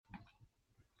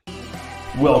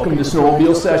Welcome to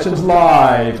Snowmobile Sessions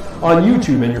Live on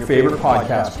YouTube and your favorite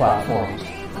podcast platforms.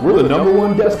 We're the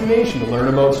 #1 destination to learn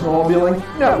about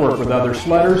snowmobiling, network with other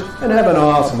sledders, and have an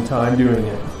awesome time doing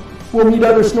it. We'll meet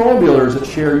other snowmobilers that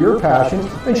share your passion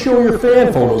and show your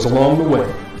fan photos along the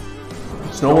way.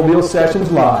 Snowmobile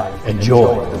Sessions Live.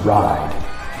 Enjoy the ride.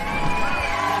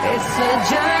 It's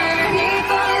a journey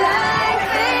for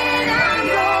life and I'm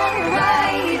your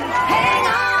ride. Hang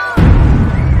on.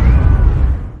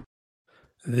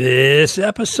 This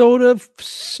episode of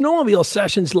Snowmobile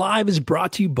Sessions Live is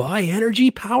brought to you by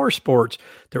Energy Power Sports.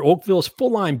 They're Oakville's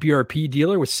full-line BRP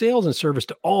dealer with sales and service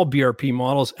to all BRP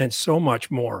models and so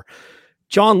much more.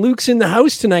 John Luke's in the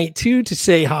house tonight too to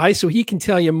say hi so he can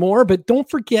tell you more, but don't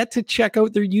forget to check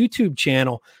out their YouTube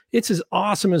channel. It's as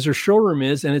awesome as their showroom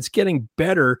is, and it's getting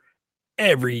better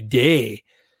every day.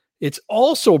 It's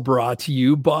also brought to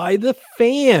you by the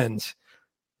fans.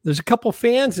 There's a couple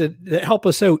fans that help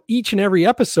us out each and every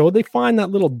episode. They find that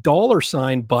little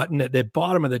 $ button at the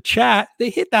bottom of the chat.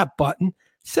 They hit that button,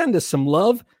 send us some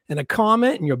love and a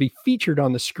comment, and you'll be featured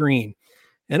on the screen.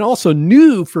 And also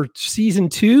new for season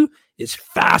 2 is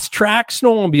Fast Track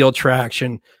Snowmobile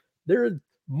Traction. Their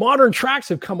modern tracks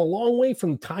have come a long way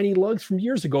from tiny lugs from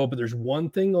years ago, but there's one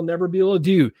thing they'll never be able to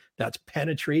do. That's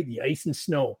penetrate the ice and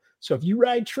snow. So if you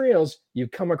ride trails, you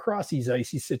come across these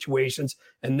icy situations,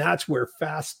 and that's where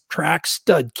Fast Track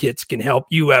stud kits can help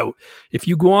you out. If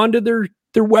you go onto their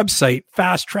website,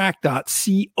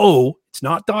 fasttrack.co, it's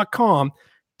not .com,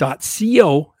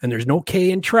 .co, and there's no K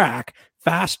in track,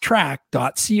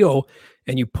 fasttrack.co,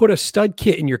 and you put a stud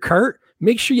kit in your cart,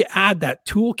 make sure you add that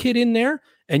toolkit in there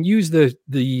and use the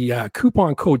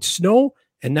coupon code SNOW,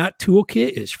 and that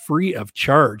toolkit is free of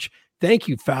charge. Thank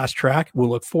you, Fast Track. We'll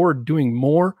look forward to doing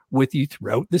more with you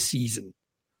throughout the season.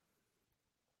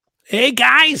 Hey,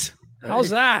 guys. How's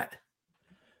that?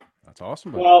 That's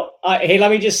awesome. Well, hey,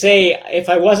 let me just say, if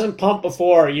I wasn't pumped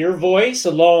before, your voice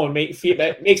alone makes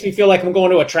me feel like I'm going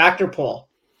to a tractor pull.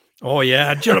 Oh,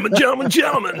 yeah. Gentlemen. And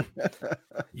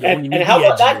how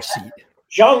about that?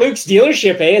 Jean-Luc's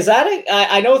dealership, eh? Is that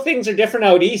I know things are different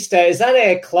out east. Is that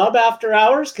a club after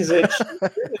hours? Because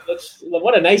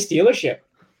what a nice dealership.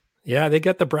 Yeah, they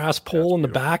got the brass pole in the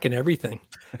back and everything.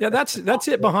 Yeah, that's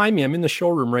it behind me. I'm in the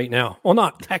showroom right now. Well,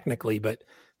 not technically, but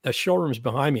the showroom's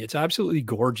behind me. It's absolutely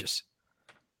gorgeous.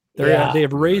 They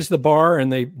have raised the bar,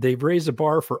 and they've raised the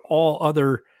bar for all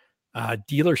other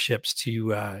dealerships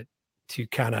to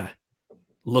kind of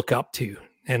look up to.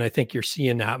 And I think you're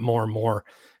seeing that more and more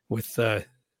with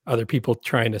other people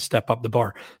trying to step up the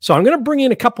bar. So I'm going to bring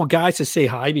in a couple guys to say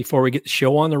hi before we get the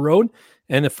show on the road.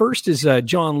 And the first is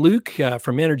John Luke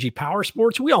from Energy Power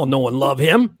Sports. We all know and love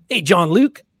him. Hey, John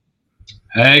Luke.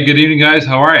 Hey, good evening, guys.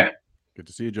 How are you? Good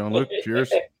to see you, John Luke.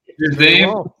 Cheers. Cheers, Dave.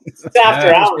 Well. It's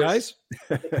after hours, guys.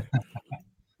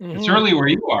 It's early where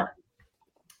you are.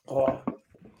 Oh.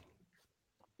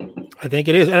 I think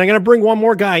it is. And I'm going to bring one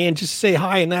more guy in just to say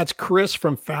hi, and that's Chris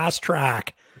from Fast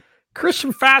Track. Chris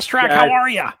from Fast Track, how are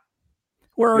you?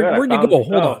 Where'd you go?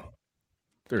 Hold on.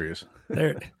 There he is.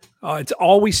 There. It's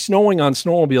always snowing on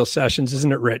Snowmobile Sessions,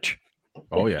 isn't it, Rich?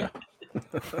 Oh, yeah.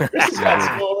 This is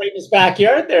right in his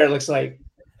backyard there, it looks like.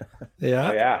 Yeah.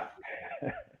 Oh, yeah.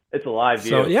 It's a live view.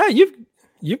 So, yeah, you've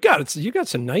got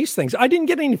some nice things. I didn't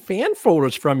get any fan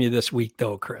photos from you this week,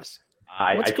 though, Chris.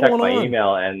 I checked my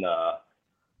email, and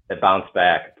it bounced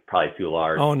back. It's probably too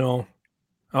large. Oh, no.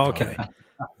 Okay.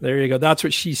 There you go. That's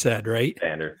what she said, right?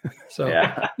 Standard. So,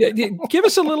 yeah. Give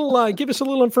us a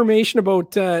little information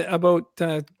about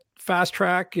Fast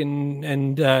Track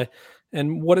and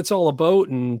what it's all about,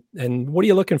 and what are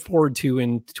you looking forward to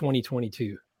in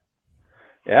 2022?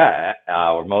 Yeah,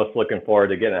 we're most looking forward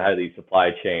to getting ahead of these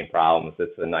supply chain problems.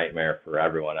 It's a nightmare for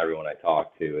everyone I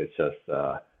talk to. It's just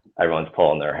everyone's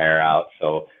pulling their hair out.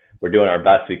 So we're doing our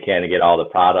best we can to get all the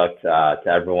product to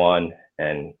everyone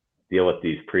and deal with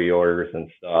these pre-orders and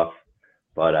stuff.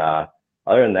 But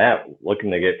other than that,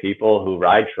 looking to get people who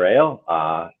ride trail,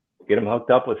 get them hooked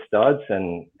up with studs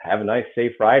and have a nice,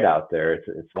 safe ride out there.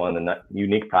 It's one of the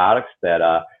unique products that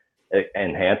it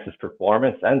enhances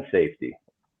performance and safety.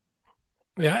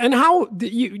 Yeah, and how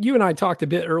you and I talked a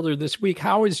bit earlier this week.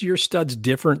 How is your studs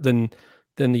different than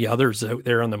the others out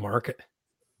there on the market?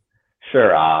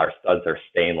 Sure, our studs are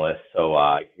stainless, so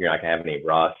you're not gonna have any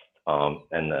rust.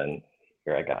 And then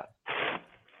here I got.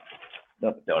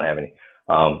 Nope, don't have any.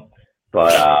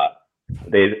 But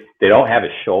they don't have a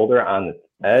shoulder on the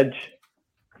edge.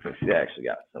 Let's see, I actually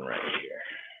got some right here.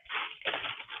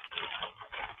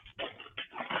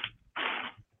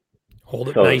 Hold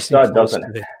it so nice and close.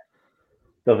 Doesn't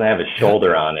doesn't have a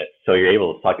shoulder on it, so you're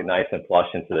able to suck it nice and flush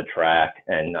into the track,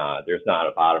 and there's not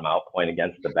a bottom out point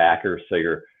against the backer, so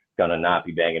you're gonna not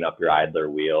be banging up your idler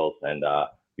wheels. And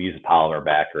we use a polymer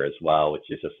backer as well, which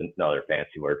is just another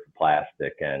fancy word for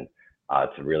plastic, and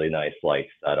it's a really nice light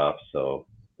setup, so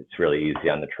it's really easy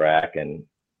on the track, and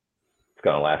it's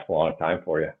gonna last a long time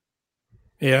for you.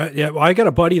 Yeah. Well, I got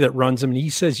a buddy that runs them, and he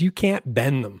says you can't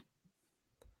bend them.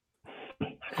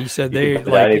 He said they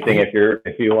like anything if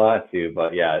you want to,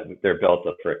 but yeah, they're built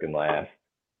to frickin' last.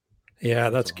 Yeah,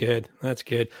 that's good. That's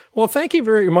good. Well, thank you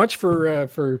very much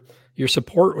for your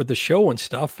support with the show and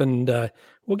stuff, and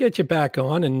we'll get you back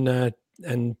on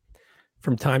and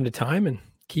from time to time and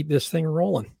keep this thing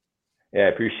rolling. Yeah, I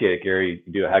appreciate it, Gary.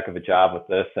 You do a heck of a job with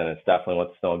this, and it's definitely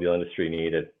what the snowmobile industry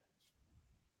needed.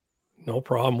 No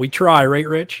problem. We try, right,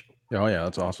 Rich? Oh yeah,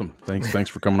 that's awesome. Thanks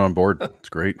for coming on board. It's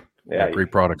great. Yeah,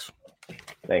 great products.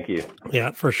 Thank you.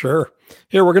 Yeah, for sure.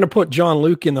 Here, we're going to put John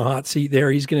Luke in the hot seat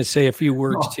there. He's going to say a few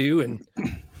words too. And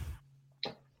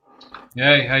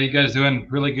Hey, how you guys doing?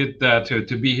 Really good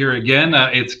to be here again.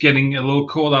 It's getting a little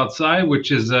cold outside,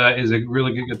 which is a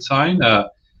really good sign.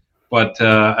 But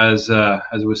as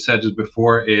was said just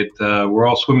before, we're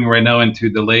all swimming right now into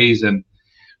delays and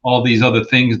all these other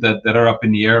things that are up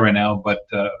in the air right now. But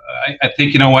I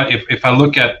think, you know what, if I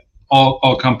look at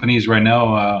all companies right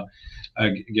now,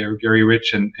 Gary,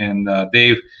 Rich, and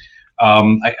Dave,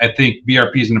 I think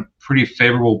BRP is in a pretty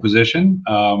favorable position.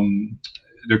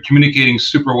 They're communicating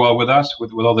super well with us,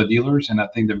 with all the dealers, and I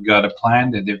think they've got a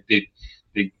plan. That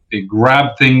they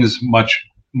grab things much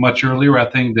earlier, I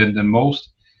think, than most.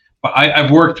 But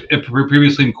I've worked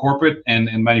previously in corporate and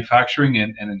in manufacturing,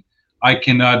 and I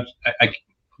cannot.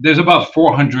 There's about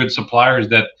 400 suppliers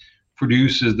that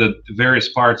produces the various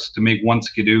parts to make one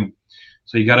Skidoo.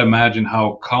 So you got to imagine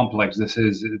how complex this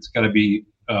is. It's got to be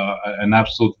an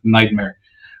absolute nightmare.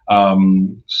 But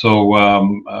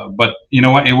you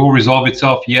know what? It will resolve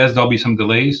itself. Yes, there'll be some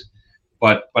delays,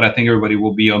 but I think everybody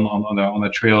will be on the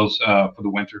trails for the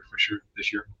winter for sure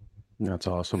this year. That's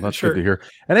awesome. That's good to hear.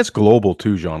 And it's global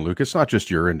too, Jean-Luc. It's not just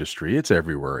your industry. It's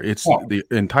everywhere. It's the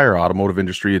entire automotive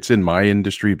industry. It's in my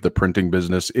industry, the printing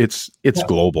business. It's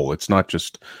global. It's not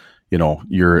just,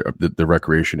 the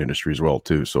recreation industry as well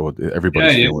too. So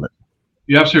everybody's feeling it.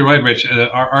 You're absolutely right, Rich.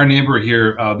 Our neighbor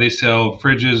here, they sell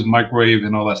fridges, microwave,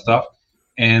 and all that stuff.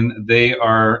 And they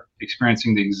are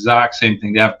experiencing the exact same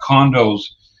thing. They have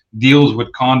deals with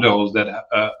condos that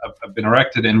have been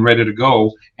erected and ready to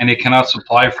go, and they cannot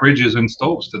supply fridges and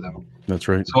stoves to them. That's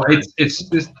right. So it's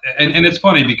this, and it's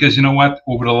funny because you know what?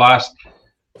 Over the last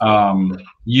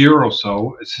year or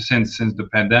so, since the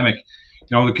pandemic,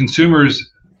 the consumers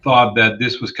thought that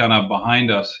this was kind of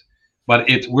behind us, but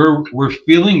we're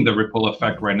feeling the ripple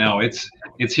effect right now. It's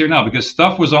here now because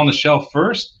stuff was on the shelf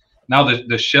first. Now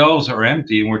the shelves are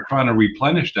empty, and we're trying to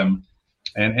replenish them.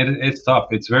 And it's tough.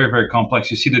 It's very, very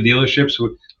complex. You see the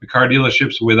car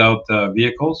dealerships without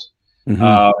vehicles.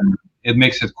 Mm-hmm. It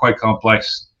makes it quite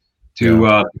complex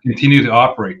to continue to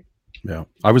operate. Yeah.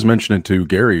 I was mentioning to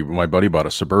Gary, my buddy bought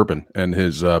a Suburban, and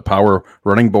his power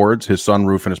running boards, his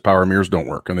sunroof, and his power mirrors don't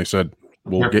work. And they said,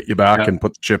 we'll get you back and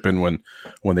put the chip in when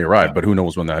they arrive. But who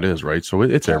knows when that is, right? So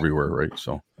it's everywhere, right?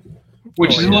 So.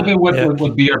 Which is a little bit what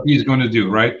BRP is going to do,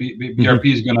 right?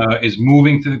 BRP is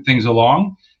moving things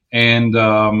along. And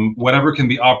whatever can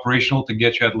be operational to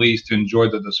get you at least to enjoy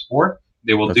the sport,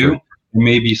 they will do. Right.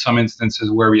 Maybe some instances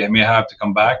where we may have to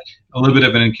come back, a little bit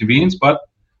of an inconvenience, but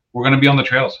we're going to be on the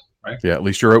trails, right? Yeah, at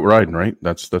least you're out riding, right?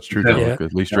 That's true. Yeah.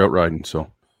 At least you're out riding. So,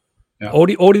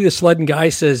 Odie, the sledding guy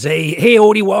says, "Hey,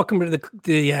 Odie, welcome to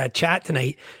the chat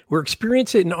tonight. We're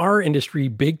experiencing it in our industry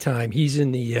big time. He's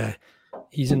in the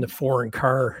foreign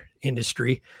car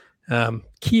industry."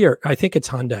 Kia, I think it's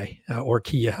Hyundai or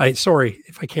Kia. Sorry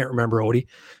if I can't remember, Odie.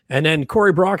 And then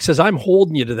Corey Brock says, I'm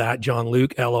holding you to that,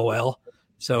 Jean-Luc, LOL.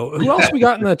 So who else we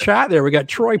got in the chat there? We got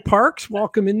Troy Parks.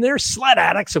 Welcome in there. Sled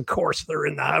Addicts, of course, they're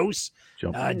in the house.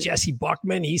 Jesse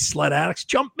Buckman, he's Sled Addicts.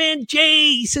 Jumpman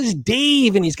Jay, he says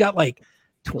Dave, and he's got like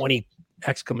 20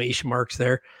 exclamation marks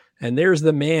there. And there's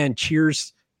the man.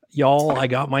 Cheers, y'all. I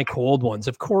got my cold ones.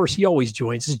 Of course, he always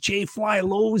joins us. Jay Fly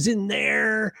Low's in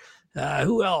there.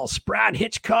 Who else? Brad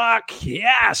Hitchcock.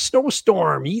 Yeah,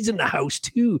 Snowstorm. He's in the house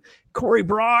too. Corey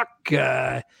Brock.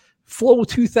 Flow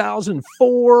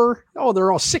 2004. Oh,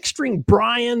 they're all Six String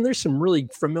Brian. There's some really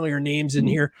familiar names in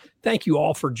here. Thank you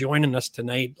all for joining us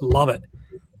tonight. Love it.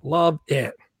 Love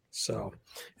it. So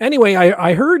anyway,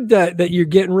 I heard that you're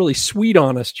getting really sweet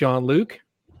on us, Jean-Luc.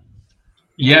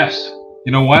 Yes.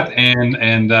 You know what?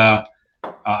 And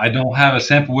I don't have a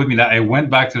sample with me. That I went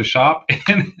back to the shop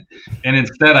and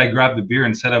instead I grabbed the beer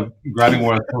instead of grabbing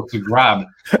what I was supposed to grab.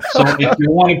 So if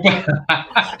you want to,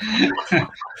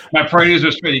 my priorities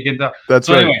are straight. You can tell. That's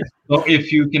so right. Anyway, so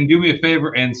if you can do me a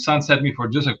favor and sunset me for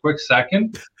just a quick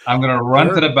second, I'm gonna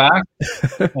run to the back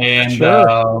and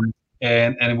I'll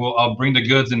bring the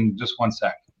goods in just 1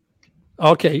 sec.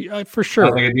 Okay, for sure.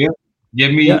 Sounds like a deal?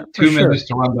 Give me 2 minutes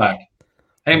to run back.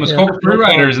 Hey, Muskoka Free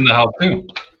Rider is in the house too.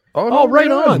 Oh, right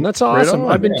on. That's awesome. Right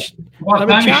on. I've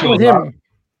been chatting with him.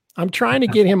 I'm trying to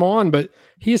get him on, but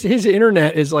his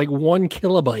internet is like 1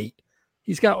 kilobyte.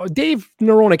 He's got Dave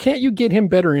Nerona. Can't you get him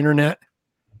better internet?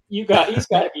 He's got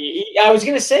to be. I was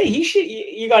going to say he should.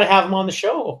 You got to have him on the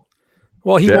show.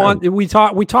 Well, we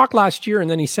talked last year, and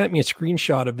then he sent me a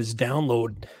screenshot of his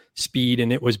download speed,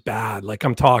 and it was bad. Like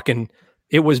I'm talking,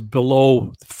 it was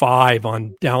below 5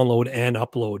 on download and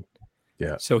upload.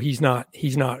 Yeah. So he's not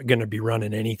going to be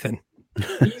running anything.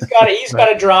 He's got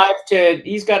to drive to.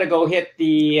 He's got to go hit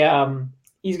the.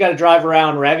 He's got to drive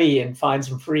around Revy and find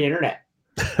some free internet.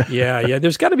 Yeah.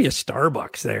 There's got to be a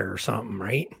Starbucks there or something,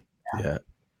 right? Yeah.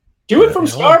 Do it from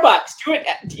Starbucks. Do it.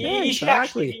 Yeah, he should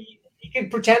exactly. actually. He can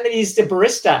pretend that he's the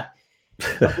barista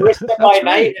by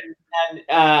night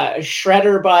and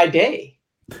shredder by day.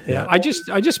 Yeah. I just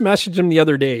messaged him the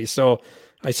other day, so.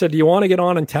 I said, do you want to get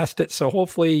on and test it? So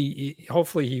hopefully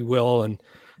he will. And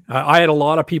I had a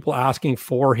lot of people asking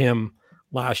for him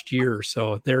last year.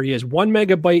 So there he is, 1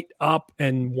 megabyte up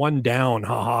and 1 down.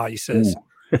 Haha, he says.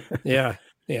 Yeah.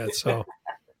 So.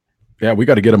 Yeah, we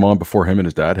got to get him on before him and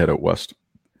his dad head out west.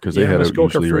 Because they had a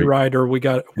Free Rider. We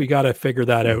got to figure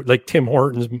that out. Like Tim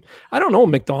Hortons. I don't know.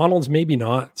 McDonald's, maybe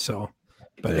not. So,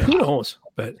 but who knows?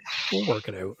 But we'll work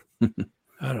it out.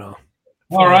 I don't know.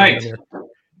 All right.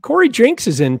 Corey Jinks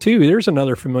is in too. There's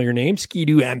another familiar name,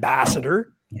 Ski-Doo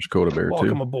ambassador. There's Coda Bear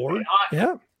Welcome too. aboard.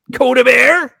 Yeah, Coda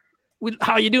Bear.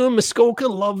 How you doing, Muskoka?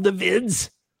 Love the vids.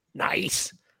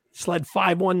 Nice. Sled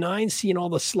 519. Seeing all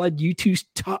the sled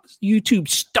YouTube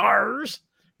stars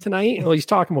tonight. Well, he's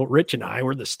talking about Rich and I.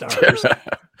 We're the stars.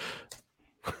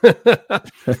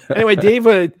 Anyway,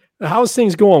 Dave, how's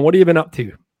things going? What have you been up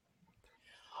to?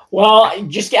 Well,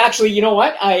 just actually, you know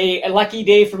what? A lucky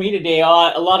day for me today. A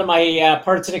lot of my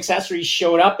parts and accessories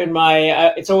showed up in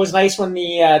my. It's always nice when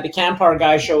the Canpar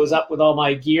guy shows up with all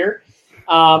my gear.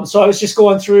 So I was just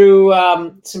going through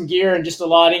some gear and just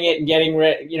allotting it and getting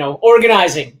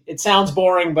organizing. It sounds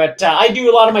boring, but I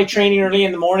do a lot of my training early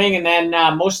in the morning, and then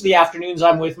most of the afternoons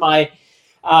I'm with my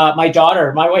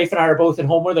daughter. My wife and I are both at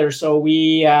home with her, so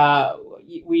we're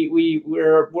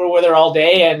with her all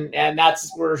day, and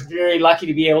we're very lucky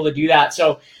to be able to do that.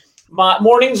 So my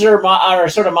mornings are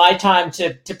sort of my time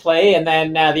to play, and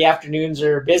then the afternoons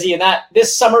are busy. And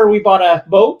this summer we bought a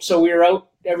boat, so we were out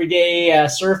every day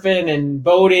surfing and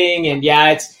boating, and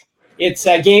it's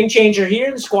a game changer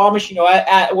here in Squamish. We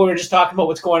were just talking about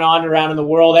what's going on around in the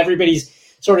world. Everybody's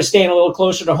sort of staying a little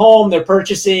closer to home. They're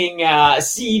purchasing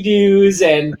Sea-Doos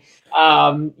and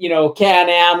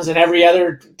Can-Ams and every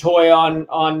other toy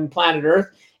on planet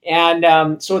Earth.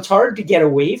 And so it's hard to get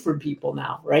away from people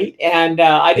now, right? And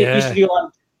used to do a lot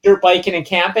of dirt biking and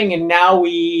camping, and now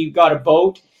we got a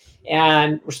boat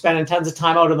and we're spending tons of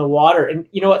time out in the water. And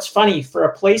it's funny, for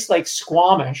a place like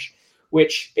Squamish,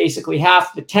 which basically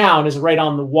half the town is right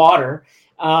on the water,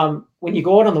 when you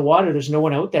go out on the water, there's no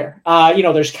one out there.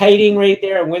 There's kiting right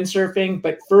there and windsurfing,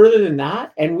 but further than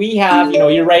that, and we have,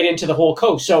 you're right into the whole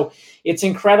coast. So it's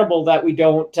incredible that we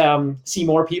don't see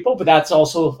more people, but that's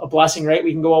also a blessing, right?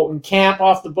 We can go out and camp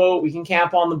off the boat. We can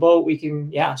camp on the boat.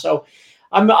 So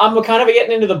I'm kind of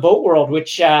getting into the boat world,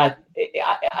 which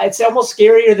it's almost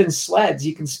scarier than sleds.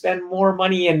 You can spend more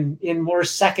money in more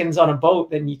seconds on a boat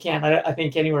than you can, I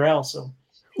think, anywhere else. So.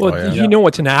 Well, you know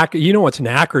what's an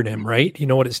acronym, right? You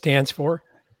know what it stands for?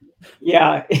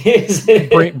 Yeah.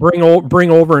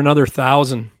 bring over another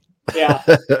 1,000. Yeah.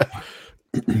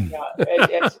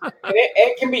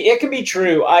 It can be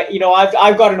true.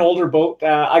 I've got an older boat.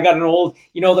 I got an old,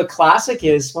 the classic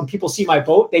is when people see my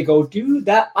boat, they go, dude,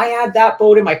 I had that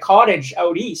boat in my cottage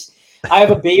out east. I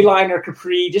have a Bayliner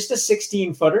Capri, just a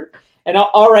 16-footer. And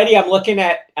already I'm looking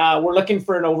at, we're looking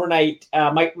for an overnight.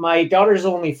 My daughter's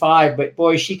only 5, but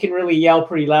boy, she can really yell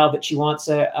pretty loud that she wants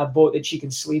a boat that she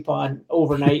can sleep on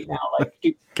overnight now.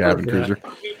 Like cabin cruiser.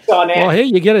 Well, hey,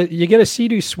 you get a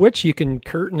Sea-Doo switch. You can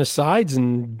curtain the sides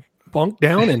and bunk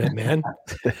down in it, man.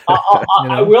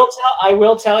 I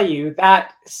will tell you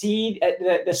that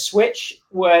the switch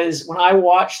was when I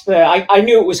watched I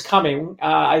knew it was coming.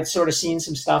 I'd sort of seen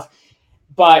some stuff.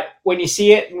 But when you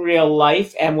see it in real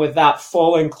life and with that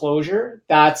full enclosure,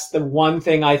 that's the one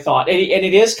thing I thought. And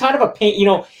it is kind of a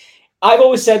pain. I've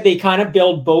always said they kind of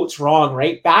build boats wrong,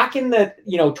 right? Back in the,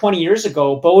 20 years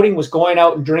ago, boating was going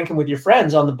out and drinking with your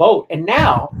friends on the boat. And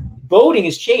now boating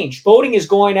has changed. Boating is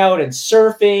going out and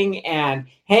surfing and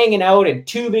hanging out and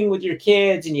tubing with your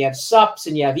kids, and you have SUPs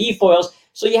and you have e-foils.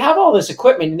 So you have all this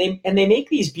equipment, and they make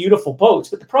these beautiful boats.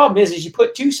 But the problem is you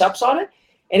put 2 SUPs on it,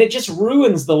 and it just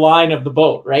ruins the line of the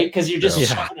boat, right? Because you're just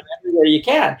swimming everywhere you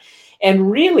can.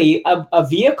 And really, a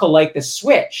vehicle like the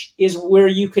Switch is where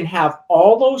you can have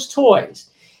all those toys,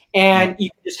 and you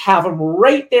can just have them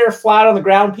right there flat on the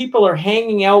ground. People are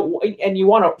hanging out, and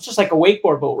it's just like a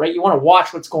wakeboard boat, right? You want to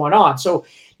watch what's going on. So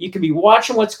you can be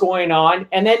watching what's going on.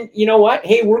 And then, you know what?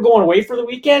 Hey, we're going away for the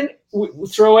weekend. We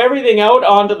throw everything out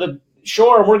onto the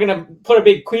shore, and we're going to put a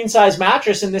big queen size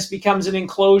mattress, and this becomes an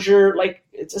enclosure. Like,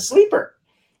 it's a sleeper.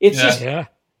 It's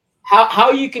how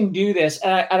you can do this.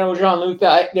 And I know Jean-Luc,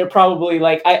 they're probably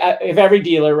like, if every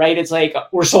dealer, right, it's like,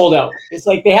 we're sold out. It's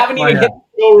like they haven't even hit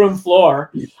the showroom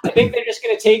floor. I think they're just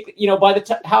going to take, by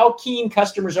the how keen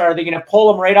customers are, they're going to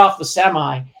pull them right off the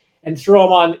semi and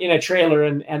throw them in a trailer,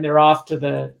 and they're off to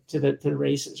the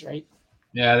races, right?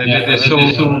 Yeah, they're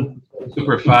so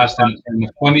super fast. And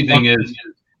the funny thing is,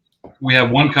 we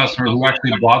have one customer who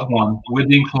actually bought one with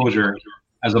the enclosure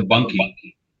as a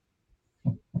bunkie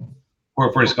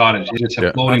for his cottage. It's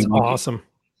a floating bunkie. Awesome.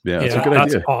 Yeah, that's a good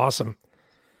idea. That's awesome.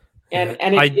 And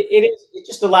it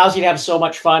just allows you to have so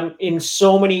much fun in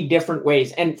so many different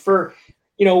ways. And for,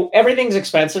 everything's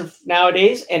expensive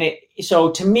nowadays. And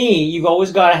so to me, you've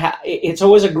always got to it's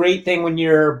always a great thing when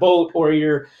your boat or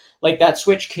your, like that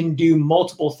Switch can do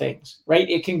multiple things, right?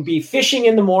 It can be fishing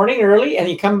in the morning early, and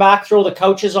you come back, throw the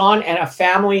couches on, and a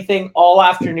family thing all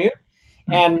afternoon,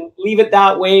 and leave it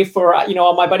that way for,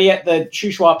 my buddy at the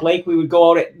Shuswap Lake, we would go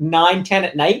out at 9, 10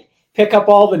 at night, pick up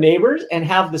all the neighbors and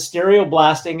have the stereo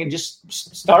blasting and just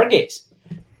stargaze.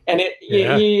 And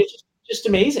it's just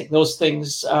amazing. Those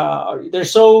things, they're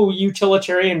so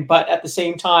utilitarian, but at the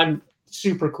same time,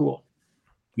 super cool.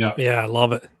 Yeah. Yeah. I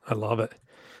love it.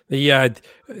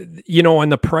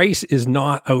 And the price is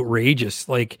not outrageous.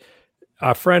 Like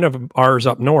a friend of ours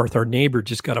up north, our neighbor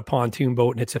just got a pontoon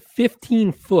boat, and it's a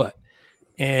 15-foot,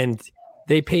 and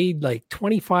they paid like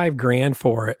 $25,000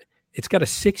 for it. It's got a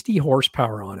 60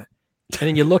 horsepower on it. And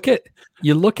then you look at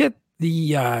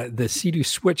the Sea-Doo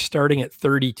Switch starting at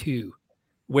 32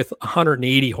 with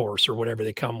 180 horse or whatever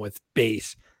they come with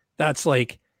base. That's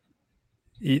like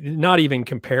not even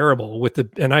comparable with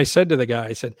and I said to the guy,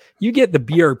 I said, you get the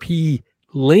BRP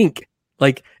Link,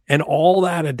 like, and all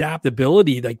that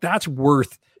adaptability, like that's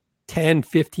worth 10,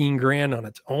 15 grand on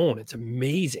its own. It's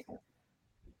amazing.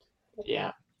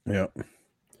 Yeah. Yeah.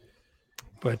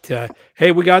 But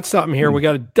hey, we got something here. We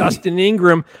got a Dustin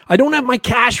Ingram. I don't have my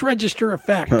cash register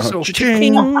effect. So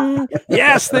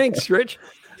yes, thanks, Rich.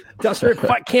 Dustin,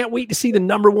 I can't wait to see the #1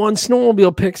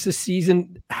 snowmobile picks this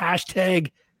season.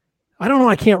 Hashtag. I don't know.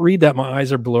 I can't read that. My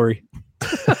eyes are blurry.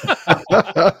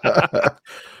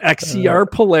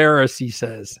 XCR Polaris, he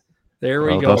says. There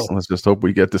we go. Dustin, let's just hope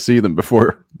we get to see them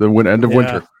before the end of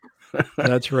winter.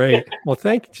 That's right. Well,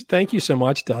 thank you so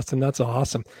much, Dustin. That's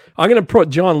awesome. I'm going to put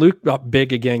Jean-Luc up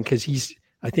big again because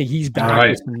I think he's back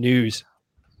with some news.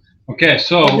 Okay,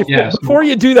 so before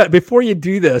you do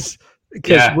this,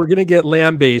 because we're going to get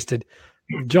lambasted,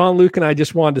 Jean-Luc and I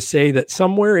just wanted to say that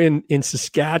somewhere in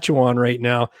Saskatchewan right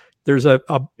now, there's a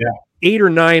 8 or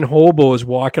 9 hobos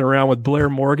walking around with Blair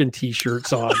Morgan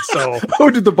t-shirts on. So,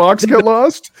 did the box get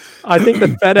lost? I think the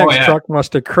FedEx truck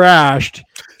must have crashed.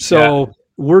 So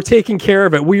we're taking care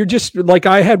of it. We're just like,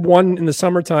 I had one in the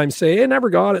summertime say, I never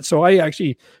got it. So I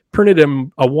actually printed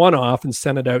him a one-off and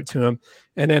sent it out to him.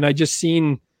 And then I just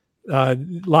seen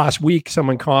last week,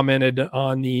 someone commented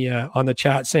on the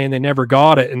chat saying they never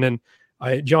got it. And then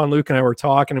Jean-Luc and I were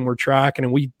talking and we're tracking,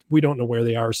 and we don't know where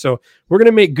they are. So we're going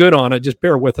to make good on it. Just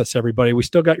bear with us, everybody. We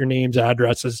still got your names,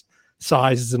 addresses,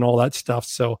 sizes, and all that stuff.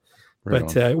 So, we're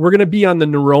going to be on the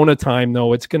Nerona time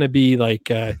though. It's going to be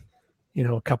like, a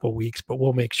couple of weeks, but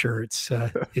we'll make sure it's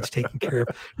taken care of.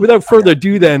 Without further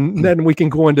ado, then we can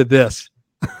go into this.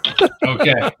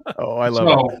 Okay. Oh, I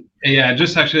love it. Yeah,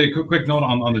 just actually a quick note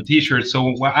on the t-shirts.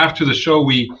 So after the show,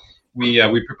 we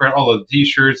prepared all of the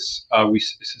t-shirts. We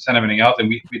sent everything out, and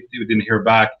we didn't hear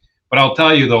back. But I'll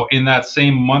tell you though, in that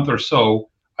same month or so,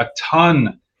 a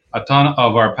ton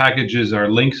of our packages, our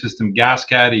link system gas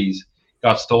caddies,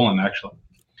 got stolen actually.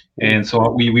 And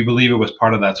so we believe it was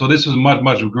part of that. So this was much,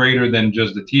 much greater than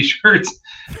just the t-shirts.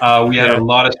 We had a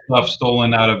lot of stuff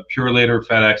stolen out of Purelator,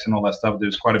 FedEx, and all that stuff.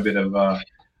 There's quite a bit of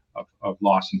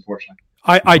loss, unfortunately.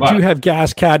 I do have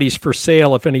gas caddies for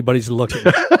sale if anybody's looking.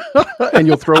 And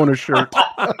you'll throw in a shirt.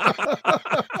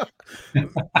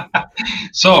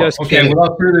 So, Just okay, kidding.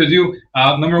 without further ado,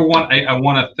 number one, I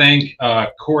want to thank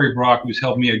Corey Brock, who's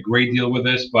helped me a great deal with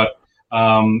this. But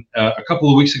a couple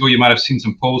of weeks ago, you might have seen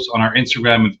some posts on our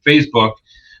Instagram and Facebook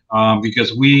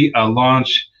because we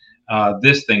launched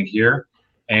this thing here.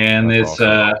 And That's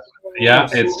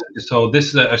it's, awesome. so this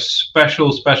is a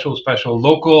special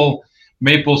local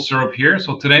maple syrup here.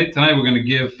 So tonight we're going to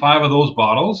give 5 of those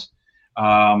bottles.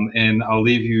 And I'll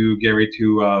leave you, Gary,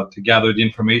 to gather the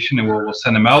information, and we'll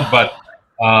send them out. But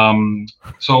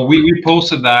so we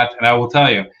posted that, and I will tell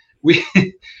you, we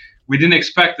didn't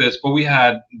expect this, but we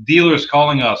had dealers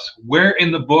calling us. Where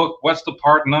in the book? What's the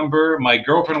part number? My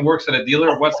girlfriend works at a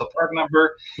dealer. What's the part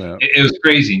number? Yeah. It was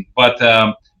crazy, but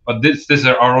this is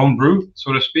our own brew,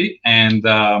 so to speak, and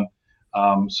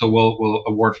so we'll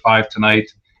award 5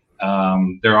 tonight.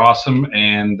 They're awesome,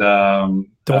 and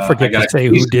Don't forget to say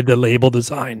who did the label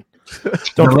design.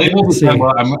 Don't the label forget to say. design.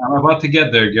 Well, I'm about to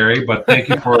get there, Gary, but thank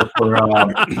you for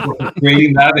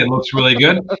creating that. It looks really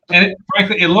good, and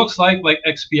frankly, it looks like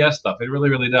XPS stuff. It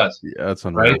really does. Yeah, that's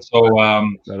unreal. Right. So,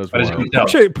 That is but as you wild. can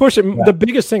tell, Push it. The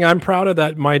biggest thing I'm proud of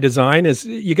that my design is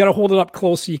you got to hold it up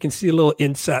close so you can see a little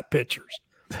inset pictures.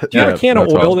 Do you have a can of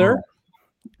that's oil awesome. there?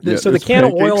 Yeah, So the there's can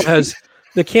of oil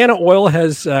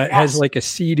pancakes. has like a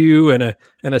Sea-Doo and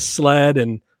a sled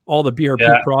and all the BRP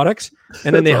Yeah. products,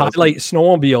 and then they That's awesome. highlight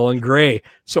snowmobile in gray.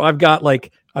 So I've got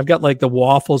like the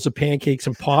waffles, the pancakes,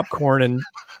 and popcorn,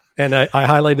 and I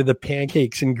highlighted the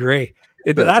pancakes in gray.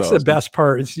 That's That's the awesome. best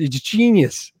part. It's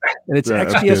genius, and it's Yeah,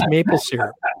 that's XPS good. maple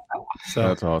syrup. So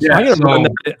That's awesome. Yeah.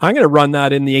 I'm gonna run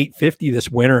that in the 850 this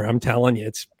winter. I'm telling you,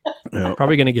 it's Yeah.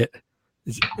 probably gonna get.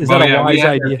 Is But that a yeah, wise we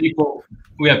had idea?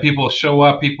 We had people show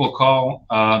up, people call.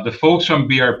 The folks from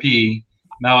BRP.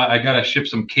 Now I gotta ship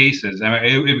some cases, and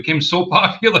it became so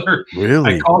popular. I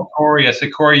Really? called Corey. I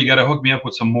said, Corey, you got to hook me up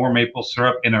with some more maple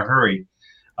syrup in a hurry.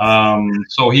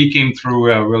 So he came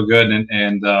through real good,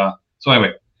 and so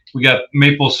anyway, we got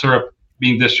maple syrup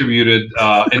being distributed.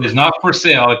 It is not for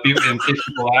sale. In case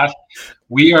people ask,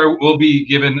 we'll be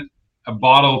given a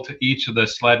bottle to each of the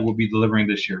sled we'll be delivering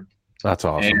this year. That's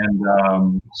awesome.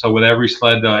 And so with every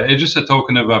sled, it's just a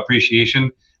token of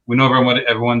appreciation. We know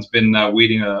everyone's been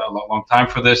waiting a long time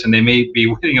for this, and they may be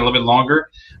waiting a little bit longer,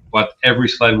 but every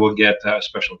sled will get a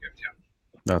special gift. Yeah.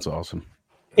 That's awesome.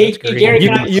 Hey, Gary,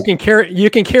 You can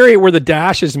carry it where the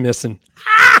dash is missing.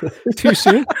 Too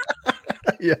soon?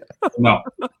 No.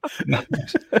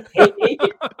 Hey,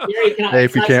 Gary, Hey,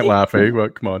 if you can't laugh, hey, well,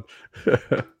 come on.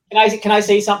 Can I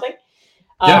say something?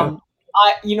 Yeah.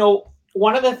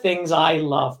 One of the things I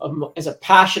love is a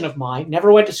passion of mine,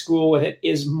 never went to school with it,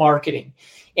 is marketing.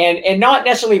 And not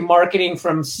necessarily marketing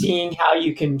from seeing how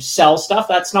you can sell stuff.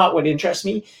 That's not what interests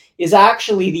me, is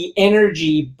actually the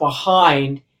energy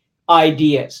behind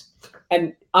ideas.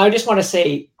 And I just want to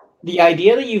say the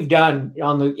idea that you've done,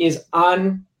 Jean-Luc, is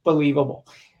unbelievable.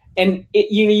 And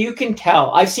you can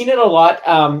tell. I've seen it a lot.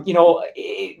 A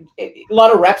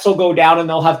lot of reps will go down and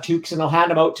they'll have toques and they'll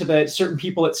hand them out to the certain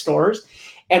people at stores.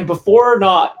 And before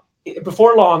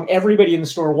long, everybody in the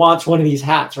store wants one of these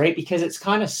hats, right? Because it's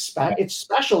kind of it's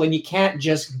special, and you can't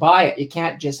just buy it. You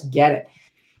can't just get it.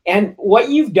 And what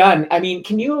you've done, I mean,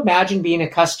 can you imagine being a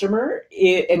customer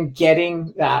and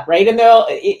getting that, right? And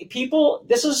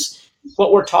this is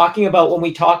what we're talking about when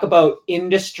we talk about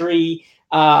industry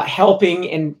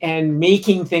helping and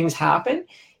making things happen.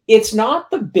 It's not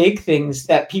the big things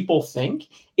that people think.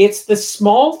 It's the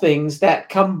small things that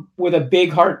come with a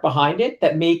big heart behind it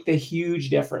that make the huge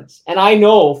difference. And I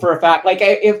know for a fact, like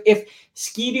if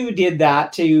Ski-Doo did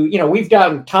that to, we've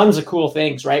done tons of cool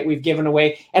things, right? We've given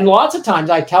away. And lots of times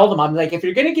I tell them, I'm like, if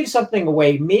you're going to give something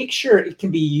away, make sure it can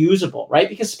be usable, right?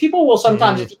 Because people will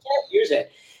sometimes, if you can't use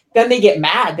it, then they get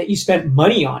mad that you spent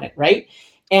money on it, right?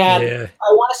 And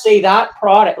I want to say that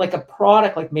product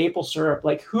like maple syrup,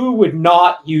 like who would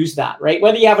not use that, right?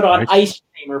 Whether you have it on ice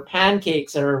cream or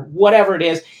pancakes or whatever it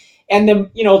is. And then,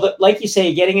 like you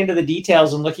say, getting into the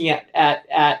details and looking at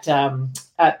a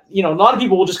lot of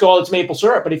people will just go, oh, it's maple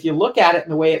syrup. But if you look at it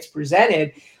and the way it's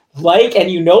presented, the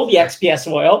XPS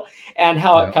oil and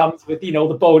how it comes with,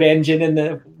 the boat engine and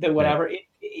the whatever,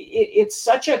 it's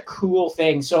such a cool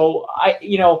thing. So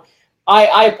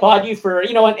I applaud you for,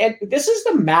 and this is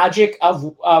the magic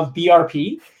of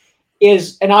BRP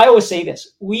and I always say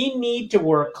this, we need to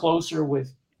work closer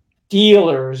with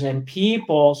dealers and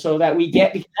people so that we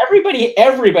get, because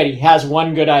everybody has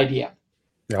one good idea.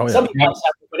 Somebody else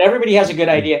has, but everybody has a good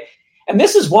idea. And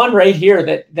this is one right here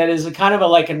that is a kind of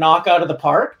a knockout of the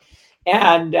park.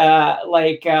 And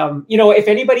if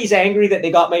anybody's angry that they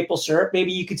got maple syrup,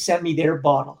 maybe you could send me their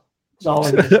bottle That's all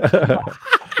it is.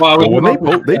 Well, when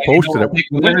they posted it,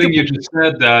 with everything you just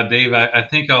said, Dave, I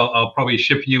think I'll probably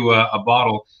ship you a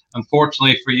bottle.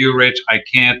 Unfortunately for you, Rich, I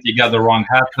can't. You got the wrong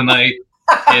hat tonight.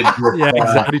 Yeah,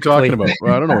 what are you talking about?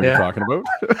 Well, I don't know what you're talking about.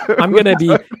 I'm gonna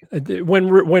be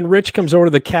when Rich comes over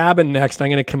to the cabin next. I'm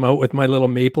gonna come out with my little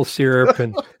maple syrup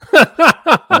and.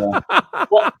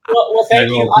 Well, thank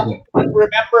you. I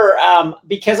remember,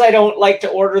 because I don't like to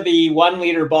order the 1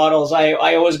 liter bottles,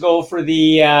 I always go for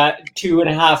the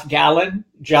 2.5 gallon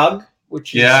jug,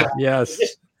 which is yes.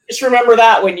 Just remember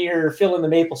that when you're filling the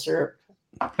maple syrup.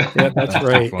 Yeah, that's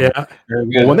right. Yeah.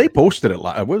 Well, when they posted it,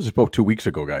 it was about 2 weeks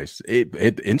ago, guys. It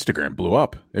Instagram blew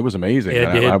up. It was amazing.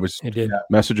 I was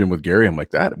messaging with Gary. I'm like,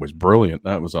 that was brilliant.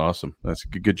 That was awesome. That's a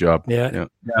good job. Thank you.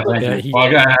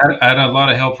 Well, I had a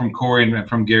lot of help from Corey and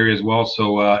from Gary as well.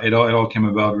 So it all came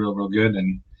about real good.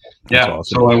 And awesome.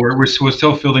 So we're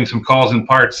still fielding some calls and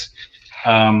parts.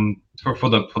 For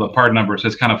the part number, so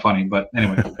it's kind of funny, but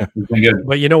anyway, it's been good.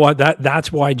 But you know what?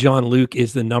 That's why John Luke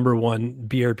is the number 1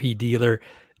 BRP dealer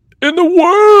in the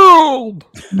world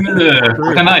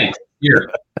tonight here.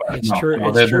 It's true.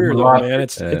 It's true, man.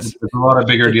 It's there's a lot of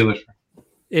bigger dealers.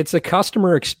 It's a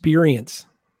customer experience.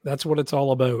 That's what it's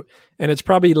all about, and it's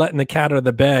probably letting the cat out of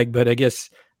the bag. But I guess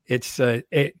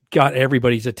it got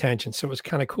everybody's attention, so it was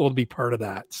kind of cool to be part of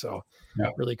that. So. Yeah.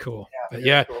 Really cool. But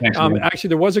actually,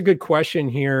 there was a good question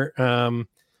here.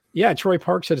 Troy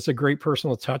Park said it's a great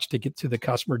personal touch to get to the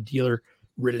customer dealer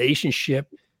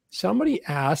relationship. Somebody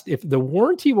asked if the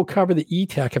warranty will cover the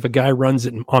E-Tech if a guy runs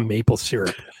it on maple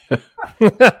syrup.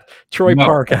 Troy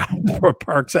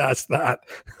Parks asked that.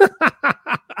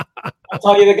 I'll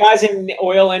tell you, the guys in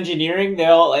oil engineering,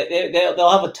 they'll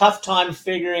have a tough time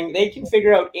figuring. They can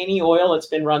figure out any oil that's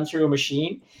been run through a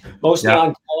machine, mostly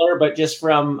on color, but just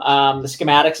from the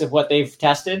schematics of what they've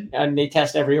tested, and they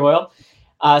test every oil.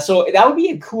 So that would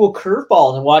be a cool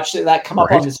curveball to watch that come up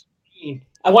on the screen.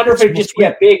 I wonder if it'd just be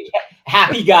a big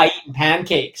happy guy eating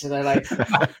pancakes, and they're like,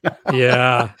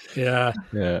 yeah.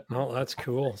 No, that's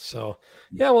cool. So.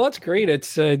 Yeah, well, that's great.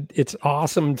 It's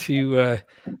awesome to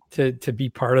be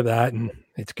part of that, and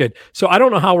it's good. So I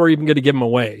don't know how we're even going to give them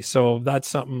away. So that's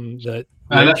something that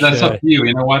that's up to you.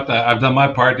 You know what? I've done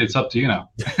my part. It's up to you now.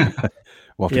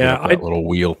 We'll have to get that little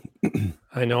wheel.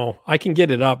 I know I can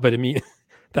get it up, but I mean,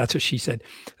 that's what she said.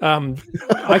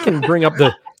 I can bring up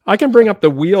the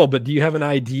wheel, but do you have an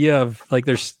idea of like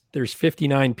there's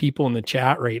 59 people in the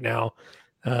chat right now?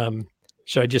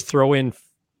 Should I just throw in?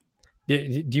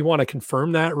 Do you want to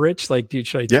confirm that, Rich? Like,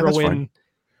 should I throw in? Fine.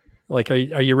 Like,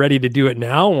 are you ready to do it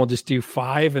now? And we'll just do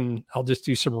 5, and I'll just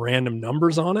do some random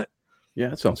numbers on it. Yeah,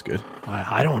 that sounds good.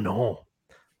 I don't know.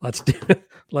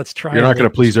 Let's try. You're not going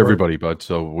to please everybody, bud.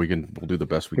 So we'll do the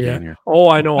best we can here. Oh,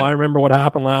 I know. I remember what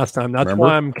happened last time. That's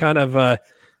why I'm kind of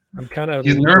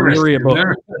nervous.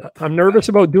 I'm nervous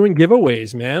about doing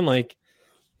giveaways, man. Like,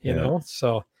 you know.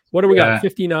 So what do we got?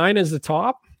 59 is the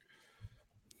top.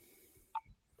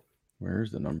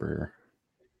 Where's the number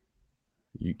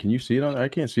here? Can you see it on? I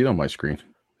can't see it on my screen.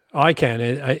 Oh, I can.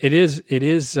 It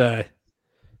is.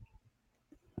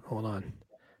 Hold on.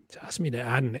 It's asked me to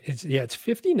add. It's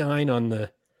 59 on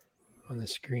the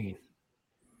screen.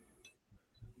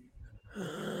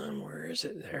 Where is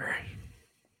it there?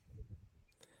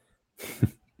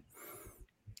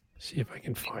 See if I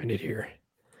can find it here.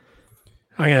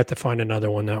 I'm gonna have to find another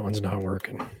one. That one's not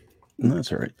working.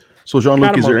 That's all right. So,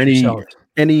 Jean-Luc, is there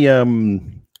any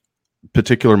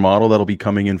particular model that'll be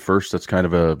coming in first? That's kind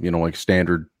of a like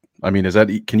standard. I mean,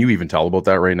 can you even tell about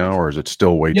that right now, or is it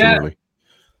still way too early?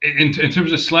 In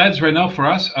terms of sleds right now for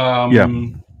us,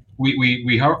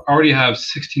 we already have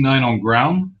 69 on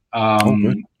ground,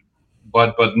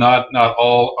 but not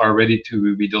all are ready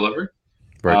to be delivered.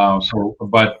 Right.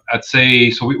 But I'd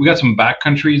say we got some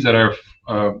backcountries that are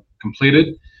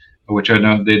completed, which I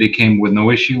know they came with no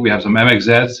issue. We have some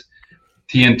MXZs,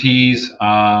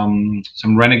 TNTs,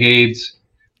 some Renegades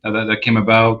that came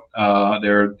about.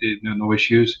 There are no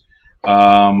issues.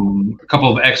 A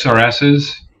couple of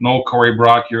XRSs. No, Corey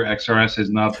Brock, your XRS is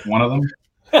not one of them.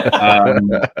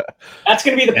 That's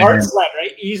going to be the part sled,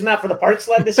 right? You're using that for the part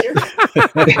sled this year?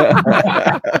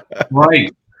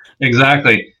 Right.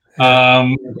 Exactly.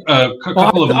 I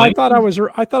thought I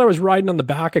was riding on the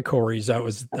back of Corey's. That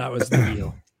was the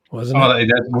deal, wasn't it?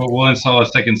 We'll install a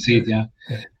second seat. Yeah.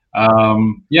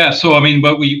 So I mean,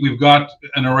 but we've got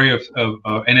an array of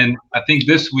and then I think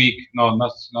this week, not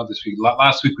this week.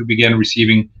 Last week we began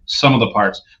receiving some of the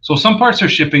parts. So some parts are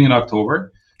shipping in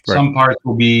October. Right. Some parts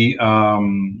will be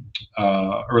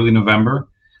early November.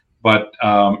 But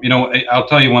I'll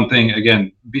tell you one thing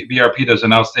again. BRP does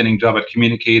an outstanding job at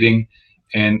communicating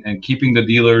and keeping the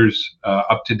dealers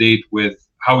up to date with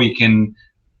how we can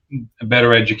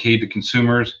better educate the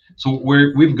consumers. So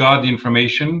we've got the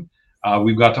information.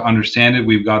 We've got to understand it.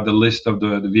 We've got the list of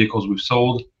the vehicles we've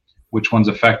sold, which one's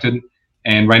affected.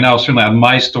 And right now, certainly at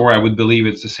my store, I would believe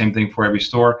it's the same thing for every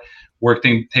store. We're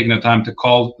taking the time to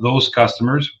call those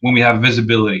customers when we have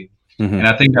visibility. Mm-hmm. And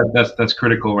I think that's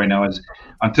critical right now. Is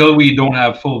until we don't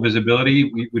have full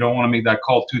visibility, we don't want to make that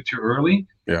call too early.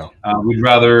 Yeah. We'd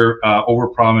rather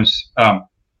overpromise,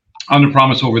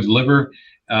 underpromise, overdeliver,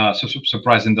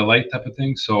 surprise and delight type of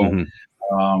thing. So,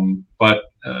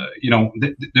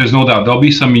 there's no doubt there'll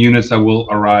be some units that will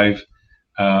arrive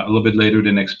a little bit later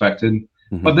than expected.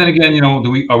 Mm-hmm. But then again,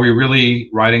 are we really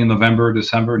riding in November,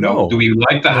 December? No. Do we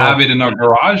like to have it in our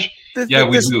garage? We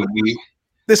do.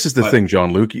 This is the thing,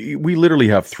 Jean-Luc. We literally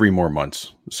have 3 more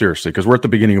months, seriously, because we're at the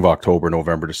beginning of October,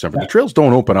 November, December. Yeah. The trails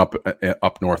don't open up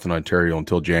north in Ontario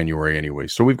until January anyway.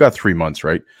 So we've got 3 months,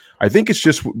 right? I think it's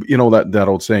just, that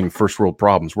old saying, first world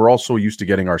problems. We're all so used to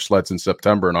getting our sleds in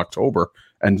September and October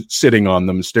and sitting on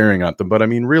them and staring at them. But I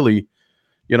mean, really,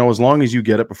 as long as you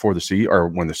get it before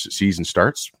when the season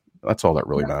starts, that's all that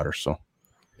really matters. So,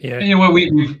 yeah. And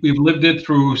we've lived it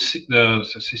through the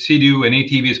Sea-Doo, and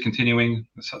ATV is continuing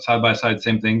side by side,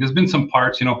 same thing. There's been some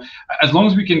parts, as long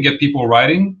as we can get people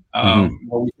riding,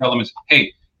 what we tell them is,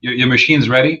 hey, your machine's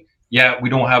ready. Yeah, we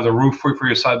don't have the roof for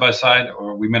your side by side,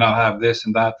 or we may not have this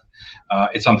and that.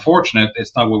 It's unfortunate.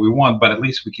 It's not what we want, but at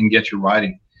least we can get you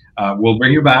riding. We'll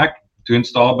bring you back to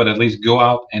install, but at least go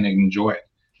out and enjoy it.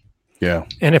 Yeah.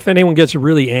 And if anyone gets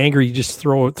really angry, you just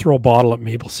throw a bottle of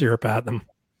maple syrup at them.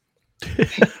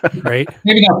 Right?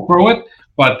 Maybe not throw it,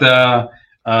 but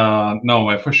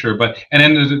no, for sure. And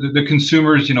then the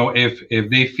consumers, if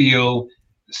they feel,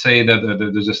 say that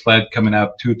there's a sled coming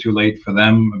out too late for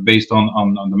them based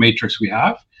on the matrix we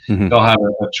have, they'll have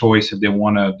a choice if they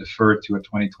want to defer to a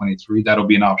 2023. That'll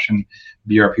be an option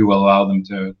BRP will allow them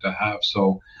to have.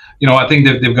 So, I think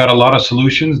they've got a lot of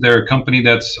solutions. They're a company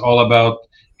that's all about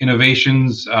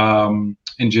innovations,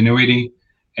 ingenuity,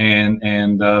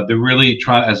 and they're really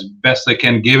trying as best they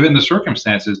can, given the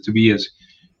circumstances, to be as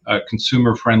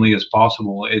consumer friendly as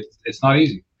possible. It's not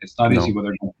easy. It's not easy what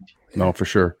they're doing. No, for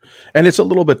sure. And it's a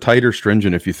little bit tighter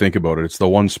stringent if you think about it. It's the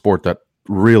one sport that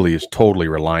really is totally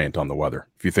reliant on the weather,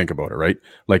 if you think about it, right?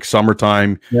 Like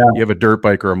summertime, you have a dirt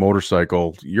bike or a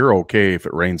motorcycle, you're okay if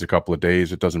it rains a couple of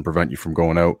days. It doesn't prevent you from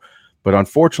going out. But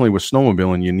unfortunately, with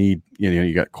snowmobiling, you need,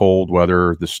 you got cold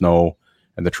weather, the snow,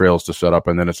 and the trails to set up,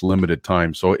 and then it's limited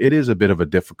time. So it is a bit of a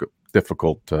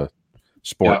difficult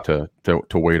sport to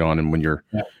wait on, and when you're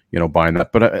buying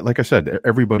that. But like I said,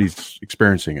 everybody's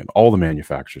experiencing it. All the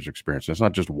manufacturers experience it. It's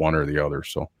not just one or the other.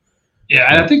 So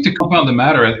and I think to compound the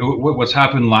matter, what's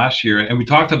happened last year, and we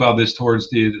talked about this towards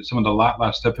some of the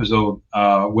last episode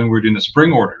when we were doing the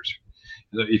spring orders.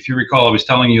 If you recall, I was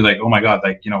telling you, like, oh my God,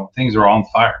 things are on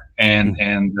fire, and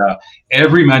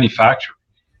every manufacturer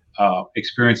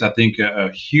experienced, I think, a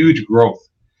huge growth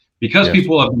because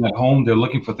people have been at home. They're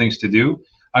looking for things to do.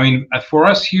 I mean, for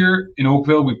us here in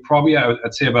Oakville, we probably,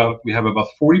 I'd say we have about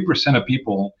 40% of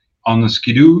people on the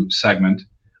Ski-Doo segment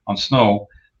on snow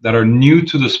that are new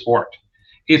to the sport.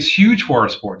 It's huge for our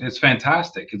sport. It's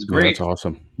fantastic. It's great. That's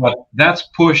awesome. But that's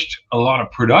pushed a lot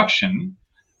of production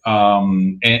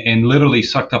and literally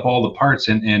sucked up all the parts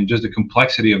and just the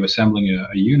complexity of assembling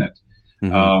a unit.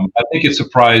 I think it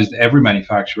surprised every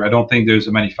manufacturer. I don't think there's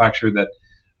a manufacturer that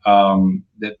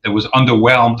was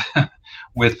underwhelmed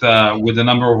with the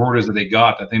number of orders that they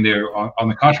got. I think they're on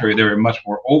the contrary, they were much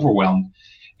more overwhelmed,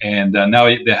 and now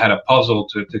they had a puzzle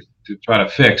to try to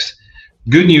fix.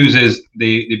 Good news is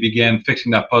they began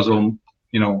fixing that puzzle,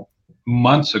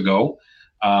 months ago.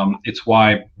 It's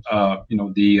why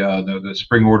the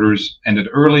spring orders ended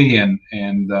early, and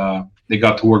they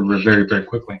got to work very, very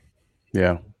quickly.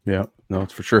 Yeah, no,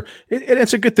 it's for sure.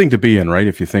 It's a good thing to be in, right?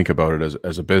 If you think about it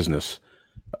as a business.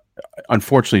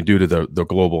 Unfortunately, due to the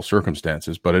global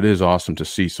circumstances, but it is awesome to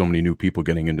see so many new people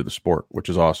getting into the sport, which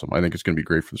is awesome. I think it's going to be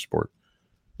great for the sport.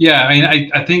 Yeah, I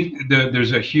mean, I think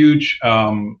there's a huge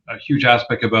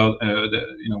aspect about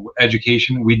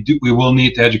education. We will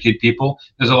need to educate people.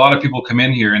 There's a lot of people come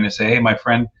in here and they say, "Hey, my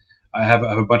friend, I have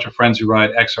a bunch of friends who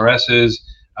ride XRSs,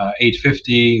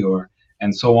 850,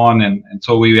 and so on." And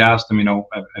so we asked them,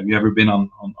 have you ever been on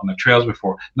the trails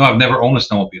before? No, I've never owned a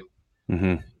snowmobile.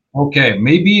 Mm-hmm. Okay,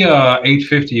 maybe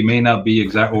 850 may not be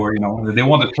exact, or they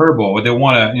want the turbo, or they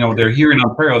want to, they're here in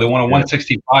Ontario, they want a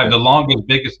 165, the longest,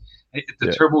 biggest.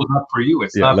 The turbo is not for you.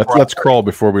 It's not. Let's crawl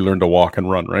before we learn to walk and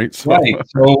run, right? So. Right.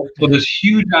 So there's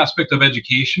huge aspect of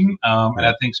education, and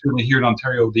I think certainly here in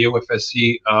Ontario, the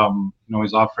OFSC,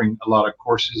 is offering a lot of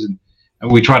courses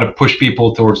And we try to push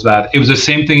people towards that. It was the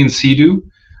same thing in Sea-Doo,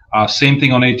 same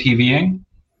thing on ATVing.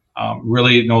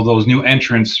 Really, those new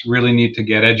entrants really need to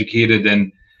get educated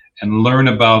and learn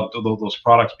about those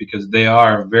products because they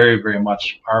are very, very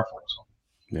much powerful. So.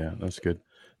 Yeah, that's good.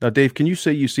 Now, Dave, can you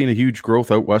say you've seen a huge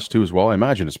growth out west too as well? I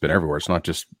imagine it's been everywhere. It's not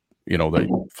just, the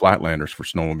flatlanders for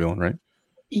snowmobiling, right?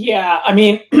 Yeah, I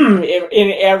mean,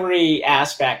 in every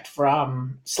aspect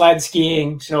from sled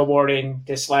skiing, snowboarding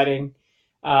to sledding,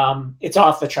 it's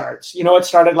off the charts. It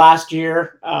started last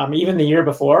year, even the year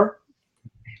before.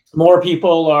 More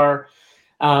people are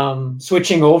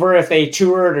switching over if they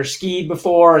toured or skied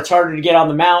before. It's harder to get on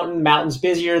the mountain. Mountain's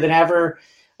busier than ever.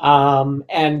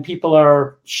 And people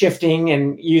are shifting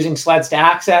and using sleds to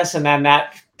access, and then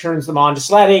that turns them on to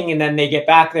sledding, and then they get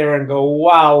back there and go,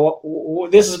 wow,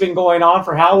 this has been going on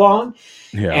for how long?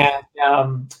 Yeah.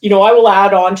 And, I will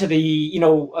add on to the,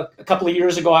 a couple of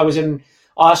years ago, I was in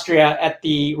Austria at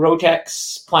the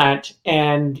Rotex plant,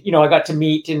 and, I got to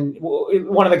meet, and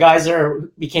one of the guys there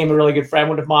became a really good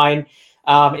friend of mine,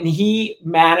 and he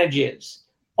manages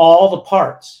all the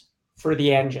parts for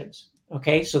the engines.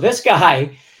 Okay, so this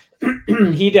guy,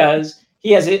 he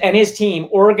has it, and his team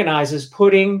organizes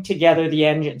putting together the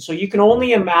engine. So you can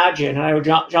only imagine, and I know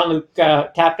Jean-Luc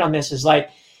tapped on this, is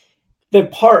like the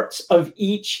parts of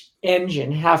each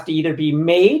engine have to either be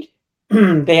made,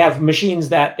 they have machines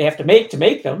that they have to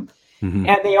make them,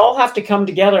 and they all have to come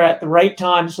together at the right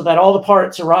time so that all the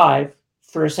parts arrive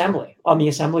for assembly on the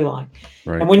assembly line.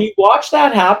 Right. And when you watch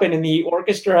that happen in the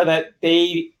orchestra that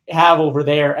they have over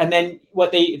there, and then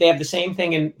what they have the same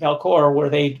thing in Valcourt where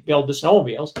they build the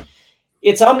snowmobiles,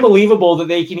 it's unbelievable that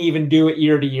they can even do it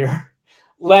year to year,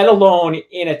 let alone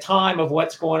in a time of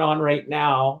what's going on right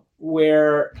now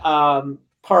where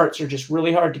parts are just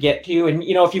really hard to get to. And,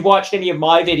 if you've watched any of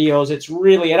my videos, it's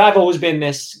really, and I've always been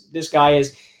this guy,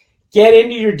 is get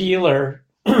into your dealer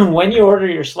when you order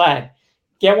your sled,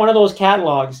 get one of those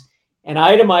catalogs and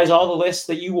itemize all the lists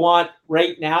that you want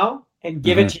right now and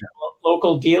give it to your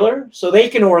local dealer so they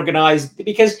can organize,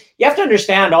 because you have to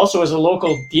understand also as a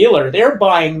local dealer, they're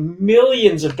buying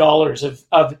millions of dollars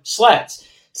of sleds,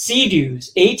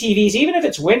 Sea-Doos, ATVs, even if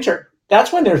it's winter,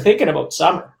 that's when they're thinking about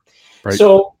summer. Right.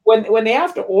 So when they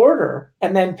have to order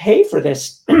and then pay for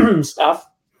this stuff,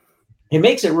 it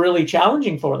makes it really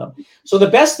challenging for them. So the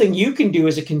best thing you can do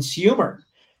as a consumer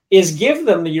is give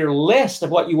them your list of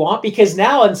what you want, because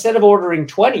now instead of ordering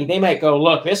 20, they might go,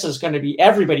 look, this is going to be,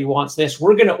 everybody wants this.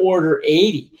 We're going to order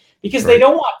 80 because they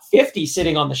don't want 50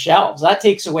 sitting on the shelves. That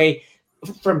takes away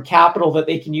from capital that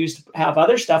they can use to have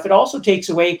other stuff. It also takes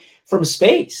away from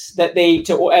space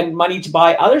and money to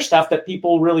buy other stuff that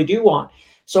people really do want.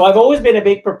 So I've always been a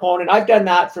big proponent. I've done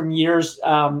that from years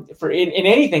for in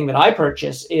anything that I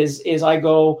purchase is I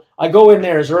go in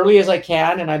there as early as I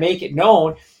can and I make it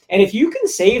known. And if you can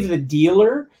save the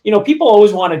dealer, people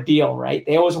always want a deal, right?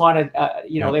 They always want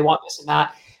they want this and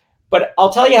that. But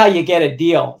I'll tell you how you get a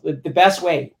deal. The best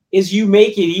way is you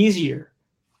make it easier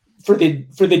for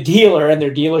the dealer and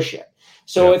their dealership.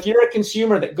 So if you're a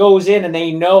consumer that goes in and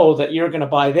they know that you're going to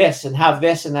buy this and have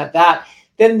this and that,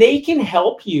 then they can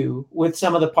help you with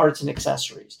some of the parts and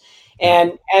accessories.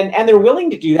 And they're willing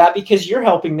to do that because you're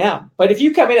helping them. But if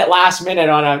you come in at last minute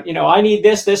on I need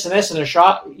this, and this in a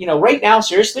shop, right now,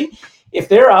 seriously, if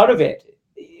they're out of it,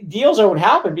 deals don't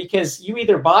happen because you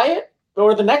either buy it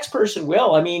or the next person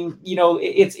will. I mean,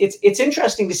 it's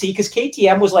interesting to see because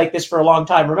KTM was like this for a long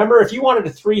time. Remember, if you wanted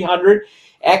a 300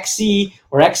 XC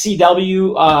or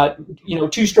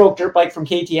XCW, two-stroke dirt bike from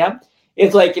KTM,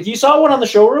 it's like if you saw one on the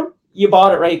showroom, you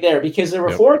bought it right there because there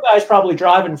were four guys probably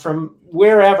driving from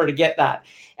wherever to get that.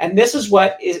 And this is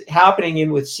what is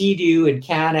happening with Sea-Doo and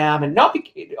Can-Am, and not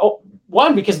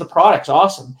one, because the product's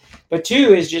awesome, but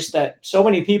two is just that so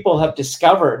many people have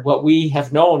discovered what we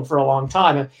have known for a long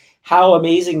time of how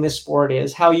amazing this sport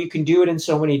is, how you can do it in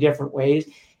so many different ways.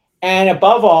 And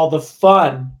above all, the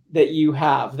fun that you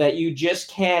have that you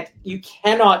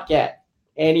cannot get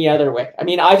any other way. I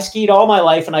mean, I've skied all my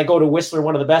life and I go to Whistler,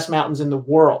 one of the best mountains in the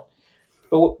world.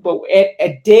 But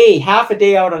half a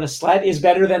day out on a sled is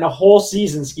better than a whole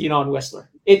season skiing on Whistler.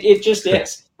 It just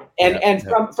is. And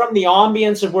from the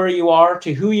ambience of where you are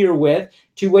to who you're with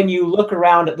to when you look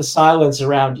around at the silence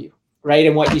around you, right,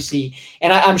 and what you see.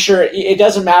 And I'm sure it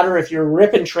doesn't matter if you're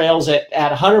ripping trails at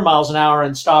 100 miles an hour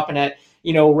and stopping at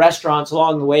restaurants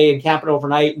along the way and camping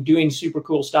overnight and doing super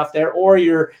cool stuff there, or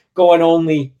you're going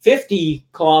only 50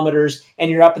 kilometers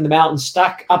and you're up in the mountains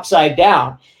stuck upside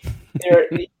down. They're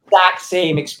the exact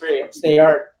same experience. They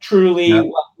are truly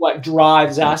what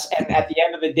drives us. And at the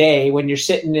end of the day, when you're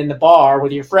sitting in the bar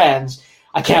with your friends,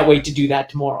 I can't wait to do that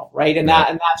tomorrow, right? And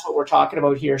that's what we're talking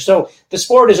about here. So the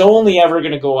sport is only ever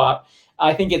going to go up.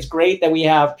 I think it's great that we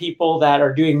have people that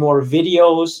are doing more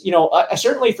videos.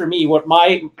 Certainly for me, what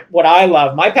I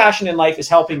love, my passion in life is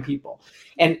helping people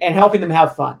and helping them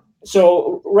have fun.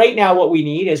 So right now what we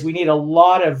need a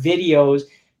lot of videos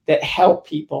that help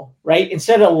people, right?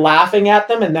 Instead of laughing at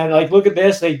them and then like, look at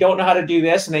this, they don't know how to do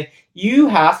this. And you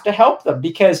have to help them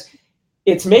because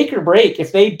it's make or break.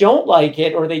 If they don't like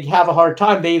it or they have a hard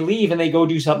time, they leave and they go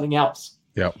do something else.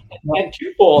 Yeah. And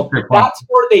twofold, that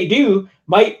sport they do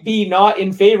might be not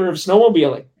in favor of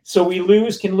snowmobiling. So we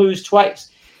can lose twice.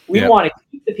 We want to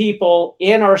keep the people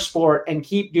in our sport and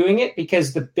keep doing it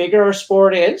because the bigger our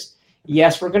sport is,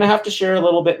 yes, we're going to have to share a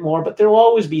little bit more, but there will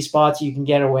always be spots you can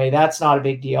get away. That's not a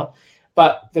big deal.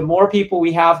 But the more people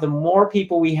we have,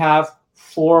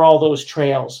 for all those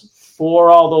trails,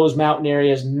 for all those mountain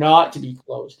areas not to be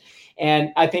closed.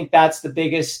 And I think that's the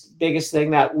biggest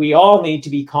thing that we all need to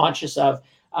be conscious of.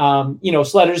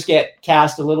 Sledders get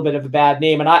cast a little bit of a bad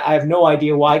name, and I have no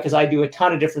idea why, because I do a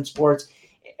ton of different sports,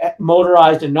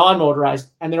 motorized and non-motorized,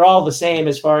 and they're all the same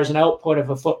as far as an output of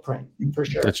a footprint, for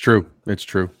sure. That's true. It's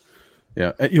true.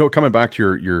 Yeah. Coming back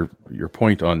to your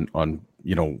point on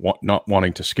not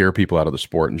wanting to scare people out of the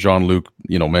sport, and Jean-Luc,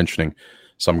 mentioning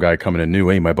some guy coming in new,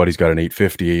 hey, my buddy's got an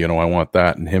 850, I want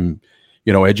that, and him,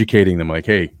 educating them like,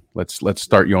 hey, let's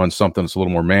start you on something that's a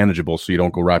little more manageable so you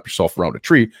don't go wrap yourself around a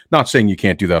tree. Not saying you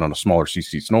can't do that on a smaller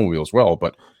CC snowmobile as well,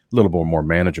 but a little bit more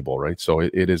manageable, right? So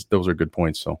it is, those are good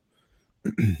points. So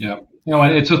yeah.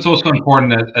 It's also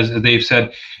important that, as Dave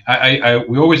said,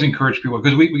 we always encourage people,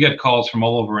 because we get calls from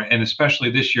all over, and especially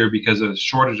this year because of the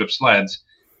shortage of sleds,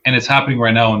 and it's happening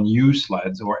right now on used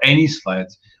sleds or any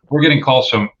sleds. We're getting calls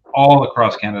from all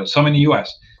across Canada, some in the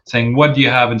US, saying, what do you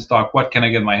have in stock? What can I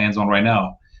get my hands on right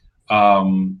now?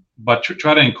 But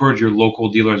try to encourage your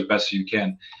local dealer as best as you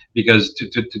can, because to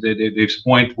Dave's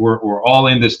point, we're all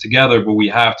in this together, but we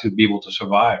have to be able to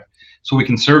survive so we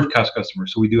can serve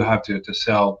customers. So we do have to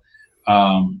sell.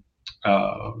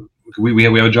 We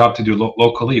have a job to do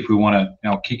locally if we want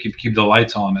to keep the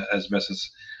lights on as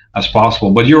best as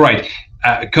possible. But you're right,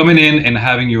 coming in and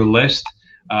having your list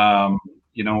of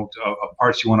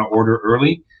parts you want to order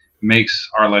early makes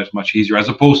our lives much easier, as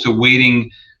opposed to waiting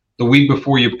the week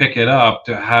before you pick it up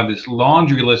to have this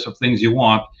laundry list of things you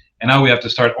want, and now we have to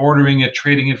start ordering it,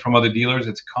 trading it from other dealers.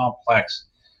 It's complex.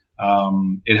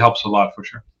 It helps a lot for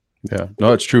sure. Yeah, no,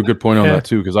 that's true. Good point on that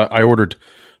too, because I ordered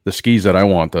the skis that I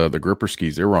want, the gripper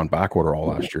skis. They were on back order all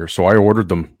last year, so I ordered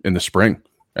them in the spring,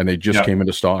 and they just came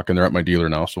into stock, and they're at my dealer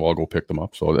now, so I'll go pick them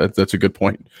up. So that's a good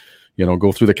point.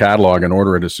 Go through the catalog and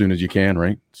order it as soon as you can,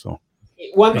 right? So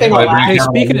one thing. Hey,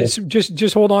 speaking of,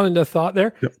 just hold on in the thought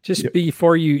there. Yep.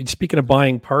 Before you, speaking of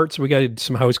buying parts, we got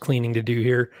some house cleaning to do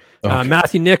here. Okay.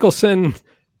 Matthew Nicholson,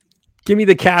 give me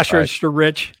the cash register,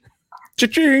 Rich.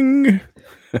 Cha-ching!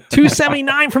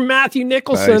 $2.79 from Matthew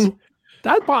Nicholson. Nice.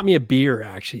 That bought me a beer,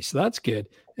 actually, so that's good.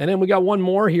 And then we got one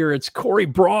more here. It's Corey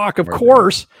Brock, of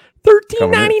course.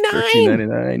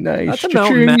 $13.99. Nice.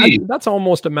 That's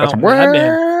almost a mountain.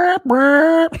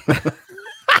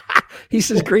 He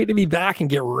says, great to be back and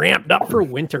get ramped up for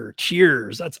winter.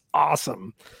 Cheers. That's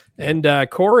awesome. And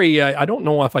Corey, I don't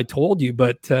know if I told you,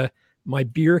 but my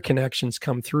beer connections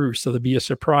come through, so there'll be a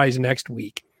surprise next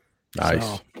week. Nice.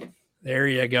 So, there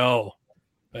you go.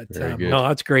 But no,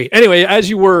 that's great. Anyway, as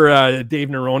you were, Dave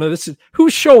Nerona,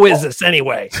 whose show is this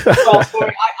anyway? Well,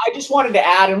 sorry, I just wanted to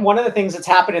add, and one of the things that's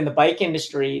happened in the bike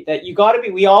industry that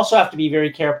we also have to be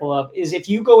very careful of is if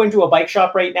you go into a bike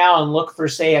shop right now and look for,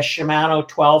 say, a Shimano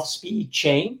 12-speed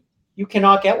chain, you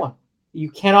cannot get one. You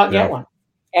cannot get one.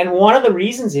 And one of the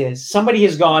reasons is somebody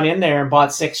has gone in there and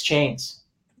bought 6 chains.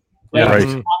 Right.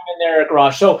 In their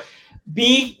garage. So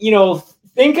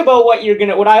think about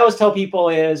what I always tell people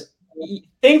is,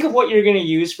 think of what you're going to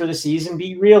use for the season.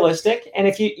 Be realistic, and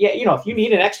if you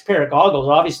need an extra pair of goggles,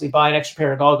 obviously buy an extra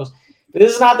pair of goggles. But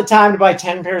this is not the time to buy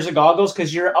 10 pairs of goggles,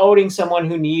 because you're outing someone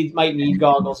who might need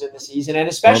goggles in the season, and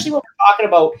especially when we're talking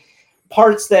about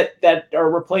parts that are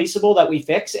replaceable that we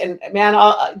fix. And man,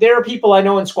 there are people I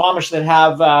know in Squamish that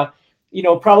have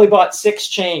probably bought 6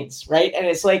 chains, right? And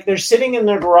it's like they're sitting in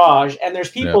their garage, and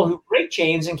there's people who break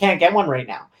chains and can't get one right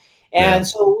now. And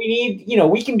so we need,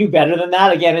 we can do better than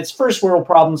that. Again, it's first world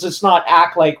problems. It's not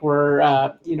act like we're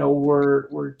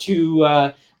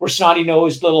snotty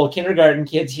nosed little kindergarten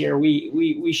kids here.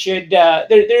 We should,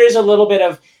 there is a little bit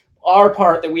of our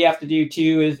part that we have to do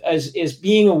too, is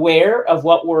being aware of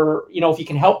what we're, if you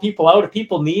can help people out, if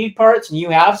people need parts and you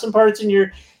have some parts in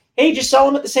your, hey, just sell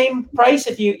them at the same price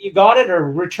if you got it, or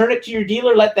return it to your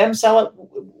dealer, let them sell it,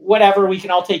 whatever. We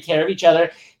can all take care of each other.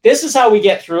 this is how we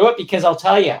get through it, because I'll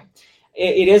tell you,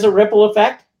 it is a ripple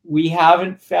effect. We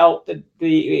haven't felt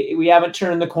we haven't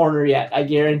turned the corner yet. I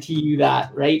guarantee you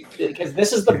that, right? Because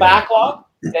this is the backlog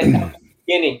at the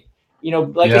beginning.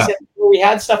 Like I said, we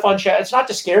had stuff on show. It's not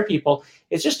to scare people.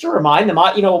 It's just to remind them.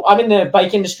 I'm in the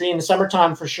bike industry in the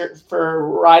summertime for sure, for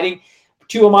riding.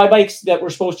 2 of my bikes that were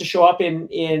supposed to show up in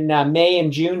May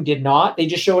and June did not. They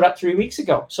just showed up 3 weeks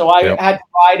ago. So I had to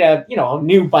ride a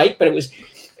new bike, but it was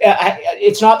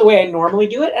it's not the way I normally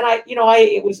do it. And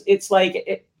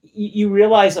you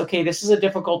realize, okay, this is a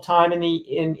difficult time in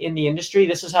the industry.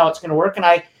 This is how it's going to work. And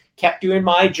I kept doing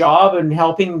my job and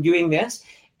helping doing this,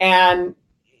 and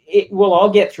we'll all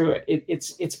get through it.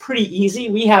 It's pretty easy.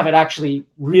 We have it actually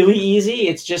really easy.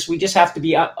 It's just, we just have to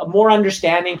be more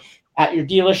understanding at your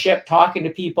dealership, talking to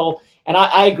people. And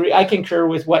I agree. I concur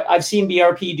with what I've seen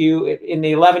BRP do in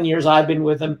the 11 years I've been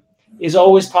with them, is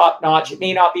always top notch. It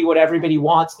may not be what everybody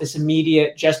wants, this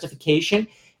immediate justification,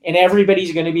 and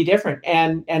everybody's going to be different.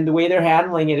 And the way they're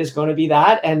handling it is going to be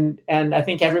that. And I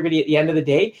think everybody at the end of the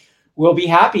day will be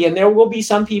happy. And there will be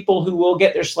some people who will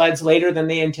get their sleds later than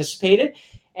they anticipated.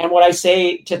 And what I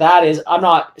say to that is, I'm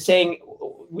not saying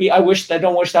I don't wish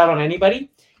that on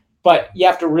anybody, but you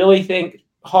have to really think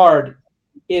hard.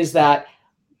 Is that,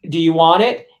 do you want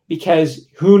it? Because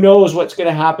who knows what's going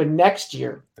to happen next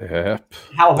year?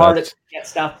 How hard it's going to get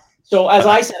stuff. So as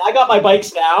I said, I got my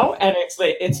bikes now, and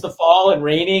it's the fall and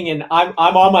raining, and I'm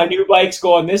on my new bikes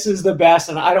going, this is the best,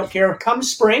 and I don't care. Come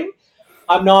spring,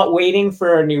 I'm not waiting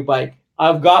for a new bike.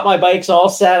 I've got my bikes all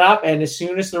set up, and as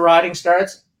soon as the riding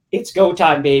starts, it's go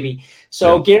time, baby.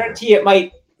 So guarantee it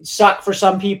might suck for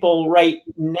some people right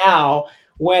now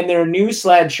when their new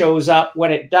sled shows up.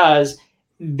 When it does,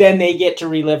 then they get to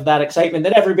relive that excitement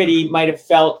that everybody might have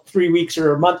felt 3 weeks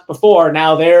or a month before.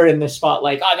 Now they're in the spot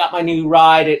like, I got my new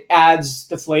ride. It adds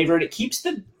the flavor, and it keeps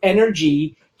the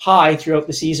energy high throughout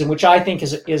the season, which I think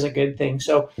is a good thing.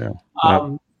 So,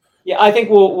 I think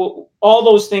we'll all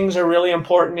those things are really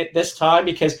important at this time,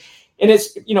 because, and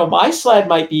it's, my sled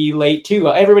might be late too.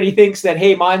 Everybody thinks that,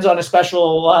 hey, mine's on a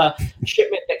special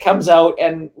shipment that comes out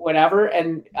and whatever.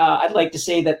 And I'd like to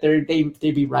say that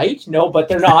they'd be right. No, but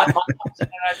they're not.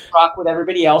 I rock with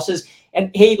everybody else's.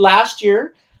 And hey, last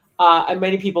year, and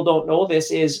many people don't know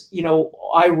this, is,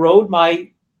 I rode my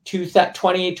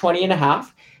 20 and a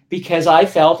half because I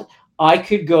felt I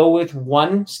could go with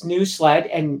one new sled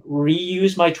and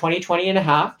reuse my 20 and a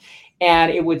half,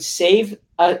 and it would save.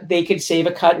 They could save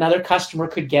a cut. Another customer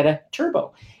could get a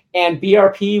turbo. And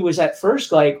BRP was at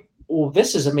first like, well,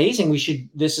 this is amazing.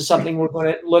 This is something we're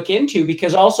going to look into,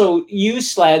 because also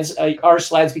used sleds, our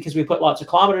sleds, because we put lots of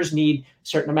kilometers, need a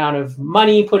certain amount of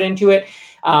money put into it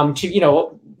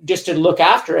to, just to look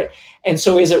after it. And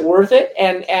so is it worth it?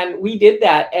 And we did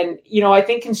that. And, I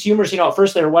think consumers, at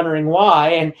first they're wondering why.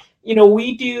 And,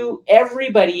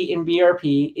 everybody in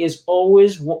BRP is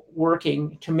always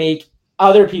working to make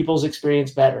other people's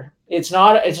experience better. It's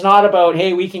not about,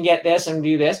 hey, we can get this and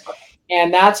do this.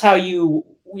 And that's how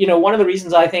one of the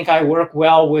reasons I think I work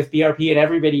well with BRP and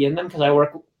everybody in them, because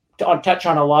I touch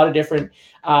on a lot of different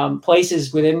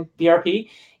places within BRP,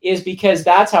 is because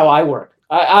that's how I work.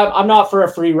 I'm not for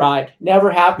a free ride.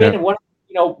 Never have been.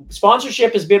 And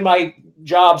sponsorship has been my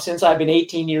job since I've been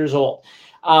 18 years old.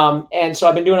 And so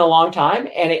I've been doing it a long time,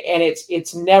 and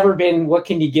it's never been, what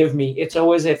can you give me? It's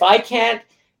always, if I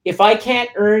can't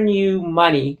earn you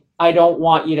money, I don't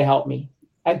want you to help me.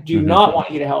 I do not want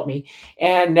you to help me.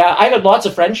 And I've had lots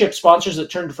of friendship sponsors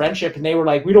that turned to friendship, and they were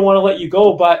like, we don't want to let you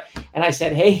go. And I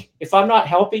said, hey, if I'm not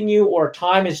helping you, or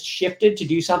time is shifted to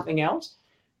do something else,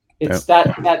 it's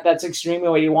that's extremely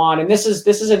what you want. And this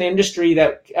is an industry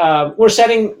that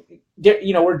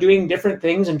we're doing different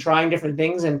things and trying different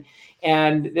things.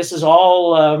 And this is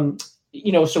all,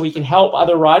 so we can help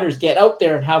other riders get out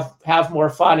there and have more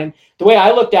fun. And the way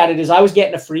I looked at it is, I was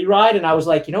getting a free ride, and I was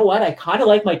like, you know what? I kind of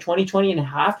like my 20 and a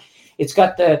half. It's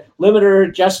got the limiter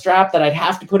adjust strap that I'd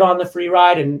have to put on the free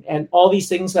ride, and all these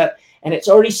things and it's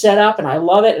already set up, and I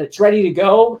love it. And it's ready to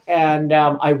go. And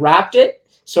I wrapped it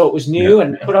so it was new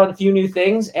and put on a few new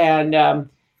things. And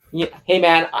hey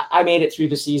man, I made it through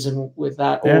the season with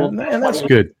that. And that's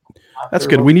good. That's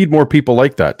good. We need more people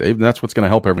like that, Dave. And that's what's going to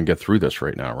help everyone get through this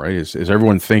right now, right? Is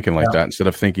everyone thinking like that instead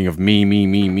of thinking of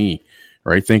me,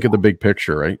 right? Think of the big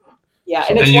picture, right? Yeah.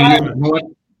 So, And you know what?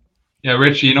 Yeah,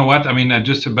 Rich, you know what? I mean,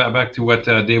 just back to what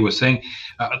Dave was saying,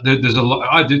 there's a lot,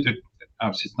 obviously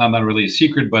it's not really a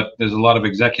secret, but there's a lot of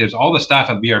executives, all the staff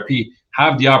at BRP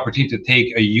have the opportunity to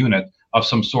take a unit of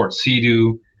some sort,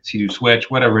 Sea-Doo Switch,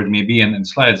 whatever it may be, and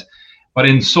sleds. But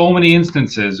in so many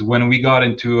instances, when we got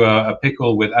into a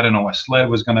pickle with, I don't know, a sled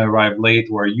was going to arrive late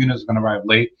or a unit was going to arrive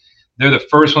late, they're the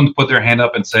first one to put their hand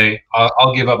up and say,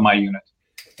 I'll give up my unit.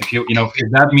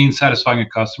 If that means satisfying a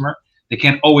customer, they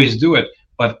can't always do it.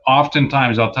 But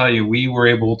oftentimes, I'll tell you, we were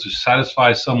able to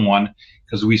satisfy someone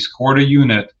because we scored a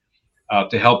unit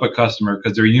to help a customer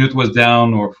because their unit was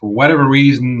down, or for whatever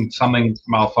reason, something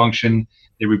malfunctioned.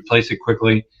 They replaced it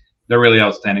quickly. They're really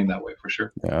outstanding that way, for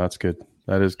sure. Yeah, that's good.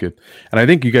 That is good. And I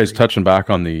think you guys touching back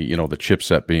on the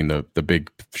chipset being the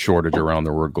big shortage around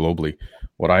the world globally.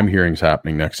 What I'm hearing is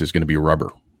happening next is going to be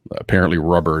rubber. Apparently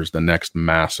rubber is the next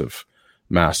massive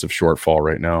shortfall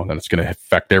right now, and it's going to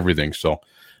affect everything. So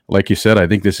like you said, I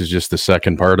think this is just the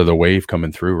second part of the wave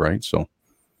coming through, right? So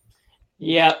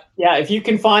yeah. If you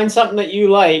can find something that you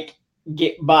like,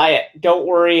 buy it. Don't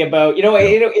worry about,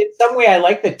 in some way I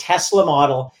like the Tesla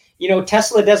model.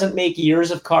 Tesla doesn't make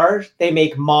years of cars. They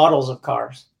make models of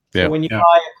cars. So when you buy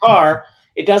a car,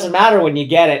 it doesn't matter when you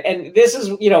get it. And this is,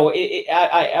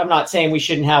 I'm not saying we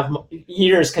shouldn't have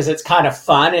years because it's kind of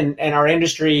fun. And our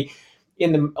industry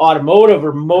in the automotive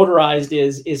or motorized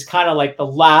is kind of like the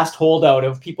last holdout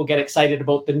of people get excited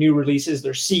about the new releases,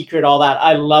 their secret, all that.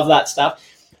 I love that stuff.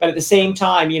 But at the same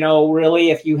time, really,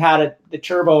 if you had the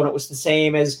turbo and it was the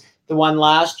same as the one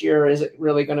last year, is it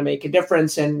really going to make a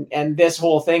difference? And this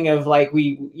whole thing of like,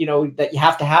 that you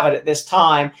have to have it at this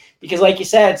time, because like you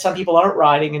said, some people aren't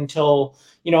riding until,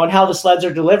 and how the sleds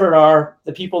are delivered are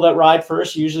the people that ride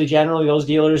first. Usually, generally, those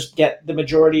dealers get the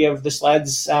majority of the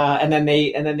sleds, and then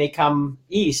they come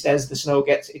east as the snow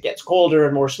gets colder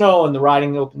and more snow, and the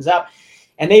riding opens up.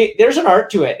 And there's an art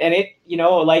to it, and it,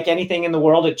 like anything in the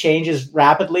world, it changes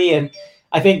rapidly. And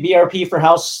I think BRP, for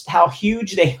how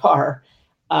huge they are,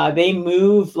 they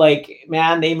move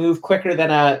they move quicker than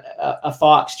a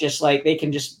fox. Just like they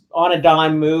can just on a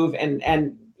dime move,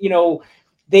 and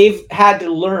they've had to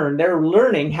learn. They're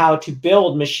learning how to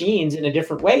build machines in a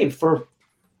different way for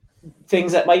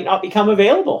things that might not become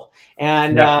available.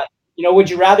 And would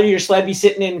you rather your sled be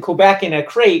sitting in Quebec in a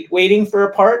crate waiting for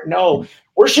a part? No.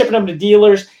 We're shipping them to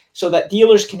dealers so that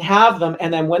dealers can have them.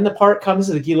 And then when the part comes,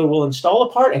 the dealer will install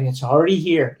a part and it's already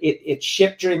here. It's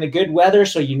shipped during the good weather.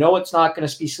 So it's not going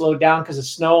to be slowed down because of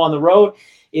snow on the road.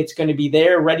 It's going to be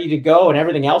there ready to go, and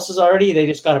everything else is already, they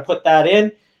just got to put that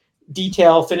in,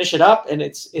 detail, finish it up. And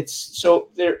it's so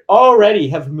they already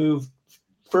have moved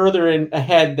further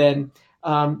ahead than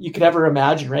you could ever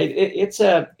imagine. Right.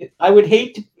 I would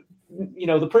hate to,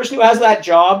 the person who has that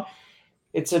job,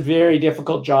 it's a very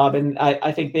difficult job, and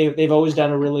I think they've always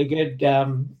done a really good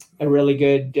job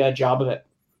of it.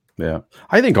 Yeah,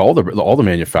 I think all the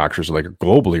manufacturers, like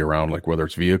globally around, like whether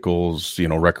it's vehicles,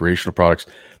 recreational products,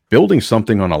 building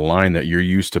something on a line that you're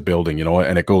used to building,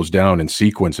 and it goes down in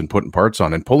sequence and putting parts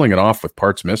on and pulling it off with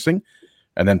parts missing,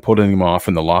 and then putting them off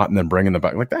in the lot and then bringing them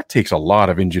back. Like that takes a lot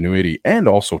of ingenuity and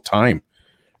also time,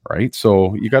 right?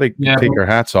 So you got to take our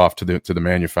hats off to the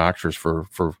manufacturers for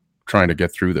trying to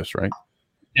get through this, right?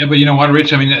 Yeah, but you know what,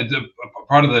 Rich? I mean,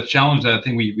 part of the challenge that I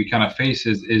think we kind of face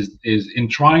is in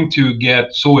trying to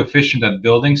get so efficient at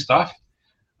building stuff.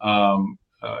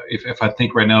 If I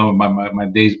think right now, my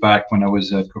days back when I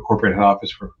was at a corporate head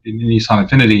office for Nissan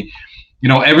Infinity,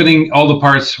 everything, all the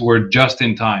parts were just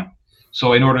in time.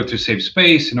 So in order to save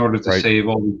space, in order to save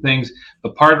all these things, the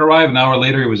part arrived an hour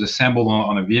later. It was assembled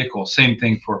on a vehicle. Same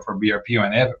thing for BRP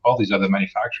and all these other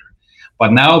manufacturers.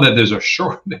 But now that there's a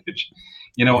shortage,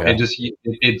 it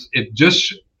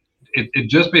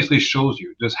just basically shows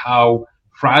you just how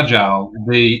fragile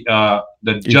the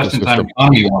just-in-time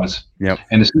economy was,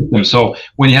 and the system. So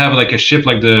when you have like a ship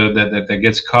like that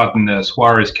gets caught in the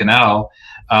Suez Canal,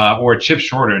 or a chip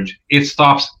shortage, it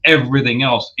stops everything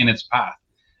else in its path.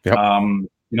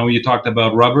 You talked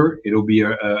about rubber; it'll be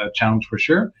a challenge for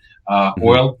sure.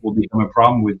 Oil will become a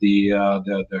problem with the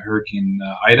Hurricane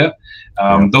Ida.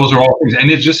 Those are all things, and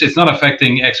it's not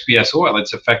affecting XPS oil;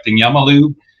 it's affecting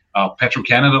Yamalube,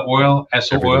 Petro-Canada oil,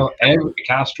 Esso oil,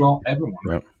 Castrol,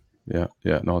 everyone. Yeah.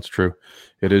 No, it's true.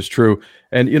 It is true.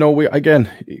 And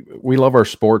we love our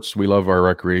sports, we love our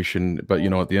recreation, but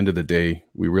at the end of the day,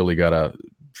 we really gotta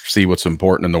see what's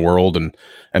important in the world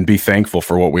and be thankful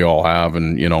for what we all have.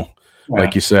 And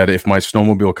like you said, if my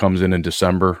snowmobile comes in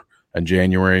December and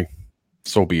January,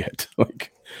 so be it.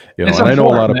 And I know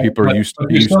a lot of people are used to.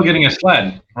 You're still getting a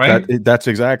sled, right? That's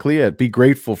exactly it. Be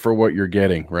grateful for what you're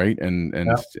getting, right? And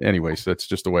anyways, that's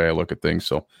just the way I look at things.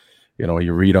 So,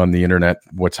 you read on the internet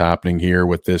what's happening here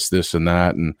with this, and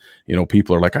that, and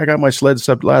people are like, I got my sled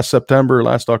last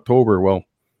October. Well,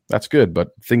 that's good,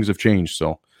 but things have changed,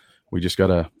 so we just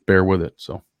gotta bear with it.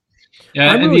 So,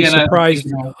 yeah, I'm really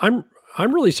surprised.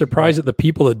 I'm really surprised at the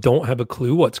people that don't have a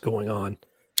clue what's going on.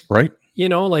 Right.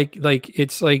 Like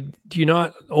it's like, do you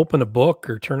not open a book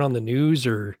or turn on the news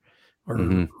or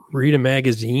read a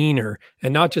magazine,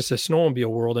 and not just the snowmobile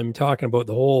world. I'm talking about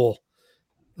the whole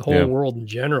world in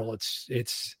general.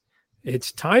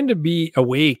 It's time to be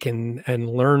awake and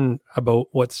learn about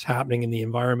what's happening in the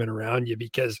environment around you,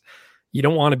 because you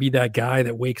don't want to be that guy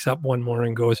that wakes up one morning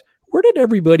and goes, where did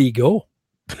everybody go?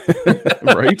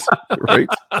 Right.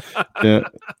 Yeah.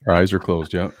 Our eyes are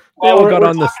closed. Yeah. They all got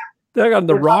on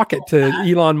the rocket to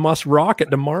Elon Musk's rocket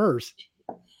to Mars.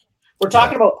 We're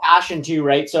talking about passion too,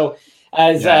 right? So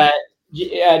as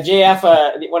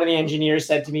JF, one of the engineers,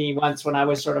 said to me once when I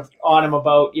was sort of on him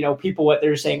about, people, what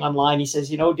they're saying online, he says,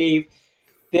 Dave,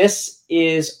 this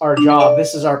is our job.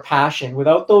 This is our passion.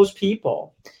 Without those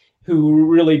people who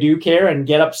really do care and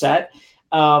get upset,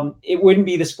 it wouldn't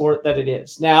be the sport that it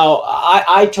is. Now,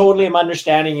 I totally am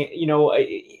understanding,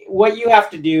 what you have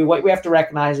to do, what we have to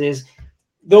recognize is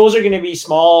those are going to be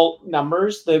small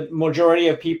numbers. The majority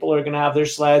of people are going to have their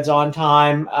sleds on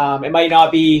time. It might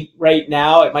not be right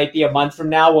now. It might be a month from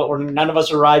now. None of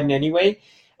us are riding anyway.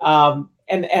 And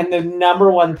the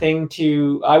number one thing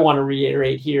I want to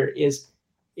reiterate here is,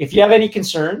 if you have any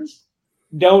concerns,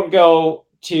 don't go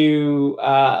to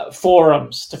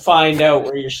forums to find out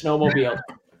where your snowmobile.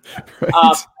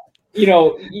 Right.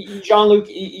 Jean-Luc,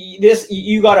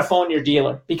 you got to phone your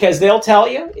dealer, because they'll tell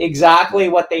you exactly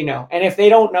what they know. And if they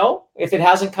don't know, if it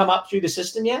hasn't come up through the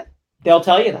system yet, they'll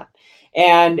tell you that.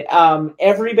 And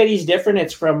everybody's different.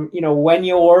 It's from, when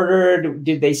you ordered,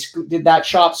 did that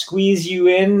shop squeeze you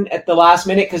in at the last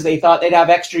minute because they thought they'd have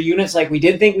extra units like we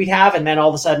did think we'd have, and then all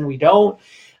of a sudden we don't.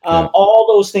 All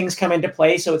those things come into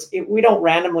play. So we don't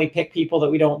randomly pick people that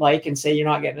we don't like and say, you're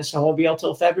not getting a snowmobile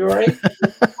till February.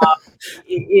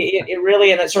 It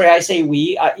really, and sorry, I say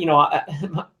we,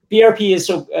 BRP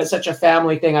is such a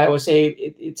family thing. I always say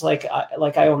it's like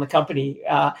I own the company.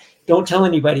 Don't tell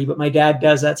anybody, but my dad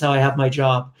does. That's how I have my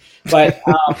job. But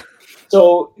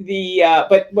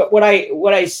but what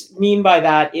I mean by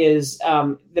that is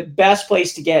the best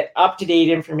place to get up-to-date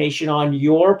information on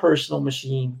your personal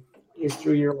machine is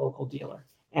through your local dealer,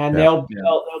 and they'll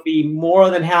be more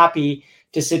than happy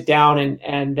to sit down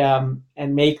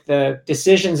and make the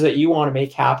decisions that you want to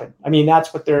make happen. I mean,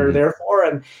 that's what they're there for,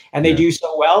 and they do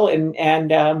so well. And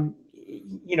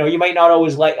you might not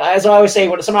always like, as I always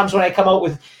say, sometimes when I come out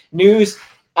with news,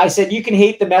 I said, you can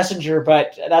hate the messenger,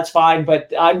 but that's fine.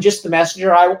 But I'm just the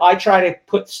messenger. I try to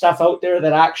put stuff out there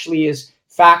that actually is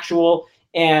factual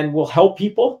and will help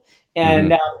people.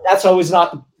 And that's always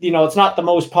not, it's not the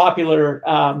most popular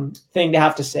thing to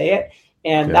have to say it.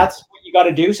 And that's what you got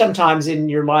to do sometimes in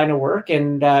your line of work.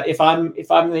 And if I'm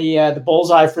the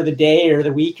bullseye for the day or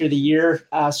the week or the year,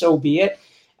 so be it.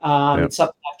 It's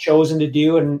something I've chosen to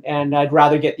do, and I'd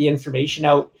rather get the information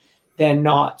out than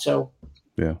not. So.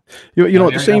 Yeah.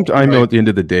 At the same time, at the end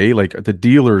of the day, like, the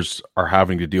dealers are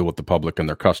having to deal with the public and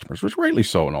their customers, which rightly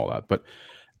so and all that. But,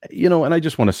 and I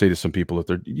just want to say to some people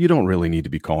that you don't really need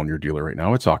to be calling your dealer right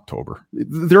now. It's October.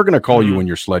 They're going to call you when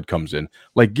your sled comes in.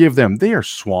 Like, they are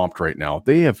swamped right now.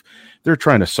 They're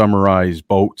trying to summarize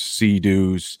boats,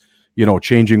 sea-doos,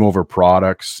 changing over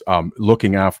products,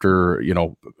 looking after,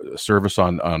 service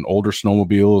on older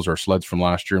snowmobiles or sleds from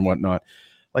last year and whatnot.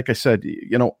 Like I said,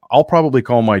 I'll probably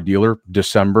call my dealer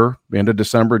end of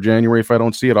December, January, if I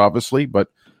don't see it, obviously, but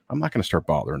I'm not going to start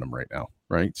bothering them right now.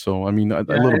 Right. So, I mean, a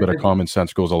little bit of common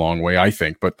sense goes a long way, I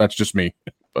think, but that's just me.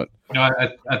 But I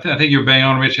think you're bang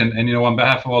on, Rich. And on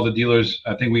behalf of all the dealers,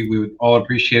 I think we would all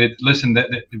appreciate it. Listen,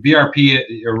 the BRP,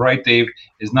 you're right, Dave,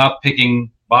 is not picking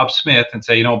Bob Smith and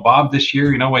say, Bob this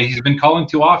year, he's been calling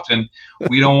too often.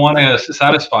 We don't want to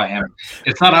satisfy him.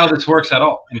 It's not how this works at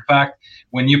all. In fact,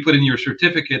 when you put in your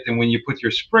certificate and when you put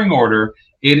your spring order,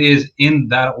 it is in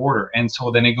that order. And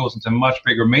so then it goes into a much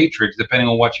bigger matrix depending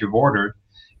on what you've ordered.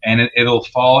 And it'll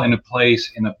fall into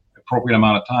place in an appropriate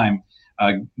amount of time,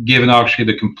 given actually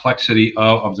the complexity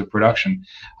of the production.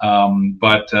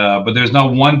 But there's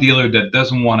not one dealer that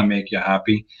doesn't want to make you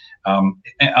happy. And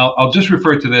I'll just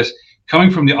refer to this. Coming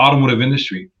from the automotive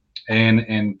industry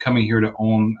and coming here to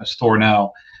own a store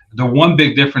now, the one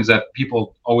big difference that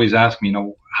people always ask me,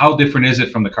 how different is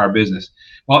it from the car business?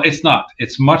 Well, it's not.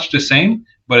 It's much the same,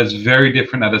 but it's very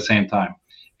different at the same time.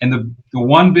 And the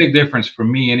one big difference for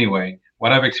me anyway,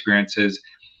 what I've experienced is,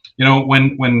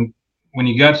 when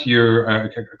you got your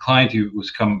client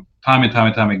who's come time and time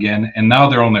and time again, and now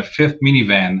they're on their fifth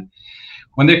minivan,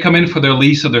 when they come in for their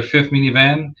lease of their fifth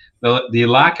minivan, the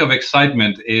lack of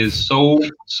excitement is so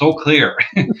clear.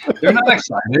 They're not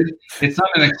excited. It's not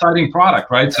an exciting product,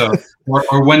 right? So,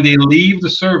 or when they leave the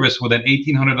service with an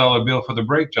 $1,800 bill for the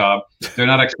brake job, they're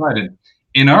not excited.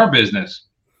 In our business,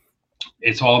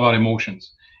 it's all about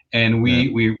emotions, and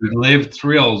we live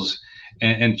thrills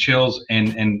and chills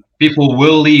and people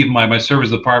will leave my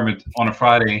service department on a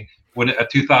Friday with a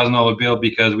 $2,000 bill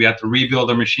because we had to rebuild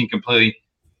their machine completely,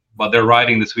 but they're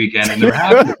riding this weekend and they're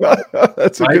happy.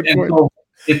 That's a good point. So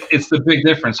it's the big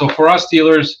difference. So for us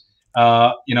dealers,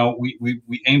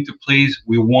 we aim to please.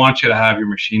 We want you to have your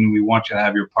machine. We want you to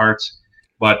have your parts,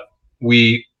 but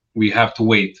we have to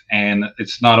wait. And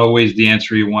it's not always the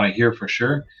answer you want to hear for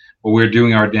sure, but we're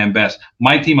doing our damn best.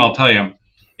 My team, I'll tell you,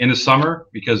 in the summer,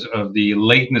 because of the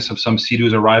lateness of some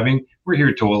Sea-Doos arriving, we're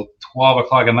here till 12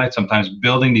 o'clock at night sometimes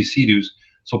building these Sea-Doos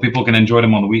so people can enjoy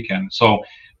them on the weekend. So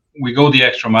we go the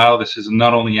extra mile. This is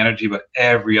not only Energy, but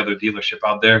every other dealership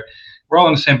out there. We're all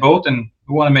in the same boat, and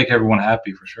we want to make everyone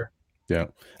happy for sure. Yeah,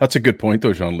 that's a good point,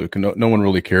 though, Jean-Luc. No one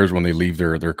really cares when they leave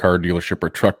their car dealership or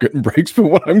truck getting brakes, but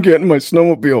when I'm getting my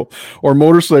snowmobile or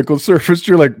motorcycle serviced,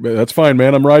 you're like, that's fine,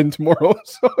 man. I'm riding tomorrow.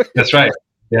 So, that's right.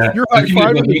 Yeah, you're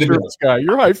high-fiving the service guy.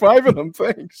 You're high-fiving them.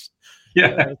 Thanks.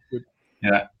 Yeah.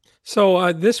 Yeah.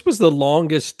 So this was the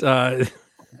longest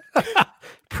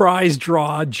prize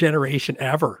draw generation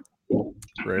ever.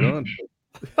 Right on.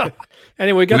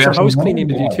 Anyway, we got some house cleaning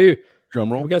to do too.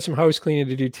 Drum roll. We got some house cleaning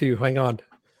to do too. Hang on.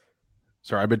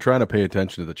 Sorry, I've been trying to pay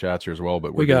attention to the chats here as well,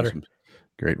 but we got her.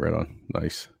 Great, right on.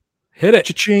 Nice. Hit it.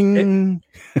 Cha-ching.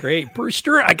 Great.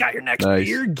 Brewster, I got your next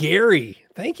beer. Gary.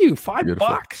 Thank you. $5. Beautiful.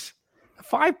 A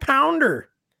 5-pounder.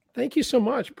 Thank you so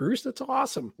much, Bruce. That's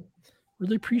awesome.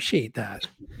 Really appreciate that.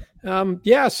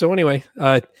 So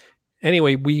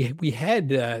anyway, we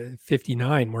had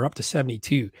 59. We're up to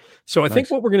 72. So I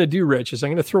think what we're going to do, Rich, is I'm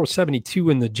going to throw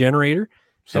 72 in the generator,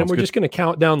 and we're just going to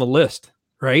count down the list,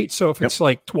 right? So if it's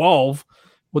like 12,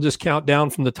 we'll just count down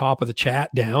from the top of the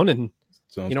chat down, and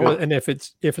and if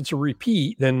it's a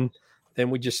repeat, then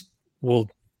we'll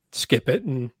skip it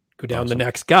and go down the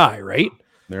next guy, right?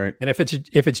 All right. And if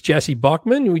it's Jesse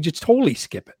Buckman, we just totally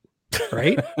skip it,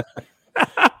 right?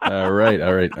 All right.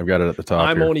 I've got it at the top.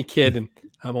 I'm only kidding.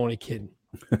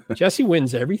 Jesse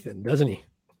wins everything, doesn't he?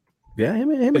 Yeah,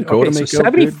 him and Coda make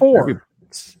 74.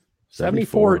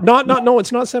 74. No,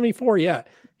 it's not 74 yet.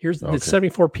 Here's the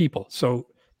 74 people. So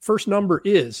first number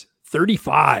is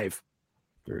 35.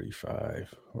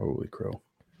 35. Holy crow.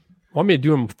 Want me to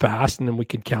do them fast and then we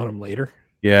can count them later?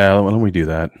 Yeah, why don't we do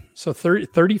that? So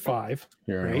 35.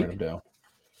 Here, right? I write them down.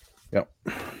 Yep.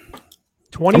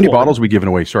 21. How many bottles are we giving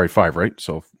away? Sorry, 5, right?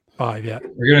 So 5, yeah.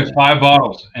 We're giving 5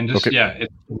 bottles. And just,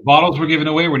 it's bottles we're giving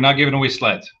away. We're not giving away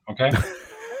sleds. Okay.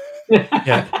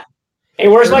 Yeah. Hey,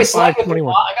 where's my sled?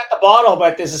 21. I got the bottle,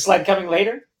 but there's a sled coming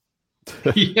later.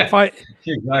 Yeah,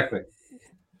 exactly.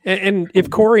 And if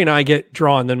Corey and I get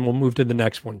drawn, then we'll move to the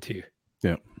next one too.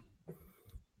 Yeah.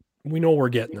 We know we're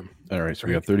getting them. All right. So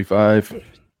we have 35.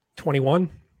 21.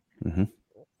 Mm-hmm.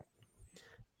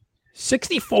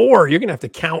 64. You're going to have to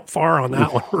count far on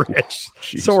that one, Rich.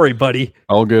 Sorry, buddy.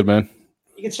 All good, man.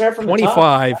 You can start from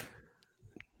 25. the top.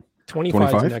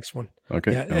 25 is the next one.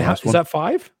 Okay. Yeah. Is that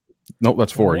 5? No,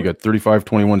 that's 4. You got 35,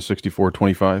 21, 64,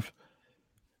 25.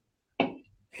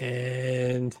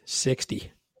 And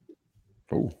 60.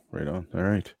 Oh, right on. All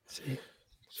right. See.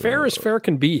 Fair as fair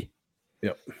can be.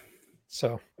 Yep.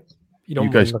 So you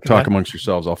guys talk amongst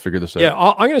yourselves. I'll figure this out. Yeah,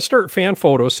 I'm going to start fan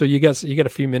photos. So you get a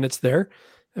few minutes there.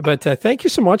 But thank you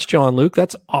so much, Jean-Luc.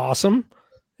 That's awesome.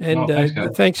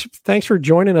 And thanks for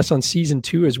joining us on season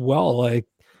 2 as well.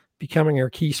 Becoming our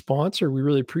key sponsor. We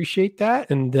really appreciate that.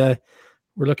 And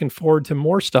we're looking forward to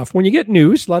more stuff. When you get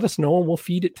news, let us know and we'll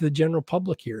feed it to the general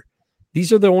public here.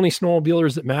 These are the only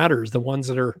snowmobilers that matters, the ones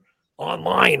that are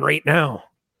online right now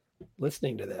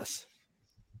listening to this.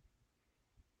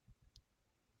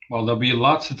 Well, there'll be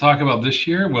lots to talk about this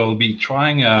year. We'll be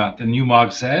trying the new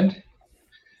Mach Z.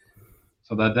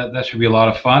 So that should be a lot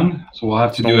of fun. So we'll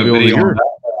have to do a video on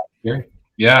that here.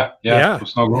 Yeah.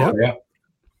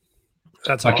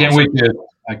 That's I can't wait to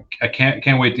I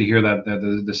can't wait to hear that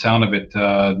the sound of it.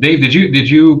 Dave, did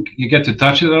you get to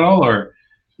touch it at all or?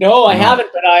 No, I haven't,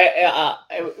 but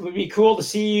it would be cool to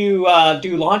see you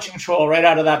do launch control right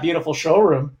out of that beautiful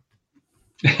showroom.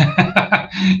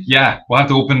 Yeah, we'll have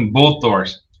to open both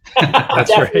doors.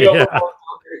 That's right.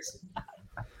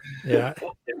 Yeah.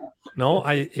 No,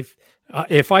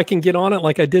 if I can get on it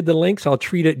like I did the Lynx, I'll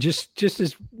treat it just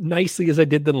as nicely as I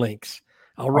did the Lynx.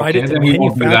 I'll write it to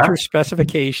manufacturer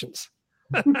specifications.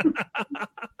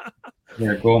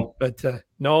 Yeah, cool. But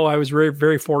no, I was very,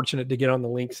 very fortunate to get on the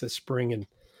Lynx this spring,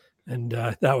 and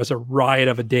that was a riot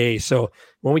of a day. So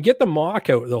when we get the Mach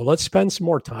out, though, let's spend some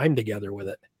more time together with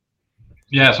it.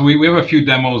 Yeah, so we have a few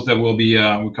demos that will be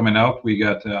coming out. We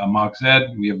got a Mach Z.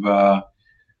 We have a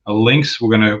Lynx.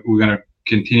 We're gonna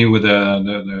continue with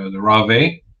the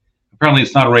Rave. Apparently,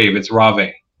 it's not Rave; it's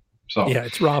Rave. So yeah,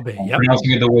 it's Rave. Yeah,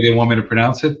 pronouncing it the way they want me to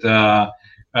pronounce it.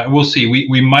 we'll see.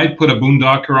 We might put a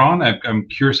boondocker on. I'm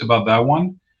curious about that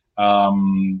one.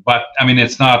 But I mean,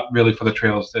 it's not really for the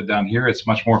trails down here. It's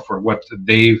much more for what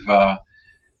Dave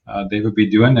would be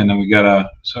doing. And then we got a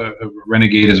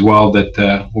Renegade as well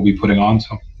that we'll be putting on.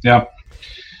 So yeah.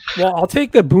 Well, I'll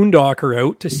take the boondocker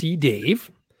out to see Dave,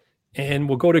 and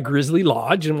we'll go to Grizzly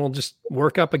Lodge, and we'll just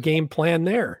work up a game plan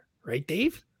there. Right,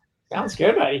 Dave? Sounds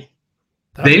good, buddy.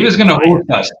 Dave is going to host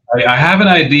us. I have an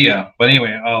idea, but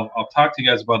anyway, I'll talk to you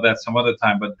guys about that some other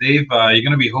time. But Dave, you're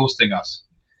going to be hosting us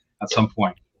at some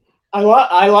point. I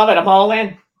love it. I'm all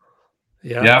in.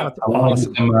 Yeah. I want to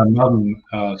do some mountain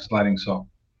sliding. So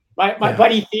my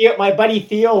buddy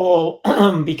Theo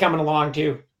will be coming along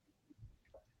too.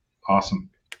 Awesome.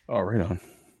 Oh, right on.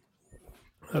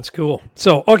 That's cool.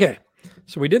 So, okay.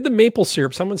 So we did the maple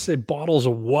syrup. Someone said bottles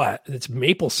of what? It's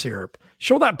maple syrup.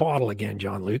 Show that bottle again,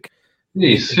 Jean-Luc.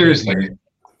 Hey, seriously.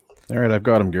 All right, I've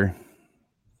got him, Gary.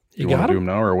 You want got to do him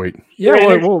now or wait?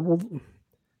 Yeah, we'll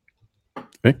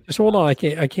hey? Just hold on. I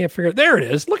can't figure it. There it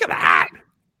is. Look at that.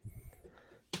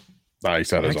 Nice.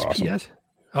 That is awesome. Yes.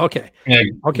 Okay. Yeah,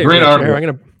 okay. Great artwork.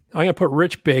 I'm gonna put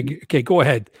Rich Big. Okay, go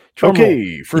ahead.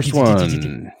 Okay, first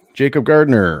one. Jacob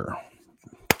Gardner,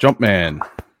 Jumpman,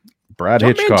 Brad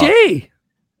Hitchcock, Jay.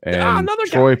 and another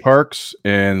Troy guy. Parks,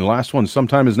 and the last one,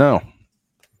 Sometime Is Now.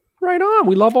 Right on.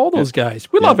 We love all those guys.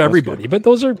 We love everybody, good. but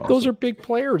those are big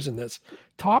players in this.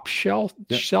 Top shelf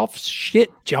shit,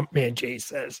 Jumpman Jay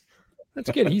says.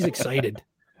 That's good. He's excited.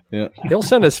 Yeah. They'll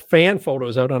send us fan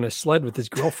photos out on a sled with his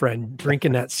girlfriend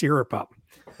drinking that syrup up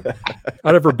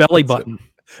out of her belly button.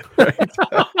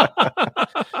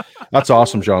 That's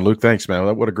awesome, Jean-Luc. Thanks,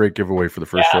 man. What a great giveaway for the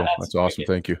first show. That's awesome.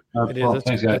 Thank you. It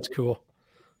is. That's cool.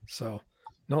 So,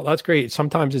 no, that's great.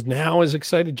 Sometimes is now is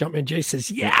excited. Jumpman Jay says,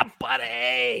 "Yeah,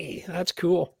 buddy." That's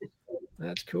cool.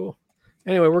 That's cool.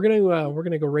 Anyway, we're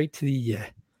gonna go right to the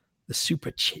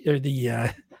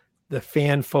the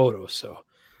fan photo. So,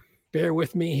 bear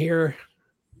with me here.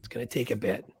 It's gonna take a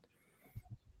bit.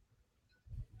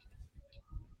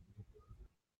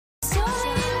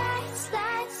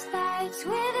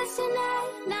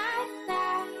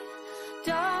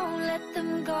 Don't let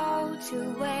them go to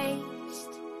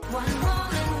waste. One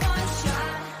moment, one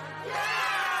shot.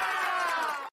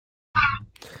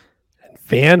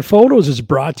 Fan Photos is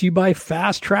brought to you by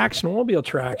Fast Track Snowmobile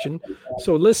Traction.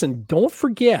 So listen, don't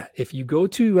forget, if you go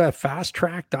to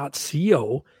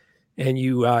fasttrack.co and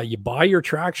you buy your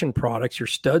traction products, your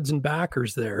studs and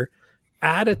backers there,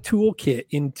 add a toolkit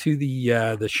into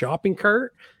the shopping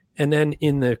cart, and then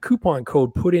in the coupon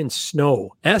code, put in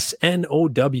SNOW,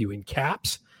 SNOW in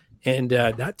caps, and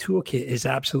that toolkit is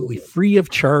absolutely free of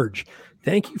charge.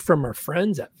 Thank you from our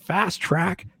friends at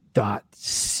fasttrack.co.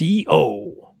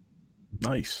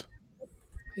 Nice.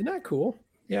 Isn't that cool?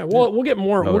 Yeah, we'll get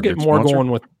more. We'll get more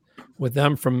going with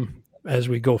them from as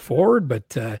we go forward.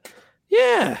 But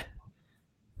yeah,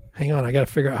 hang on, I got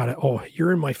to figure out how to. Oh,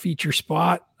 you're in my feature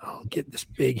spot. I'll get this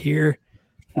big here.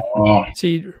 Oh.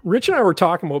 See, Rich and I were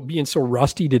talking about being so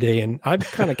rusty today, and I've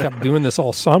kind of kept doing this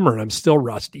all summer, and I'm still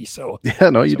rusty. So yeah,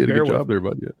 no, you did a good job there,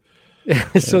 bud.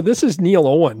 Yeah. So this is Neil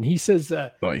Owen. He says,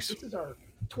 "Nice. This is our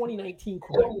 2019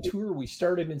 Quebec tour. We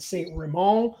started in Saint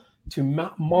Raymond to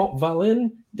Mont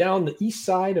Valin, down the east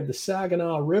side of the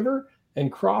Saginaw River,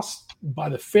 and crossed by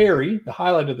the ferry, the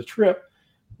highlight of the trip,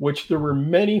 which there were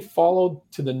many, followed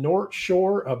to the north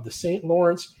shore of the St.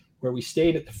 Lawrence, where we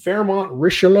stayed at the Fairmont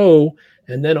Richelieu,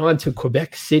 and then on to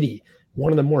Quebec City.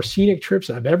 One of the more scenic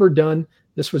trips I've ever done.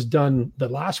 This was done the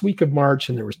last week of March,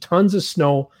 and there was tons of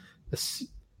snow.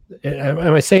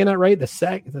 Am I saying that right? The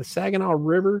Saginaw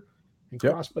River, and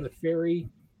crossed by the ferry.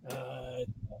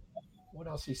 What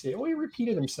else did he say? Oh, he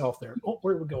repeated himself there. Oh,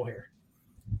 where did we go here?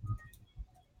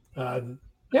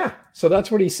 Yeah, so that's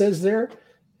what he says there.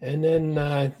 And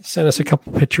then sent us a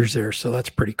couple pictures there. So that's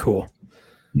pretty cool.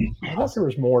 I thought there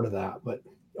was more to that, but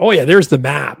oh yeah, there's the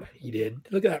map he did.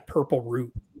 Look at that purple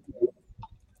route.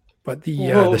 But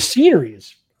the scenery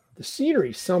is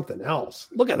something else.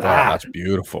 Look at that. That's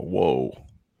beautiful. Whoa.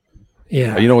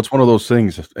 Yeah. You know, it's one of those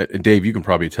things, Dave, you can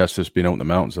probably attest this being out in the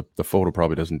mountains. The photo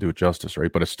probably doesn't do it justice,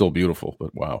 right? But it's still beautiful.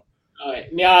 But wow.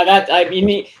 Yeah, that, I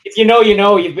mean, if you know,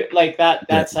 you've like that.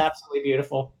 That's absolutely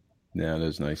beautiful. Yeah, it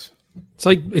is nice.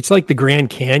 It's like the Grand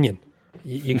Canyon.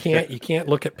 You can't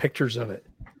look at pictures of it.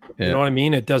 Yeah. You know what I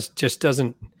mean? It just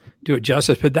doesn't do it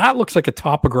justice. But that looks like a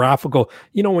topographical,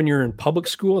 you know, when you're in public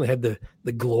school, they had the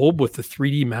globe with the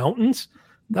 3D mountains.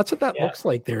 That's what that looks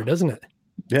like there, doesn't it?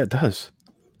 Yeah, it does.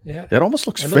 Yeah. It almost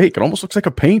looks fake. It almost looks like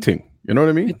a painting. You know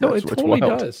what I mean? It totally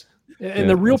does. And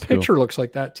the real picture looks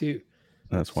like that too.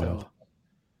 That's wild.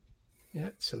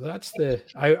 So that's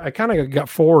I kind of got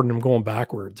forward and I'm going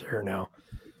backwards here now.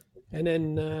 And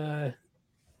then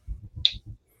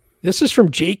this is from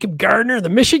Jacob Gardner, the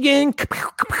Michigan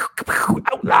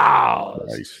Outlaws.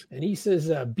 Nice. And he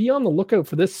says, be on the lookout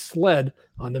for this sled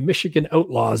on the Michigan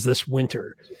Outlaws this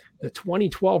winter. The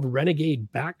 2012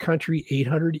 Renegade Backcountry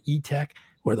 800 E-Tech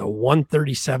with a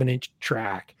 137-inch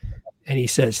track. And he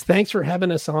says, thanks for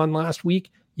having us on last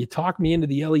week. You talked me into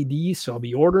the LEDs, so I'll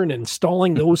be ordering and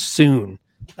installing those soon.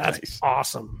 That's nice.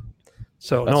 Awesome.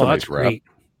 So, that's that's great.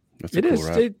 That's it is.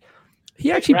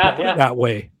 He actually bought it that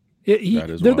way. They're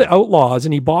wild. the Outlaws,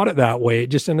 and he bought it that way. It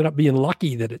just ended up being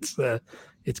lucky that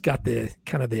it's got the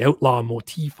kind of the outlaw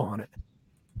motif on it.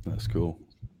 That's cool.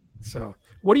 So,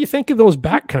 what do you think of those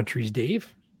backcountries,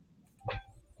 Dave?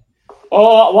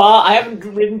 Oh, well, I haven't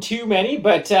ridden too many,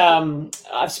 but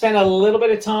I've spent a little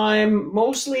bit of time,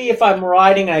 mostly if I'm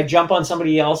riding and I jump on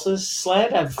somebody else's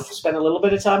sled, I've spent a little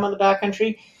bit of time on the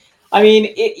backcountry. I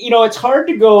mean, it's hard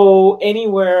to go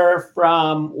anywhere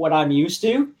from what I'm used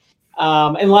to,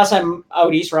 unless I'm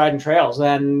out east riding trails.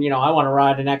 Then, I want to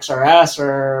ride an XRS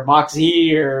or Mach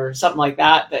Z or something like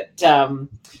that.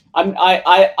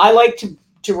 I like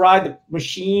to ride the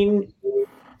machine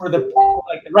for the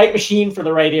right machine for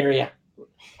the right area.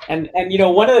 And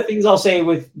one of the things I'll say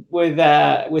with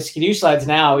Ski-Doo sleds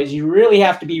now is you really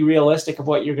have to be realistic of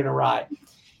what you're going to ride.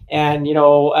 And,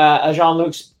 as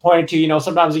Jean-Luc's pointed to,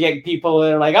 sometimes you get people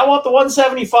that are like, I want the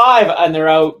 175, and they're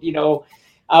out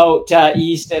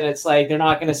east, and it's like they're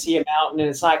not going to see a mountain, and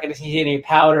it's not going to see any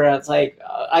powder. And it's like,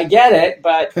 I get it,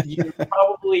 but you're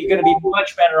probably going to be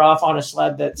much better off on a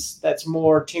sled that's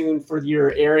more tuned for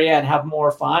your area and have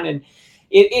more fun. And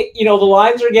the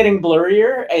lines are getting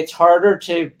blurrier. It's harder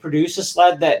to produce a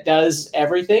sled that does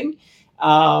everything.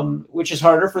 Which is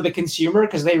harder for the consumer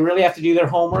because they really have to do their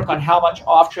homework on how much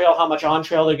off trail, how much on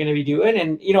trail they're going to be doing.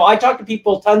 And, I talk to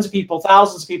people, tons of people,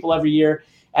 thousands of people every year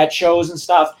at shows and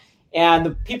stuff. And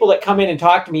the people that come in and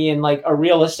talk to me and are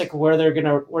realistic of where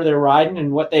they're riding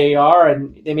and what they are.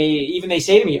 And they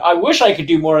say to me, I wish I could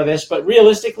do more of this, but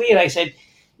realistically. And I said,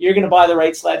 you're going to buy the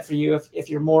right sled for you if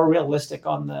you're more realistic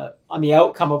on the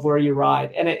outcome of where you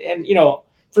ride. And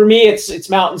for me, it's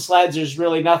mountain sleds. There's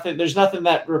really nothing. There's nothing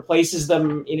that replaces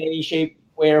them in any shape,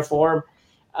 way, or form.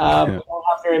 We don't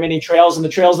have very many trails, and the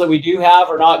trails that we do have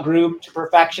are not groomed to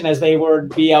perfection as they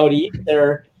would be out east.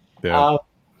 They're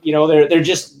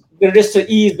just to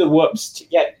ease the whoops to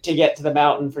get to the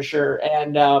mountain for sure.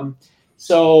 And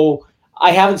so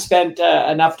I haven't spent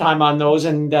enough time on those.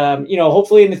 And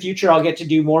hopefully in the future I'll get to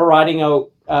do more riding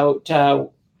out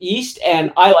east,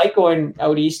 and I like going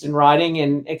out east and riding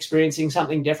and experiencing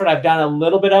something different. I've done a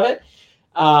little bit of it,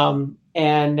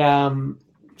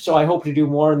 so I hope to do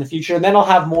more in the future, and then I'll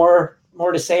have more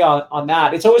to say on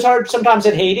that. It's always hard sometimes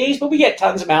at Heydays, but we get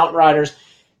tons of mountain riders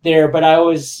there. But I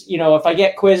always, if I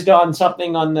get quizzed on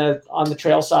something on the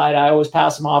trail side, I always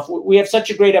pass them off. We have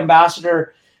such a great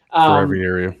ambassador for every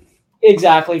area.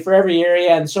 Exactly, for every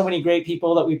area, and so many great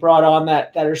people that we brought on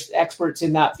that are experts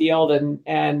in that field, and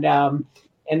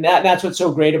that's what's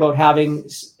so great about having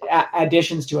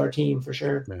additions to our team for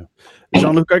sure. Yeah.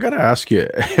 Jean-Luc, I got to ask you,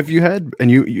 have you had, and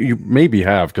you maybe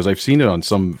have, because I've seen it on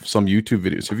some YouTube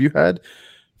videos, have you had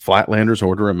Flatlanders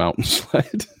order a mountain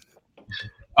sled?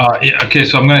 Okay,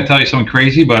 so I'm going to tell you something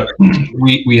crazy, but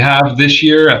we have this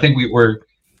year, I think we're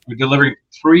delivering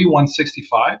 3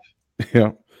 165.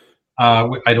 Yeah.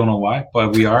 I don't know why,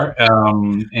 but we are.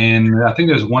 And I think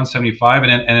there's 175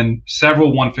 and then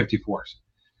several 154s.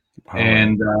 Wow.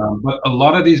 And but a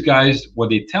lot of these guys, what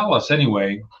they tell us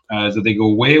anyway, is that they go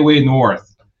way, way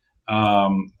north,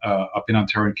 up in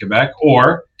Ontario and Quebec,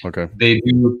 or they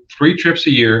do 3 trips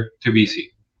a year to BC,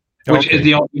 which is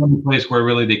the only place where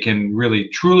really they can really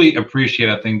truly appreciate,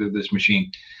 I think, that this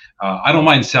machine. I don't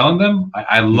mind selling them.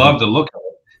 I love the look of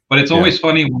it, but it's always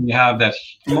funny when you have that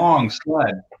long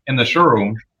sled in the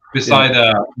showroom beside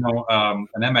an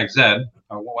MXZ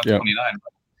 129,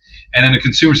 and then the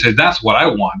consumer says, "That's what I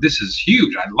want. This is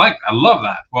huge. I love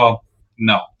that." Well,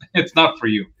 no, it's not for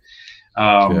you.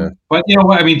 But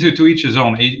I mean, to each his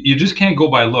own. You just can't go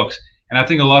by looks. And I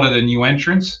think a lot of the new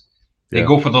entrants, they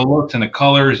go for the looks and the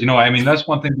colors. I mean, that's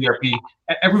one thing BRP.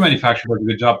 Every manufacturer does a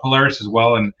good job. Polaris as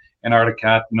well, and Arctic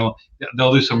Cat.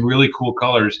 They'll do some really cool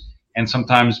colors, and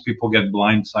sometimes people get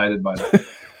blindsided by that.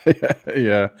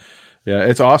 Yeah,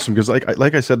 it's awesome because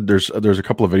like I said, there's a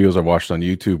couple of videos I watched on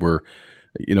YouTube where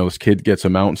this kid gets a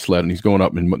mountain sled and he's going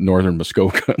up in northern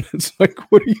Muskoka, and it's like,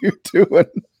 what are you doing?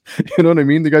 You know what I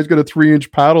mean? The guy's got a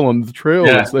 3-inch paddle on the trail.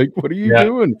 It's like, what are you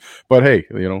doing? But hey,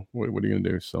 what are you gonna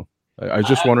do? So I was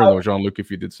just wondering though, Jean-Luc, if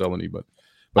you did sell any, but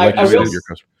like you said, your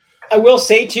customer. I will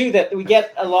say too that we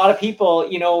get a lot of people,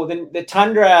 you know, the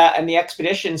Tundra and the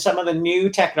Expedition, some of the new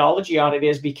technology on it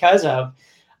is because of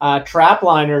trap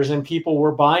liners, and people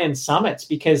were buying Summits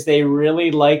because they really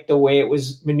liked the way it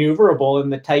was maneuverable in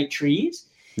the tight trees.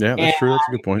 Yeah, that's true. That's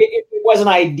a good point. It wasn't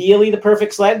ideally the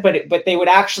perfect sled, but they would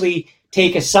actually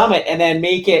take a Summit and then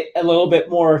make it a little bit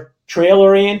more trail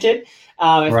oriented.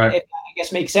 Right. If I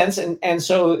guess makes sense. And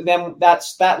so then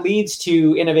that leads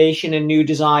to innovation and new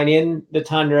design in the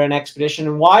Tundra and Expedition,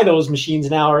 and why those machines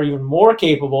now are even more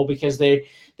capable, because they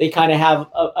kind of have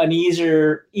an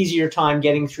easier time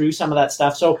getting through some of that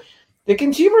stuff. So the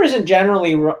consumer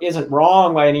isn't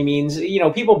wrong by any means. You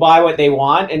know, people buy what they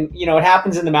want, and you know it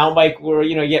happens in the mountain bike where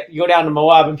you go down to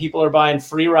Moab and people are buying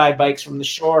free ride bikes from the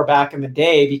shore back in the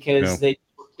day because the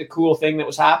cool thing that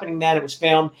was happening then, it was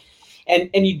filmed.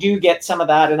 And you do get some of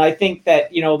that. And I think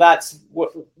that, you know, that's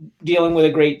what dealing with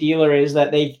a great dealer is,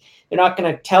 that they're not going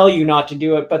to tell you not to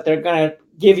do it, but they're going to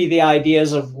give you the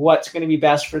ideas of what's going to be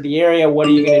best for the area. What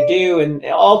are you going to do? And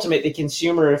ultimately the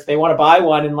consumer, if they want to buy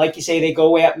one, and like you say, they go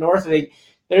way up north,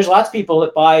 there's lots of people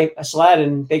that buy a sled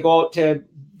and they go out to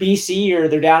BC or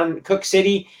they're down in Cook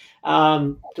City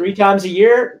 3 times a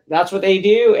year. That's what they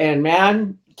do. And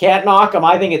man, can't knock them.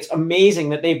 I think it's amazing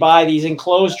that they buy these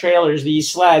enclosed trailers,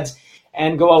 these sleds,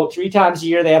 and go out 3 times a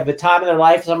year. They have the time of their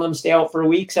life. Some of them stay out for a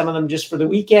week, some of them just for the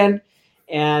weekend.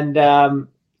 And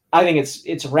I think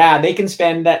it's rad. They can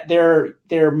spend their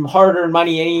hard-earned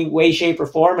money any way, shape, or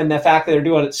form. And the fact that they're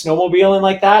doing it snowmobiling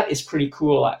like that is pretty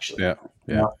cool, actually.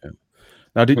 Yeah.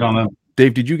 Now,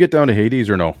 Dave, did you get down to Hades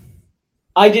or no?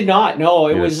 I did not. No,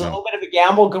 it was a little bit of a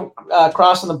gamble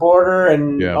crossing the border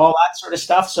and all that sort of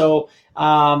stuff. So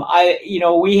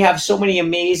we have so many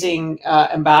amazing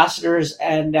ambassadors,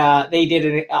 and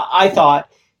I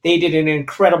thought they did an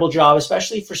incredible job,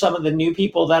 especially for some of the new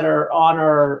people that are on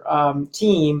our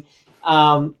team.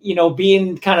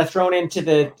 Being kind of thrown into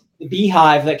the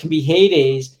beehive that can be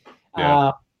Hades.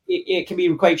 It can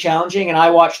be quite challenging. And I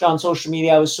watched on social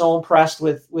media. I was so impressed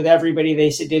with everybody. They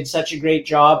did such a great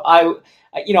job. I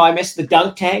missed the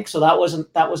dunk tank, so that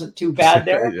wasn't too bad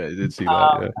there. Yeah, I did see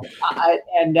that.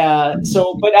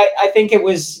 But I think it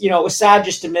was, it was sad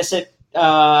just to miss it.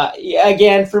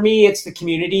 Again, for me, it's the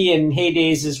community, and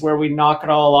Heydays is where we knock it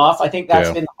all off. I think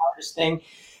that's been the hardest thing.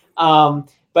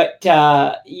 But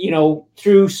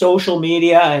through social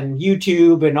media and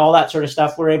YouTube and all that sort of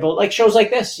stuff, we're able, like shows like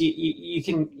this, you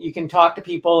can talk to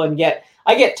people and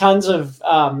I get tons of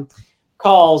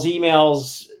calls,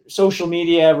 emails, social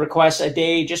media requests a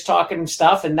day, just talking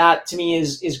stuff. And that to me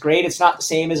is great. It's not the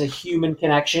same as a human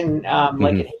connection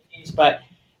like it is, but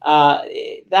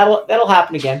that'll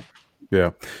happen again.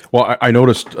 Yeah. Well, I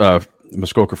noticed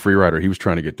Muskoka Freerider, he was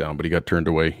trying to get down, but he got turned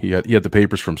away. He had the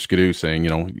papers from Skidoo saying,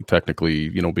 technically,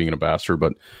 being an ambassador,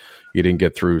 but he didn't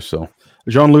get through. So,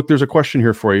 Jean-Luc, there's a question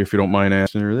here for you, if you don't mind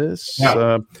answering this.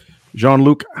 Yeah.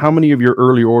 Jean-Luc, how many of your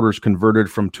early orders converted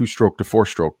from 2-stroke to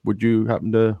 4-stroke? Would you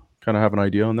happen to kind of have an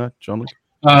idea on that, Jean-Luc?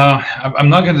 I'm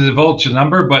not going to divulge a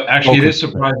number, but actually it is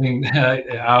surprising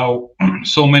how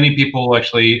so many people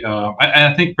actually,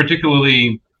 I think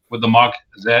particularly with the Mach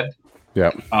Z,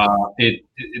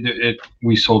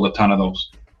 we sold a ton of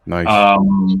those. Nice.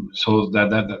 So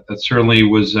that certainly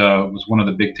was one of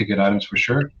the big ticket items for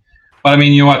sure. But I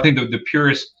mean, I think the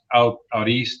purist out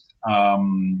east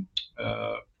for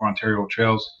Ontario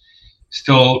trails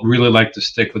still really like to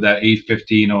stick with that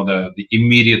 850. The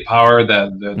immediate power,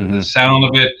 the sound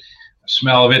of it, the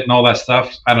smell of it, and all that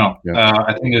stuff. I don't know.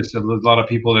 I think there's a lot of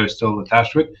people that are still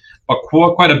attached to it, but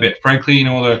quite a bit. Frankly,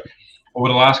 over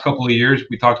the last couple of years,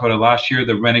 we talked about it last year,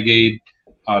 the Renegade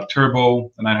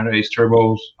Turbo, the 900 Ace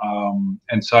Turbos,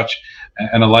 and such,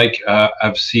 and alike.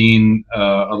 I've seen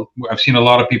a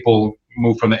lot of people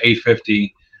move from the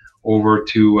 850 over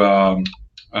to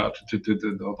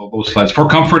those sleds for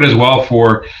comfort as well.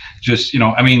 For just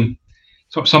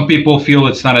so some people feel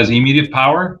it's not as immediate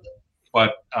power,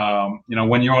 but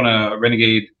when you're on a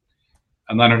Renegade,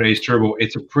 a 900 Ace Turbo,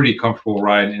 it's a pretty comfortable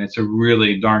ride, and it's a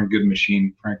really darn good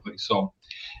machine, frankly. So,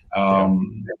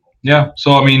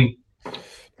 So I mean,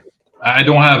 I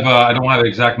don't have an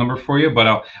exact number for you,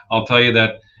 but I'll tell you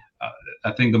that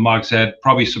I think the Mach Z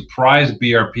probably surprised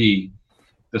BRP,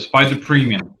 despite the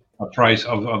premium price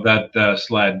of that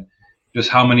sled, just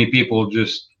how many people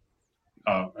just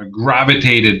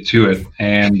gravitated to it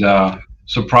and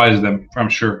surprised them. I'm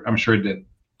sure it did.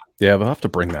 Yeah, they'll have to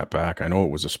bring that back. I know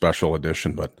it was a special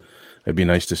edition, but it'd be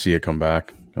nice to see it come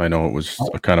back. I know it was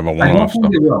kind of a one-off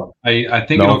stuff. I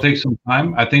think it'll take some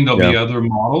time. I think there'll be other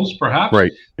models, perhaps,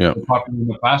 right? Yeah, popular in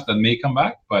the past that may come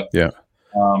back. But there's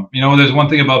one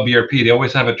thing about BRP; they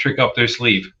always have a trick up their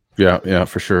sleeve. Yeah,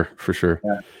 for sure.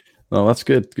 Yeah. Oh, that's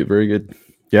good. Good, very good.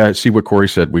 Yeah, I see what Corey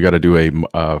said. We got to do a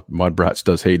Mud Brats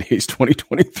Does Hay Days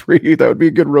 2023. That would be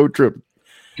a good road trip.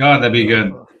 God, that'd be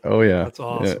good. Oh yeah, That's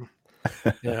awesome.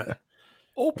 Yeah.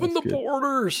 Open the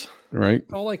borders. Right.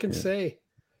 All I can say.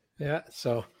 Yeah.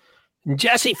 So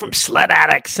Jesse from Sled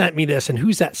Addict sent me this, and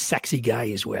who's that sexy guy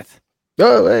he's with?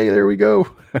 Oh, hey, there we go.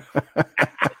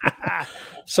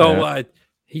 So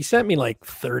he sent me like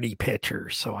 30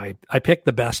 pictures. So I picked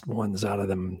the best ones out of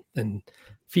them and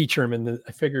feature them. And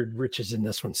I figured Rich is in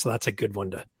this one. So that's a good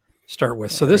one to start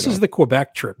with. So this is the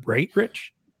Quebec trip, right,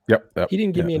 Rich? Yep. He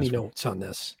didn't give me any notes on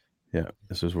this. Yeah.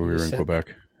 This is where we were in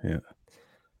Quebec. Yeah.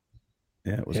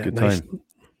 Yeah. It was a good time.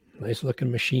 Nice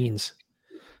looking machines.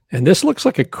 And this looks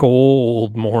like a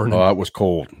cold morning. Oh, that was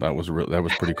cold. That was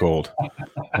pretty cold.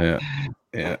 Yeah.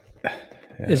 Yeah.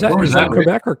 Is that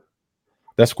Quebec or?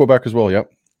 That's Quebec as well.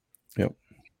 Yep.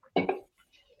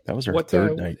 That was our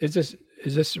third night. Is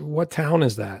this what town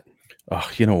is that? Oh,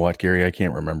 you know what, Gary? I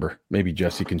can't remember. Maybe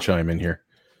Jesse can chime in here.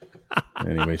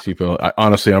 Anyway,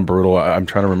 honestly, I'm brutal. I'm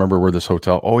trying to remember where this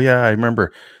hotel. Oh yeah, I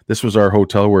remember. This was our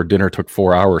hotel where dinner took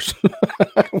 4 hours.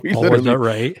 Is that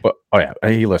right? But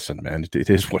hey, listen, man, it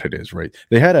is what it is, right?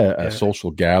 They had a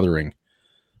social gathering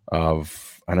and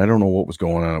I don't know what was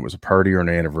going on. It was a party or an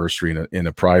anniversary in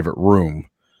a private room,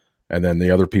 and then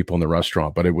the other people in the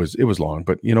restaurant. But it was long.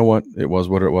 But you know what? It was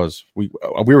what it was. We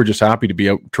were just happy to be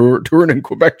out touring in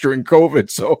Quebec during COVID,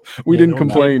 so we didn't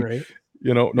complain. Right?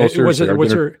 You know, no, seriously.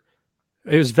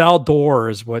 It was Val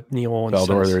d'Or is what Neil Owens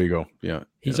says. There you go. Yeah.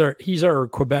 He's our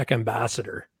Quebec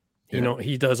ambassador. You know,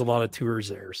 he does a lot of tours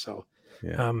there. So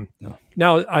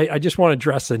now I just want to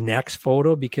address the next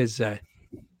photo because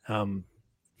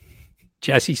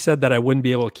Jesse said that I wouldn't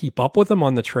be able to keep up with him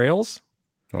on the trails.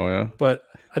 Oh yeah. But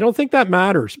I don't think that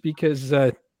matters because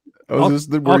I'll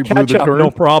catch up, no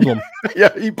problem.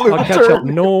 Yeah, he blew I'll catch up,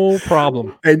 no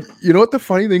problem. And you know what the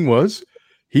funny thing was?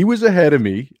 He was ahead of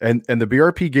me, and the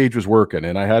BRP gauge was working,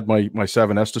 and I had my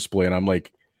 7S display, and I'm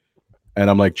like,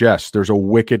 Jess, there's a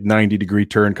wicked 90-degree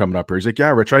turn coming up here. He's like, yeah,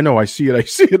 Rich, I know, I see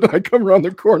it. And I come around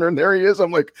the corner, and there he is.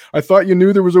 I'm like, I thought you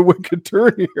knew there was a wicked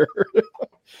turn here.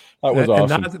 That was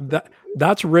awesome. And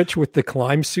that's Rich with the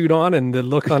climb suit on, and the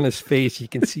look on his face. You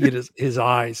can see it. His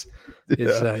eyes.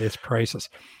 It's priceless.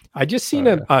 I just seen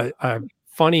a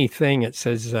funny thing. It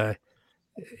says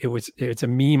it's a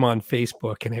meme on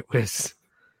Facebook, and it was.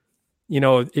 You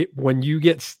know, when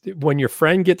your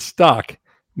friend gets stuck,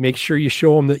 make sure you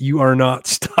show them that you are not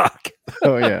stuck.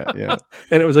 Oh yeah.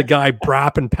 And it was a guy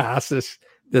brapping past this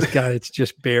guy that's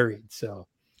just buried. So,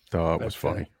 it was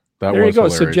funny. There you go.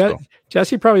 So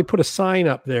Jesse probably put a sign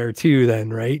up there too. Then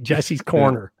right, Jesse's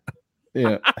Corner.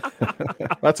 Yeah,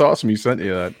 that's awesome. You sent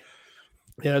you that.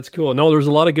 Yeah, it's cool. No, there's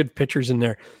a lot of good pictures in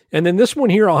there. And then this one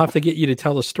here, I'll have to get you to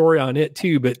tell the story on it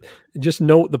too. But just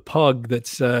note the pug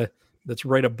that's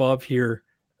right above here.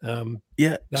 So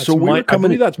I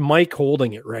believe that's Mike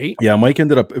holding it, right? Yeah, Mike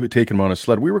ended up taking him on a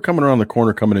sled. We were coming around the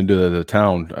corner, coming into the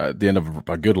town at the end of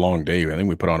a good long day. I think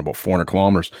we put on about 400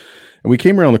 kilometers, and we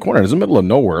came around the corner. It was in the middle of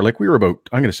nowhere. Like we were about,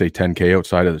 I'm going to say 10K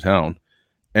outside of the town,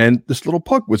 and this little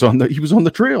pug was on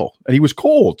the trail, and he was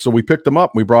cold. So we picked him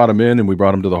up, we brought him in, and we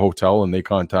brought him to the hotel, and they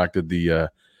contacted the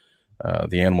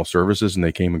animal services, and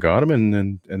they came and got him,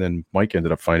 and then Mike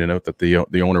ended up finding out that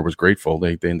the owner was grateful.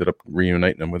 They ended up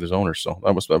reuniting him with his owner, so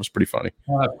that was pretty funny.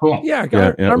 Cool. Yeah,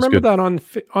 I remember that on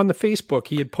the Facebook.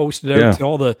 He had posted out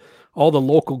to all the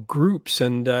local groups,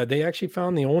 and they actually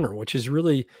found the owner, which is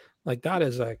really like that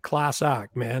is a class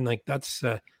act, man. Like that's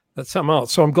something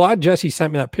else. So I'm glad Jesse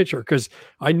sent me that picture because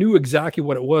I knew exactly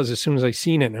what it was as soon as I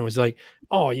seen it, and I was like,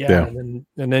 oh yeah. And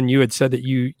then you had said that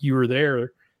you were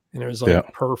there. And it was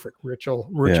like perfect. Rich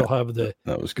will have the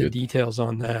details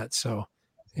on that. So,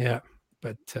 yeah,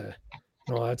 but it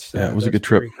was a good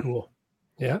trip. Cool.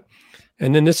 Yeah,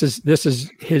 and then this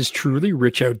is his truly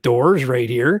Rich Outdoors right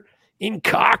here in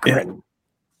Cochrane.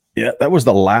 Yeah, that was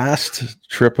the last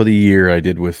trip of the year I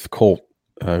did with Colt.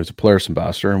 I was a Polaris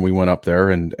ambassador, and we went up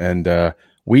there and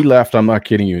we left. I'm not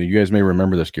kidding you. You guys may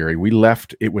remember this, Gary. We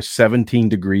left. It was 17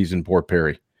 degrees in Port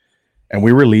Perry. And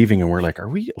we were leaving, and we're like, are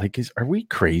we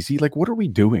crazy? Like, what are we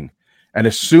doing? And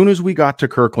as soon as we got to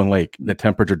Kirkland Lake, the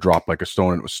temperature dropped like a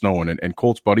stone, and it was snowing. And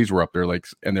Colt's buddies were up there,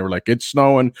 and they were like, it's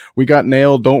snowing. We got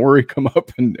nailed. Don't worry, come up.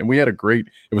 And we had it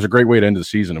was a great way to end the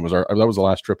season. That was the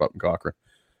last trip up in Cochrane.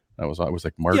 I was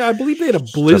like March. Yeah, I believe they had a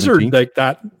blizzard 17th. Like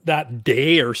that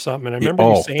day or something. I remember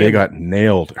you saying they got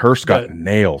nailed. Hearst got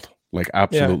nailed. Like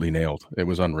absolutely nailed. It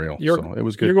was unreal. So it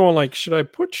was good. You're going like, should I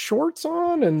put shorts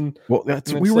on? And well,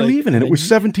 we were leaving, and it was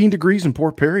 17 degrees in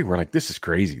Port Perry. We're like, this is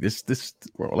crazy.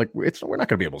 We're like, we're not going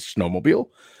to be able to snowmobile.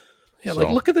 Yeah, So,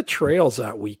 like look at the trails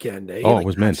that weekend, eh? Oh, Like, it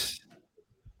was mint. that's-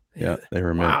 Yeah, they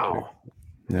were mint. Wow.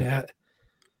 Yeah. Yeah.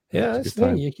 Yeah, That's it's the a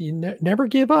thing. good You never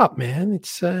give up, man.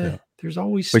 It's there's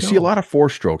always But I see a snow. lot of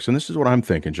 4-strokes, and this is what I'm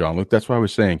thinking, John Luke. That's why I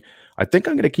was saying I think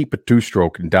I'm going to keep a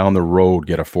 2-stroke and down the road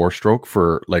get a 4-stroke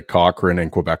for like Cochrane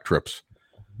and Quebec trips.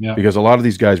 Yeah. Because a lot of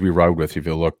these guys we ride with, if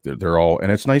you look, they're all,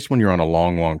 and it's nice when you're on a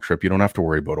long trip. You don't have to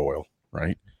worry about oil,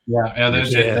 right?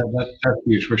 That's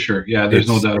huge for sure. Yeah, there's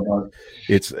no doubt about it.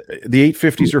 It's the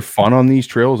 850s are fun on these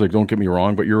trails. Like, don't get me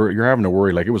wrong, but you're having to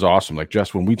worry. Like, it was awesome. Like,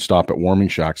 just when we'd stop at warming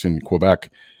shacks in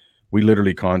Quebec, we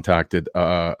literally contacted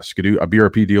a Skidoo, a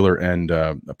BRP dealer, and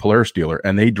a Polaris dealer,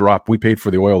 and they dropped. We paid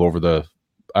for the oil over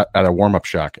at a warm up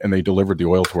shack, and they delivered the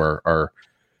oil to our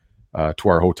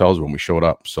hotels when we showed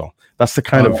up. So that's the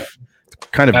kind of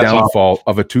That's downfall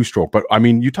of a 2-stroke. But I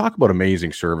mean, you talk about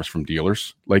amazing service from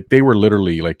dealers. Like, they were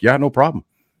literally like, yeah, no problem.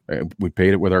 We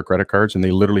paid it with our credit cards, and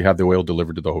they literally had the oil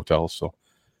delivered to the hotels. So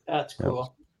That's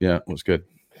cool. yeah, it was good.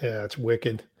 Yeah, it's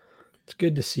wicked. It's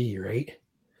good to see, right?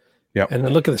 Yeah. And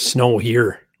then look at the snow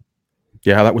here.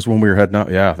 Yeah, that was when we were heading out.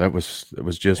 Yeah, it was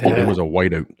just Yeah. it was a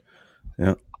whiteout.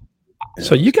 Yeah.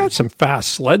 So you got some fast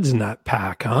sleds in that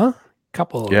pack, huh?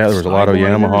 Couple. Yeah, there was a lot of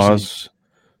Sideliners Yamahas.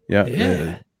 Yeah.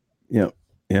 and-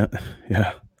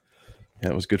 Yeah.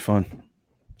 It was good fun. It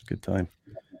was a good time.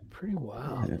 Pretty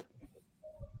wild. Yeah.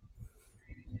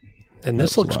 And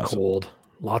this That was looks awesome. cold.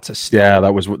 Lots of snow. Yeah,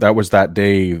 that was that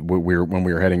day when we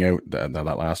were heading out. That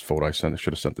last photo I sent, I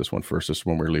should have sent this one first. This is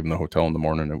when we were leaving the hotel in the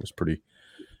morning. It was pretty,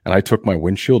 and I took my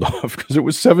windshield off because it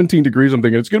was 17 degrees. I'm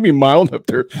thinking it's going to be mild up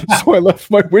there, so I left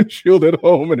my windshield at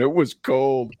home, and it was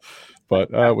cold,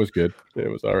 but it was good. It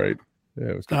was all right. Yeah,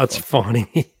 it was. Good That's fun.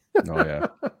 funny. Oh yeah.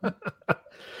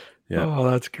 Yeah. Oh,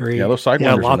 that's great. Yeah, those sidewinders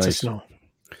Yeah, are lots of nice. snow.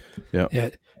 Yeah. Yeah.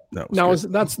 That was Now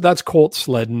good. that's Colt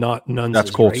sled, not Nuns.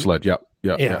 That's Colt right? sled. Yeah.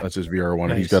 Yeah. That's his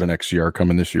VR1. And he's Nice. got an XCR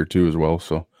coming this year too, as well.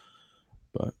 So,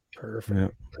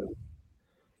 Perfect.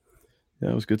 yeah,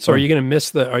 it was good. So are fun. you gonna miss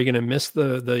the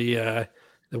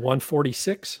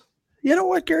 146? You know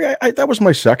what, Gary? I that was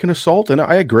my second assault, and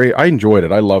I agree. I enjoyed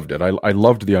it. I loved it. I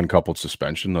loved the uncoupled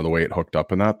suspension and the way it hooked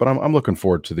up and that. But I'm looking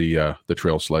forward to the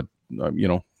trail sled.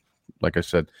 Like I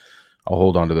said, I'll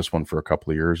hold on to this one for a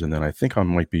couple of years, and then I think I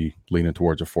might be leaning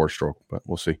towards a 4-stroke. But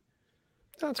we'll see.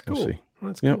 That's We'll cool. see.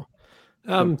 That's Yep.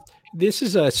 cool. This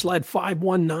is a sled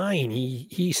 519.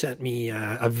 He sent me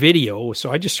a video,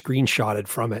 so I just screenshotted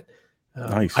from it.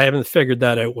 Nice. I haven't figured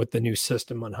that out with the new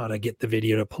system on how to get the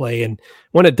video to play. And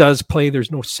when it does play,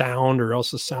 there's no sound, or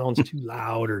else the sound's too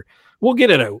loud. Or we'll get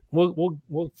it out.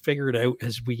 We'll figure it out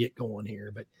as we get going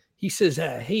here. But he says,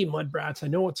 "Hey, Mud Brats, I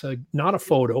know it's not a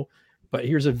photo, but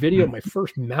here's a video of my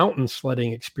first mountain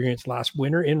sledding experience last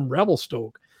winter in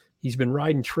Revelstoke. He's been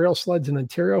riding trail sleds in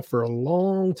Ontario for a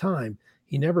long time.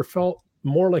 He never felt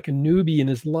more like a newbie in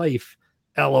his life.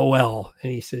 LOL."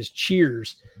 And he says,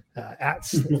 "Cheers at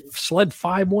Sled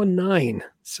 519."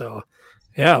 So,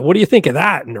 yeah, what do you think of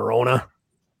that, Nerona?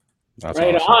 That's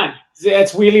Right awesome. on.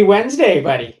 It's Wheelie Wednesday,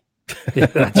 buddy. Yeah,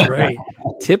 that's right.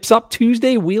 Tips Up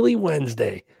Tuesday, Wheelie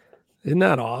Wednesday. Isn't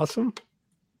that awesome?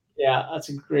 Yeah, that's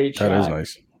a great shot. That is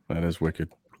nice. That is wicked.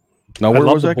 Now, I where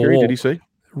love was the that, Gary? bowl. Did he say?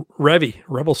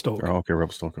 Revelstoke. Oh, okay,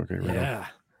 Revelstoke. Okay, right on. Yeah,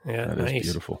 That nice. is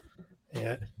beautiful.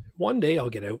 Yeah, one day I'll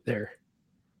get out there.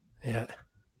 Yeah.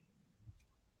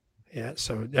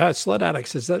 So Sled Addict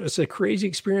says that was a crazy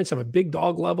experience. I'm a big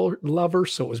dog lover,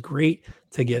 so it was great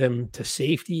to get him to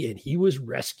safety, and he was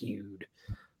rescued.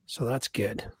 So that's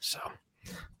good. So,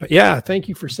 but yeah, thank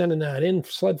you for sending that in.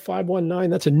 Sled 519.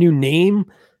 That's a new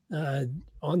name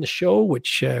on the show,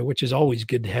 which is always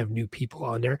good to have new people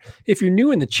on there. If you're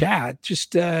new in the chat,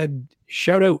 just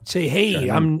shout out, say, "Hey,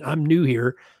 I'm new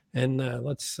here," and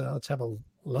let's have a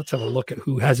look at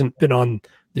who hasn't been on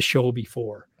the show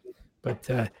before. But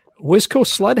Wisco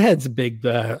Sledhead's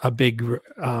a big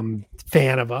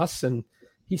fan of us, and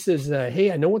he says,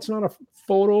 "Hey, I know it's not a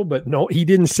photo, but no, he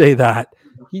didn't say that.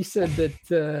 He said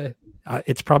that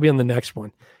it's probably on the next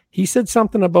one. He said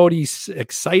something about he's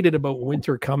excited about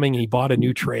winter coming. He bought a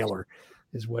new trailer,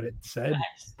 is what it said.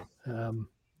 I don't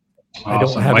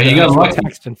Awesome. have Well, he got the lucky.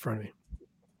 text in front of me.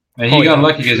 And he Oh, got yeah,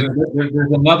 lucky because sure.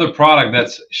 there's another product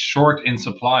that's short in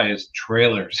supply is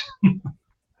trailers.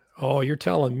 Oh, you're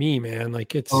telling me, man.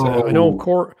 Like it's, I know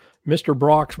Mr.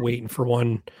 Brock's waiting for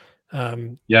one.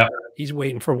 Yeah. He's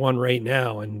waiting for one right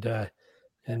now. And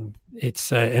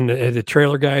it's, and the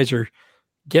trailer guys are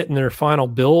getting their final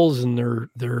bills, and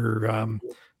the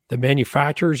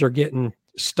manufacturers are getting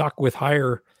stuck with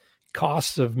higher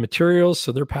costs of materials.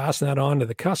 So they're passing that on to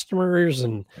the customers,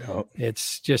 and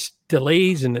it's just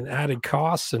delays and added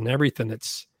costs and everything.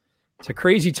 It's a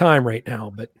crazy time right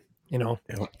now, but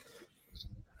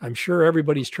I'm sure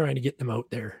everybody's trying to get them out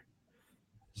there,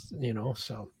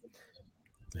 so.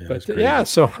 Yeah,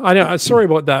 so I know. Sorry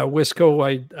about that,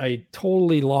 Wisco. I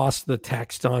totally lost the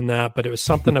text on that, but it was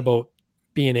something about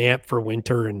being amped for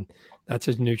winter, and that's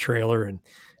his new trailer. And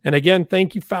again,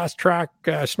 thank you, Fast Track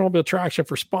Snowmobile Traction,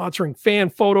 for sponsoring Fan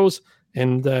Photos.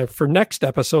 And for next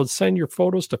episode, send your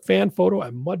photos to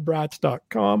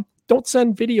fanphoto@mudbrats.com. Don't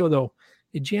send video though;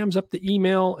 it jams up the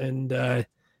email, and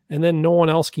then no one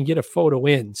else can get a photo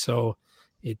in. So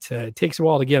it takes a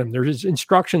while to get them. There's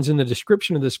instructions in the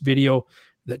description of this video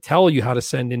that tell you how to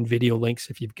send in video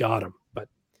links if you've got them. But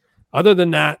other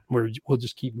than that, we'll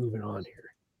just keep moving on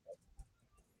here.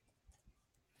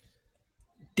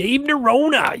 Dave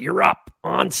Nerona, you're up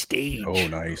on stage. Oh,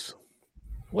 nice.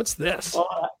 What's this?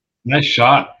 Nice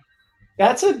shot.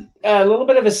 That's a little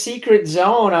bit of a secret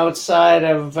zone outside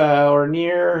of or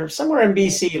near somewhere in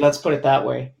BC. Let's put it that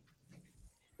way.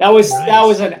 That was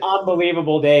an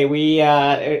unbelievable day. We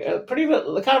kind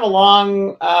of a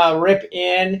long rip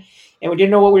in, and we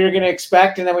didn't know what we were going to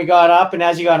expect. And then we got up, and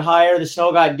as you got higher, the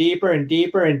snow got deeper and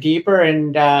deeper and deeper.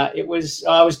 And it was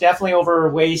definitely over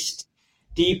waist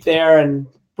deep there, and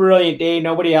brilliant day.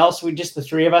 Nobody else. We just the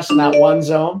three of us in that one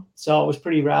zone. So it was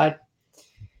pretty rad.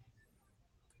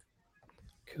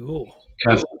 Cool.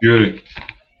 That's beauty.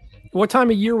 What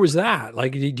time of year was that?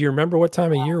 Like, do you remember what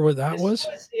time of year that was?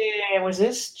 Was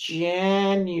this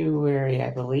January, I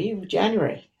believe?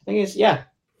 January. I think it's, yeah.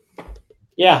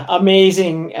 Yeah,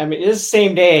 amazing. I mean, it is the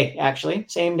same day, actually.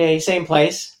 Same day, same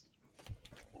place.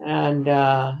 And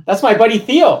that's my buddy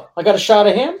Theo. I got a shot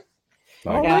of him.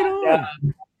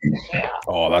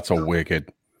 Oh, that's a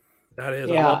wicked. That is.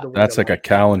 Yeah. That's like a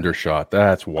calendar shot.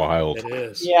 That's wild. It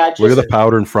is. Yeah. Look at the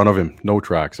powder in front of him. No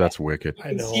tracks. That's wicked.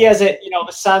 I know. He has it,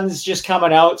 the sun's just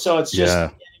coming out, so it's just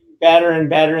getting better and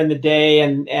better in the day.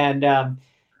 And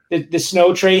the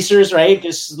snow tracers, right?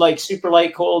 Just like super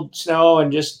light, cold snow,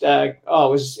 and just it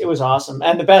was awesome.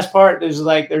 And the best part is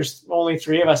there's only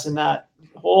three of us in that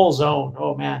whole zone.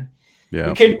 Oh man. Yeah.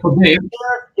 We couldn't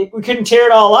tear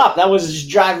it all up. That was just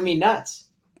driving me nuts.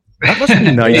 That must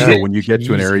be nice though, when you get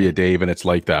to an area, Dave, and it's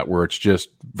like that, where it's just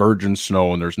virgin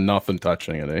snow and there's nothing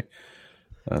touching it, eh?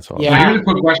 That's awesome. Yeah. So here's a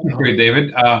quick question for you,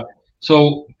 David.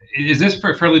 So is this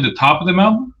fairly the top of the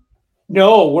mountain?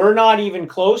 No, we're not even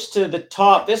close to the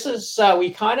top. This is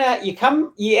you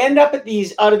end up at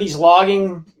out of these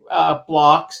logging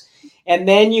blocks, and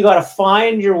then you got to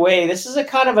find your way. This is a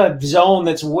kind of a zone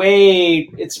that's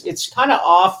it's kind of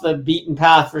off the beaten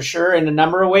path for sure in a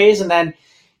number of ways, and then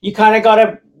you kind of got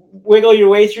to wiggle your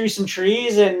way through some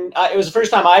trees. And it was the first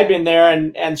time I'd been there,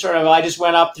 and sort of I just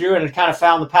went up through it and kind of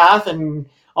found the path, and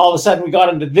all of a sudden we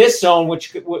got into this zone,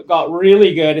 which got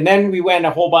really good. And then we went a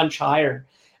whole bunch higher.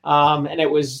 And it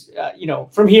was,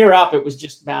 from here up, it was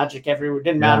just magic everywhere. It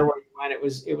didn't matter where you went.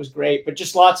 It was great, but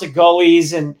just lots of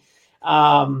gullies and,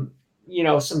 some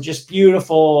just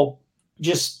beautiful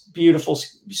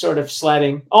sort of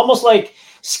sledding, almost like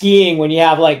skiing when you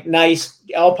have like nice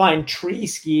alpine tree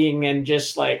skiing, and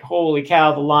just like, holy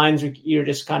cow, the lines you're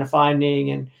just kind of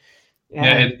finding. And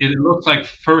it looks like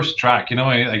first track, I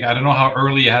don't know how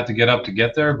early you had to get up to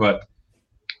get there, but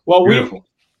beautiful.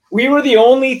 We were the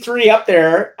only three up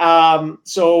there.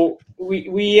 So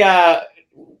we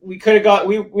could have got,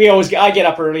 I get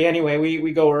up early anyway.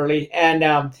 We go early.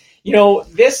 And,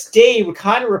 this day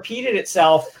kind of repeated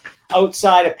itself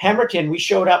outside of Pemberton. We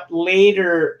showed up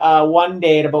later one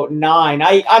day at about 9.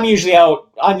 I'm usually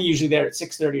there at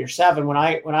 6:30 or 7 when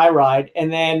I ride.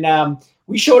 And then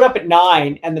we showed up at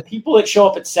 9, and the people that show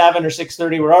up at 7 or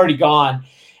 6:30 were already gone.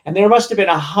 And there must have been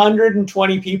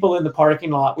 120 people in the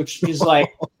parking lot, which is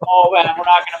like, oh man, we're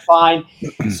not going to find.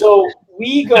 So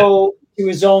we go to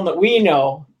a zone that we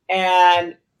know.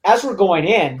 And as we're going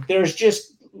in, there's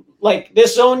just like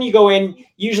this zone you go in.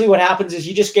 Usually what happens is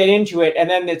you just get into it. And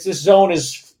then this zone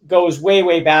goes way,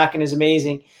 way back and is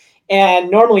amazing. And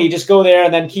normally you just go there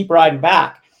and then keep riding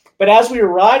back. But as we were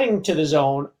riding to the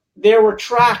zone, there were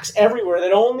tracks everywhere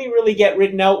that only really get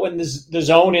ridden out when the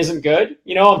zone isn't good,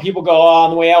 and people go,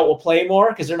 on the way out, we'll play more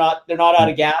because they're not out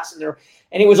of gas, and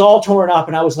it was all torn up.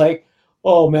 And I was like,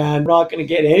 oh man, we're not going to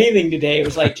get anything today. It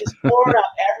was like just torn up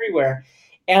everywhere.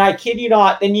 And I kid you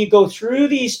not, then you go through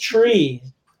these trees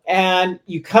and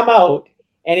you come out,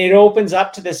 and it opens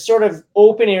up to this sort of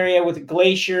open area with a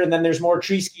glacier. And then there's more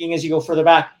tree skiing as you go further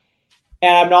back.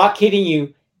 And I'm not kidding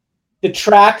you. The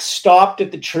track stopped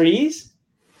at the trees,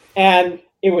 and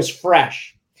it was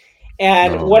fresh.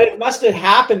 And what it must have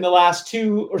happened the last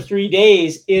 2 or 3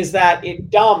 days is that it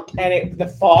dumped, and the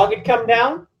fog had come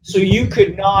down, so you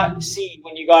could not see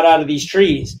when you got out of these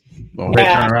trees.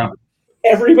 Turn around.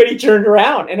 everybody turned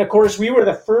around. And of course, we were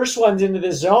the first ones into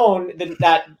the zone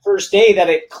that first day that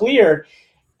it cleared.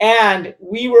 And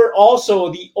we were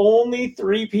also the only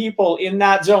 3 people in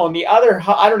that zone. The other,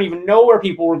 I don't even know where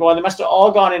people were going. They must have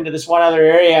all gone into this one other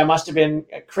area. It must have been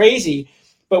crazy.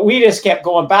 But we just kept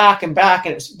going back and back.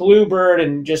 And it's Bluebird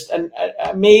and just an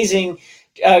amazing,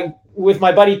 with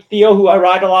my buddy Theo, who I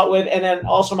ride a lot with. And then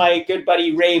also my good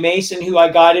buddy Ray Mason, who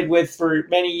I guided with for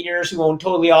many years, who owned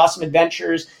Totally Awesome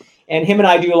Adventures. And him and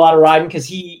I do a lot of riding because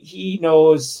he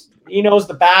knows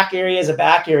the back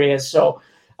areas. So,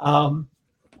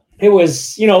 it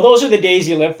was, those are the days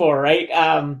you live for, right?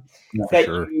 That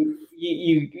sure.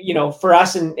 you for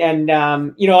us and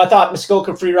I thought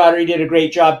Muskoka Freerider, he did a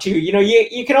great job too.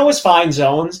 You can always find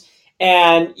zones,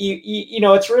 and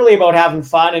it's really about having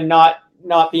fun and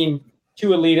not being too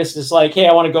elitist. It's like, hey,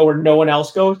 I want to go where no one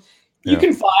else goes. You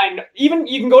can find, you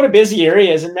can go to busy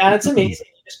areas, and man, it's amazing.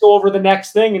 You just go over the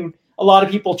next thing, and a lot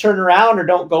of people turn around or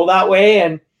don't go that way,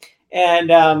 and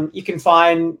you can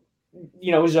find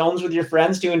zones with your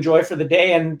friends to enjoy for the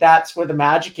day, and that's where the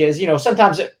magic is.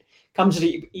 Sometimes it comes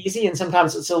easy, and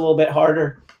sometimes it's a little bit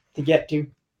harder to get to.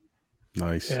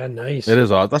 Nice. Yeah, nice. It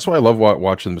is odd. That's why I love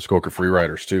watching the Muskoka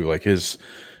Freeriders too. Like his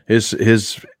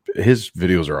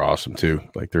videos are awesome too.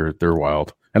 Like they're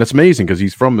wild, and it's amazing because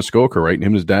he's from Muskoka, right? And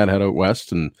him and his dad head out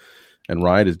west and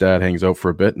ride. His dad hangs out for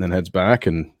a bit and then heads back,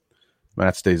 and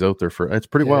Matt stays out there it's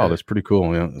pretty wild. It's pretty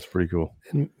cool. Yeah, it's pretty cool.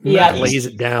 And Matt lays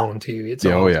it down too. It's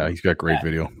awesome. Oh yeah, he's got great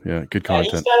video. Yeah, good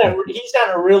content. He's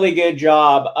done a really good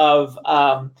job of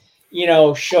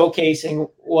showcasing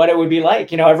what it would be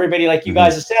like. Everybody, like you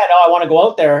guys have said, I want to go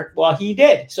out there. Well, he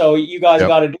did. So you guys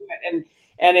got to do it.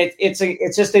 And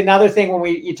it's just another thing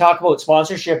when you talk about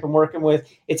sponsorship and working with,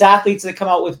 it's athletes that come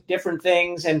out with different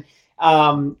things, and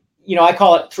I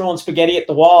call it throwing spaghetti at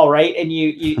the wall, right? And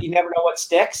you never know what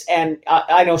sticks. And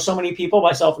I know so many people,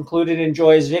 myself included,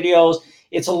 enjoy his videos.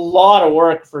 It's a lot of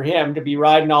work for him to be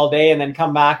riding all day and then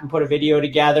come back and put a video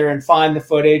together and find the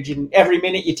footage. And every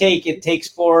minute you take, it takes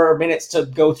 4 minutes to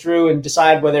go through and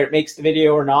decide whether it makes the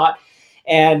video or not.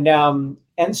 And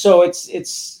so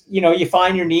it's you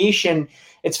find your niche. And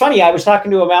it's funny, I was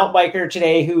talking to a mountain biker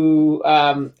today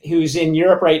who's in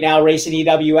Europe right now racing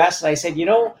EWS. And I said,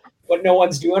 what no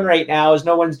one's doing right now is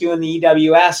no one's doing the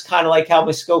EWS, kind of like how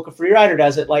Muskoka Freerider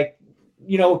does it. Like,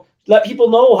 let people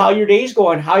know how your day's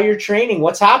going, how you're training,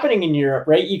 what's happening in Europe,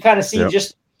 right? You kind of see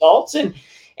just results, and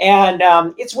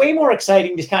it's way more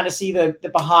exciting to kind of see the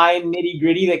behind nitty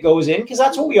gritty that goes in, because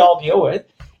that's what we all deal with.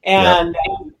 And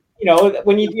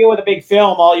when you deal with a big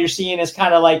film, all you're seeing is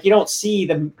kind of like, you don't see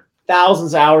the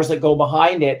thousands of hours that go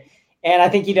behind it. And I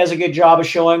think he does a good job of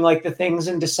showing like the things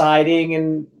and deciding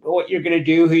and what you're going to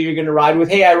do, who you're going to ride with.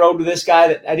 Hey, I rode with this guy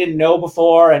that I didn't know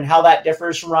before, and how that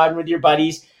differs from riding with your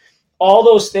buddies. All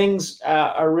those things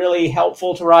are really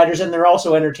helpful to riders, and they're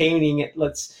also entertaining.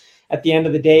 At the end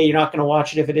of the day, you're not going to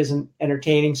watch it if it isn't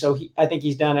entertaining. So I think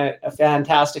he's done a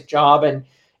fantastic job. And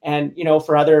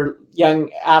for other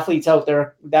young athletes out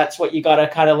there, that's what you got to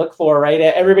kind of look for, right?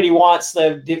 Everybody wants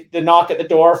the knock at the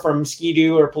door from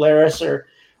Ski-Doo or Polaris or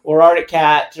Arctic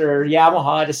Cat or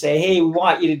Yamaha to say, hey, we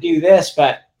want you to do this,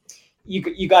 but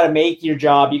you got to make your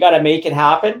job. You got to make it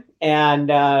happen, and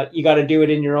you got to do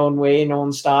it in your own way, in your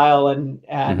own style. And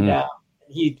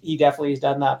he definitely has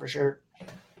done that for sure.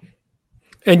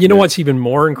 And what's even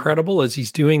more incredible is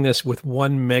he's doing this with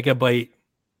 1 megabyte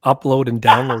upload and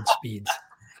download speeds.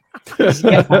 He's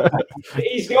doing it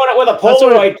with a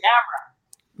Polaroid camera.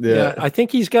 Yeah, I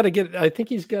think he's got to get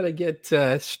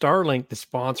Starlink to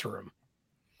sponsor him.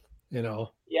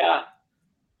 Yeah,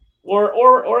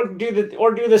 or do the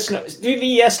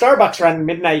Starbucks run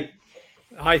midnight.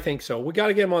 I think so. We got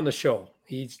to get him on the show.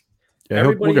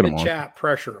 Everybody in the chat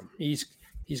pressure him. He's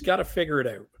got to figure it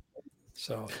out.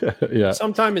 So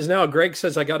sometime is now. Greg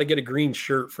says I got to get a green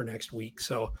shirt for next week.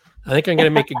 So I think I'm going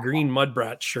to make a green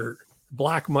Mudbrat shirt,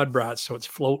 black Mudbrat, so it's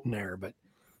floating there. But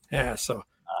yeah, so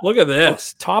look at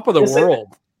this, top of the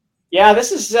world. Yeah,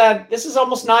 this is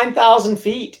almost 9,000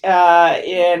 feet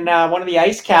in one of the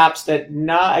ice caps that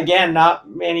not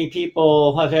many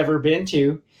people have ever been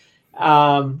to,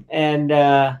 I've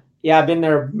been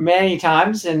there many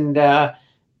times, and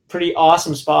pretty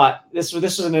awesome spot. This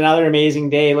was another amazing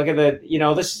day. Look at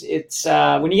it's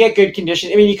when you get good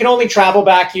conditions. I mean, you can only travel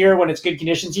back here when it's good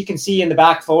conditions. You can see in the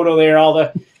back photo there all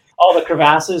the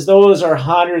crevasses. Those are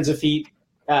hundreds of feet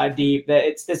deep.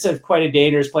 It's quite a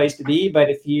dangerous place to be, but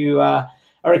if you are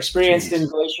experienced in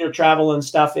glacier travel and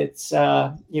stuff, it's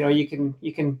you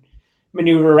can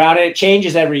maneuver around it. It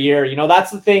changes every year.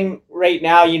 That's the thing right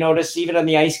now. You notice even on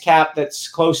the ice cap that's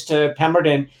close to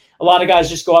Pemberton, a lot of guys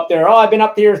just go up there. Oh, I've been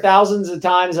up here thousands of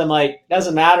times. I'm like,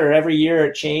 doesn't matter. Every year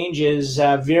it changes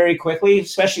very quickly,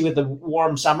 especially with the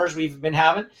warm summers we've been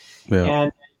having. Yeah.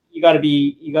 And you got to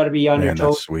be on your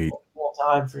toes the whole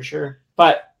time for sure.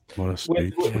 But with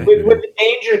the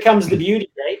danger comes the beauty,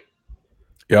 right?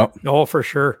 Yep. Oh, for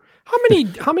sure.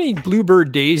 How many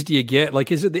bluebird days do you get?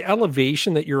 Like, is it the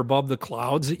elevation that you're above the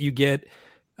clouds that you get?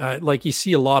 Like you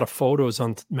see a lot of photos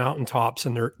on mountaintops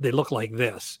and they look like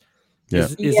this. Yeah.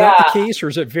 Is that the case, or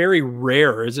is it very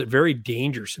rare? Is it very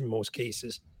dangerous in most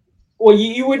cases? Well,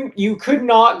 you could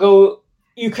not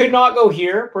go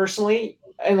here personally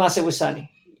unless it was sunny.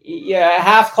 Yeah, a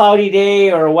half cloudy day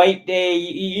or a white day,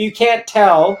 you can't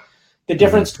tell the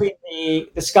difference between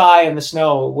the sky and the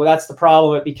snow. Well, that's the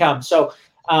problem it becomes. So,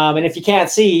 and if you can't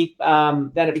see,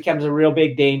 then it becomes a real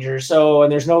big danger. So,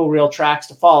 and there's no real tracks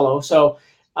to follow. So,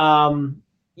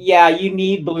 you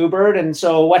need bluebird. And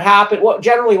so what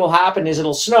generally will happen is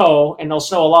it'll snow, and it'll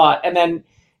snow a lot. And then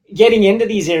getting into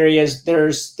these areas,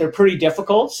 they're pretty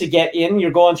difficult to get in. You're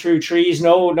going through trees,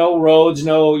 no roads,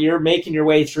 you're making your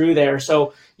way through there.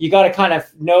 So you got to kind of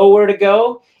know where to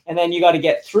go, and then you got to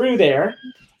get through there.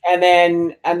 And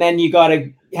then you got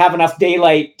to have enough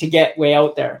daylight to get way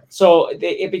out there. So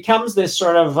it becomes this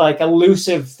sort of like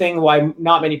elusive thing why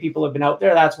not many people have been out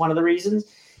there. That's one of the reasons.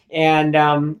 And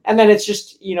then it's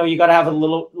just, you got to have a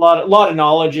lot of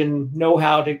knowledge and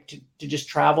know-how to just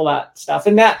travel that stuff.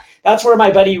 And that's where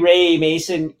my buddy Ray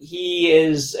Mason, he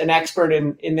is an expert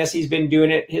in this. He's been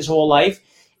doing it his whole life.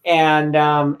 And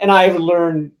I've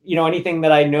learned, anything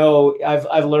that I know,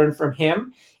 I've learned from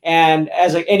him. And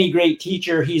as any great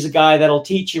teacher, he's a guy that'll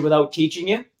teach you without teaching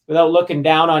you, without looking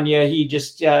down on you. He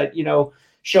just,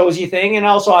 shows you thing. And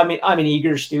also I'm an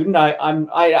eager student. I'm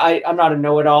not a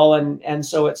know-it-all. And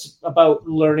so it's about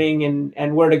learning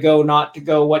and where to go, not to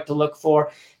go, what to look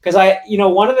for. Because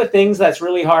one of the things that's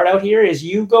really hard out here is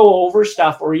you go over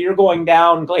stuff or you're going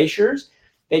down glaciers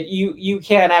that you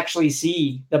can't actually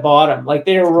see the bottom. Like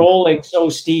they're rolling so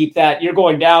steep that you're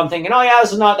going down thinking, oh yeah,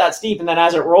 this is not that steep. And then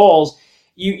as it rolls,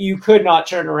 you could not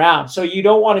turn around. So you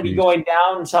don't want to be going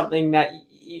down something that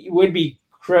would be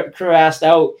crevassed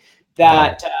out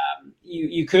that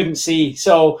you couldn't see.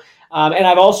 So, and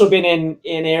I've also been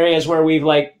in areas where we've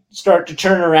start to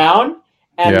turn around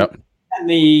and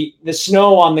the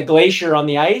snow on the glacier on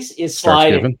the ice is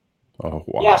sliding. Oh,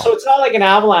 wow. Yeah. So it's not like an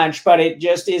avalanche, but it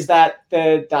just is that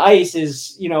the ice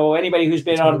is, anybody who's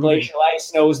been on glacial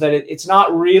ice knows that it's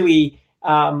not really,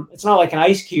 it's not like an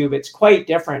ice cube. It's quite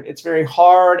different. It's very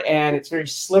hard and it's very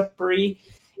slippery,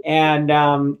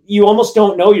 and you almost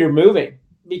don't know you're moving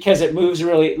because it moves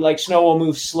really, like snow will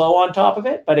move slow on top of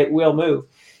it, but it will move.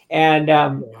 And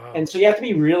and so you have to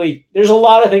be really, there's a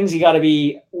lot of things you got to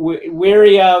be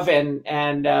wary of and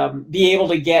be able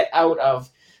to get out of.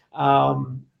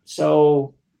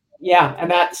 So yeah,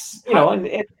 and that's,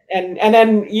 and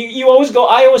then you always go,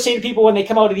 I always say to people when they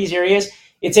come out of these areas,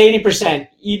 it's 80%.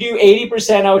 You do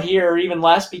 80% out here or even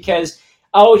less, because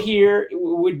out here it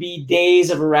would be days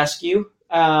of a rescue.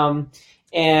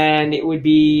 And it would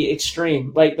be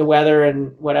extreme, like the weather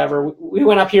and whatever. We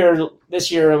went up here this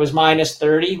year, it was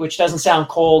 -30, which doesn't sound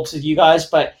cold to you guys,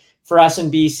 but for us in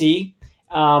BC,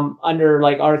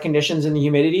 under our conditions and the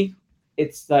humidity,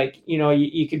 it's like,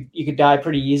 you could die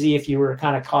pretty easy if you were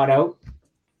kind of caught out.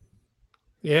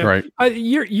 Yeah. Right.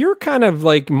 You're kind of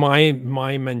like my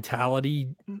mentality,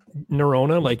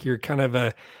 Norona, like you're kind of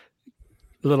a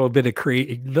little bit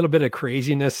of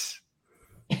craziness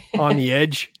on the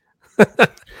edge.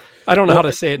 I don't know how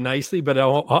to say it nicely, but I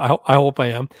hope I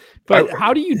am. But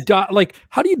how do you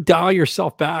dial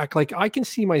yourself back? Like I can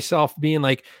see myself being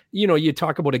like, you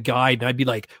talk about a guide and I'd be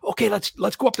like, okay, let's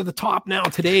go up to the top now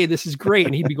today. This is great.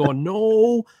 And he'd be going,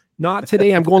 no, not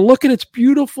today. I'm going, look at it's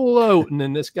beautiful out. And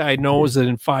then this guy knows that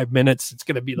in 5 minutes, it's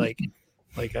going to be like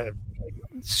a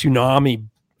tsunami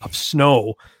of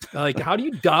snow. Like, how do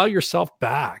you dial yourself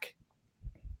back?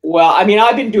 Well, I mean,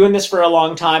 I've been doing this for a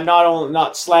long time,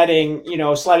 not sledding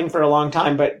for a long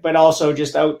time, but also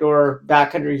just outdoor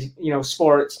backcountry,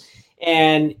 sports.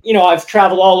 And, I've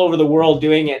traveled all over the world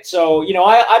doing it. So,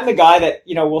 I'm the guy that,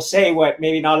 will say what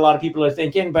maybe not a lot of people are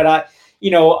thinking, but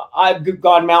I've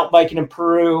gone mountain biking in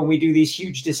Peru and we do these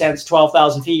huge descents,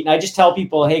 12,000 feet. And I just tell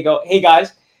people, hey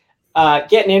guys,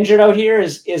 getting injured out here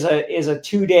is a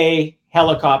 2-day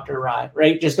helicopter ride,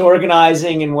 right? Just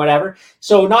organizing and whatever.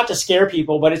 So not to scare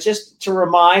people, but it's just to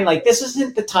remind, this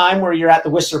isn't the time where you're at the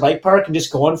Whistler Bike Park and just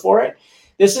going for it.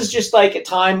 This is just like a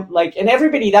time, and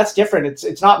everybody, that's different.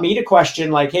 It's not me to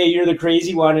question, hey, you're the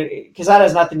crazy one, because that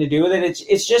has nothing to do with it.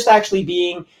 It's just actually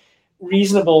being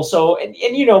reasonable. So, and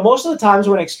you know, most of the times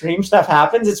when extreme stuff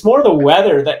happens, it's more the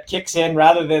weather that kicks in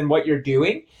rather than what you're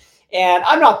doing. And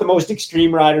I'm not the most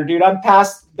extreme rider, dude. I'm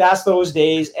past those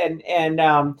days.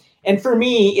 And for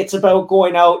me, it's about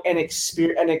going out and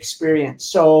experience.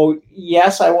 So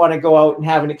yes, I want to go out and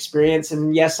have an experience.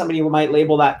 And yes, somebody might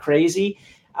label that crazy.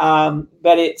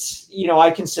 But it's, you know, I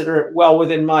consider it well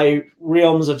within my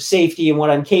realms of safety and what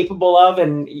I'm capable of.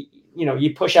 And, you know,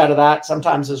 you push out of that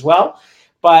sometimes as well.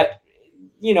 But,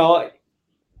 you know,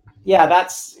 yeah,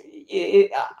 that's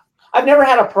it. I've never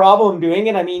had a problem doing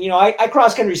it. I mean, you know, I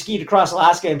cross-country skied across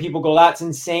Alaska and people go, that's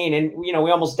insane. And, you know,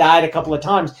 we almost died a couple of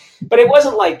times. But it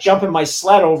wasn't like jumping my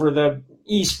sled over the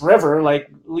East River,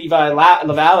 like Levi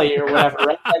La Valley or whatever.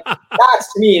 Right? Like, that,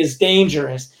 to me, is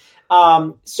dangerous.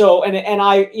 So, and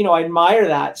I, you know, I admire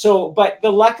that. So, but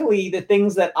luckily, the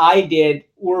things that I did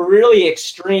were really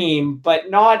extreme, but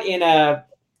not in a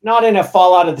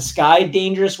fall out of the sky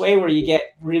dangerous way where you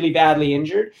get really badly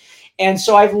injured. And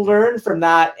so I've learned from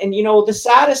that. And, you know, the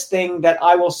saddest thing that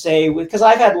I will say, because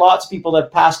I've had lots of people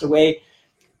that passed away.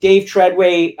 Dave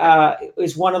Treadway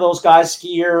is one of those guys,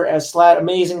 skier,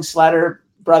 amazing sledder,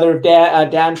 brother of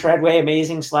Dan Treadway,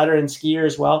 amazing sledder and skier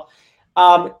as well.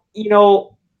 You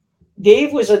know,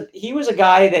 Dave was a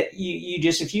guy that you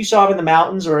just, if you saw him in the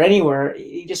mountains or anywhere,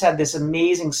 he just had this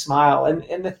amazing smile.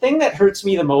 And the thing that hurts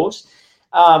me the most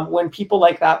when people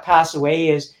like that pass away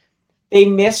is they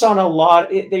miss on a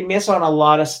lot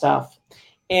of stuff.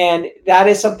 And that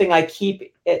is something I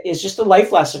keep, is just a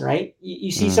life lesson, right?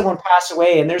 You see someone pass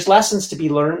away and there's lessons to be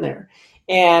learned there.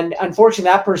 And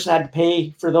unfortunately, that person had to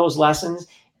pay for those lessons.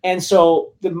 And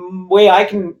so the way I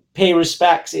can pay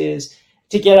respects is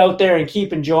to get out there and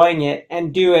keep enjoying it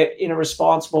and do it in a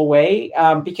responsible way,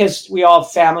 because we all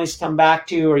have families to come back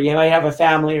to, or you might have a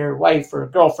family or wife or a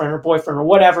girlfriend or boyfriend or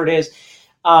whatever it is.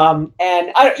 And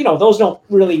I, you know, those don't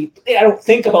really, I don't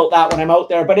think about that when I'm out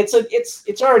there, but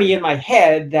it's already in my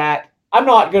head that I'm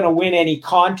not going to win any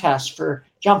contest for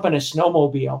jumping a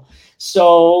snowmobile.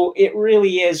 So it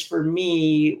really is for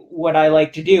me what I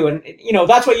like to do. And, you know,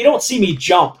 that's why you don't see me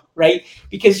jump, right?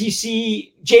 Because you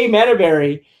see Jay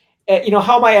Menaberry, you know,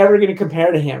 how am I ever going to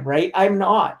compare to him, right? I'm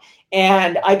not.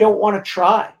 And I don't want to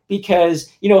try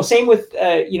because, you know, same with,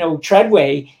 you know,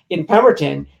 Treadway in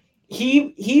Pemberton,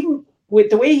 he with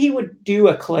the way he would do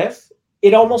a cliff,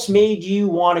 it almost made you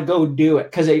want to go do it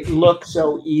because it looked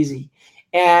so easy.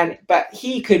 But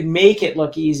he could make it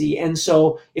look easy. And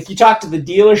so if you talk to the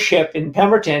dealership in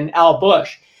Pemberton, Al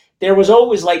Bush, there was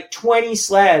always like 20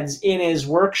 sleds in his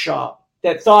workshop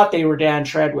that thought they were Dan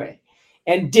Treadway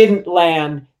and didn't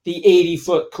land the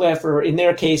 80-foot cliff, or in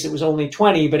their case, it was only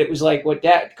 20, but it was like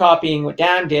copying what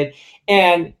Dan did.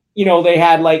 And, you know, they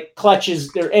had like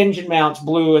clutches, their engine mounts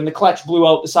blew and the clutch blew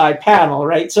out the side panel,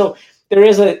 right? So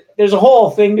there's a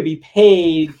whole thing to be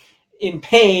paid in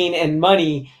pain and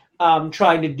money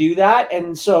trying to do that.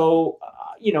 And so,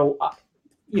 you know,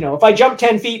 if I jumped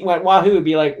 10 feet and went wahoo, it'd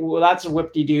be like, well, that's a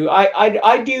whoop-de-doo.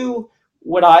 I do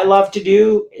what I love to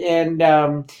do. And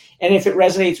if it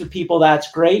resonates with people,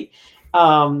 that's great.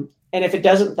 And if it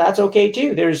doesn't, that's okay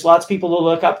too. There's lots of people to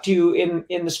look up to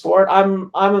in the sport.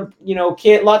 I'm a, you know,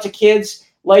 lots of kids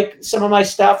like some of my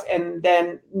stuff, and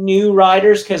then new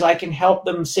riders, because I can help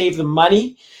them save them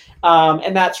money.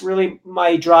 And that's really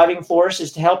my driving force,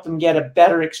 is to help them get a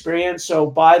better experience. So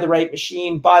buy the right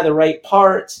machine, buy the right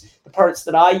parts, the parts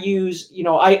that I use. You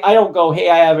know, I don't go, hey,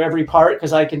 I have every part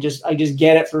because I just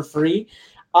get it for free.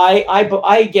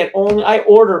 I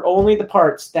order only the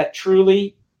parts that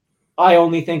truly I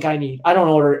only think I need. I don't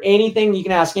order anything. You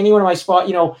can ask anyone in my spot.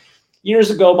 You know,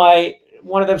 years ago,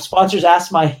 one of the sponsors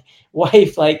asked my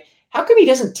wife, like, how come he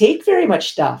doesn't take very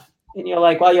much stuff? And you're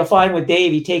like, well, you'll find with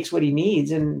Dave, he takes what he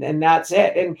needs, and that's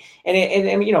it. And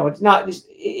you know,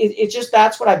 it's just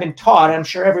that's what I've been taught. I'm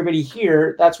sure everybody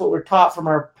here, that's what we're taught from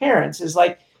our parents, is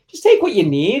like, just take what you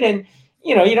need, and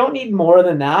you know, you don't need more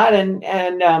than that. And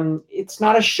it's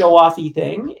not a show-offy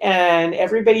thing. And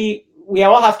everybody, we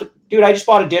all have to. Dude, I just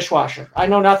bought a dishwasher. I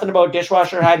know nothing about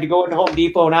dishwasher. I had to go into Home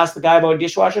Depot and ask the guy about a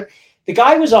dishwasher. The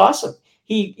guy was awesome.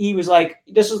 He was like,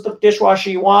 this is the dishwasher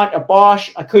you want, a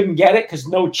Bosch. I couldn't get it because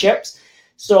no chips.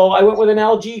 So I went with an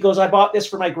LG. He goes, I bought this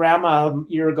for my grandma a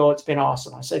year ago. It's been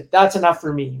awesome. I said, that's enough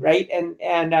for me, right?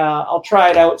 And I'll try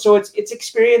it out. So it's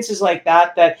experiences like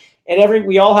that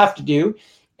we all have to do.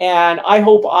 And I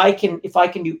hope if I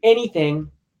can do anything,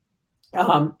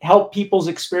 help people's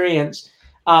experience.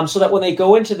 So that when they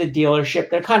go into the dealership,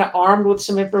 they're kind of armed with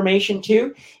some information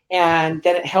too. And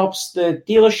then it helps the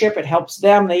dealership. It helps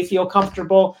them. They feel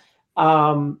comfortable.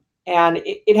 And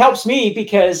it helps me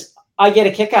because I get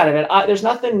a kick out of it. There's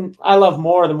nothing I love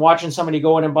more than watching somebody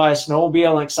go in and buy a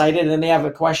snowmobile and excited, and then they have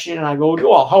a question, and I go,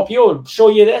 "Oh, I'll help you and show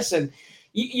you this." And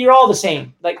you're all the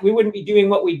same. Like, we wouldn't be doing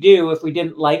what we do if we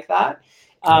didn't like that.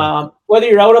 Whether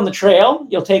you're out on the trail,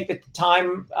 you'll take the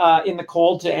time in the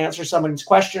cold to answer someone's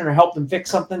question or help them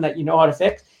fix something that you know how to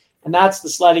fix. And that's the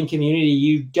sledding community.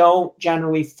 You don't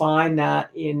generally find that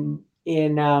in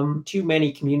too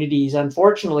many communities,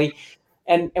 unfortunately.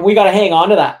 And we got to hang on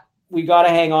to that. We got to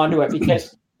hang on to it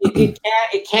because it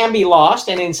can be lost.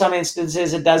 And in some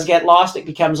instances it does get lost. It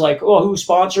becomes like, oh, who's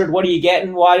sponsored? What are you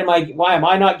getting? Why am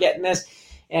I not getting this?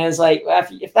 And it's like,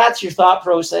 if that's your thought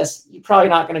process, you're probably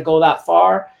not going to go that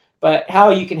far. But how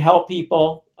you can help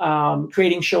people,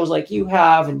 creating shows like you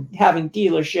have, and having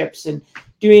dealerships, and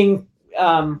doing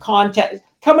content,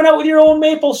 coming out with your own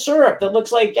maple syrup that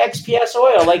looks like XPS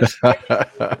oil, like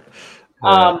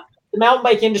the mountain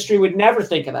bike industry would never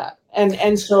think of that.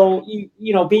 And so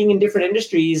you know, being in different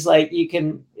industries, like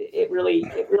it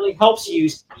really helps you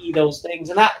see those things.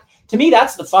 And that, to me,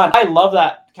 that's the fun. I love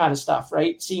that kind of stuff,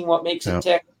 right? Seeing what makes it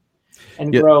tick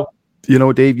and grow. You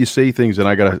know, Dave, you say things, and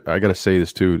I gotta say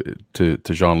this too to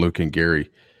Jean-Luc and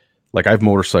Gary. Like, I've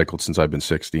motorcycled since I've been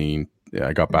 16. Yeah,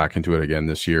 I got back into it again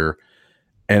this year.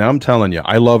 And I'm telling you,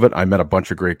 I love it. I met a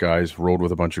bunch of great guys, rode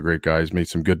with a bunch of great guys, made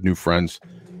some good new friends.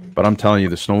 But I'm telling you,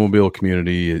 the snowmobile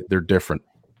community, they're different.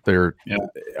 And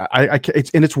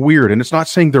it's weird. And it's not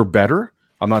saying they're better.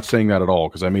 I'm not saying that at all,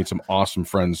 because I made some awesome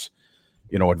friends,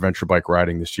 you know, adventure bike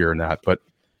riding this year and that. But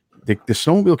the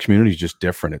snowmobile community is just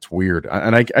different. It's weird.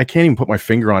 And I can't even put my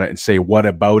finger on it and say what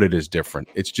about it is different.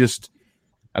 It's just,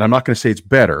 and I'm not going to say it's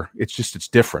better. It's just, it's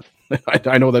different.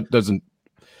 I know that doesn't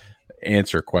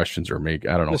answer questions or make,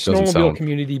 I don't know. The snowmobile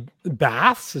community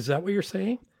baths. Is that what you're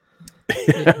saying?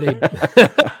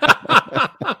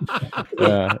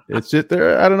 Yeah, it's just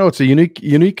there. I don't know. It's a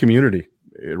unique community.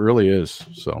 It really is.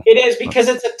 So it is, because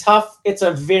it's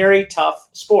a very tough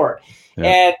sport. Yeah.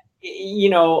 And you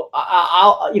know,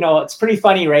 it's pretty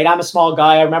funny, right? I'm a small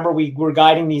guy. I remember we were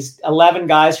guiding these 11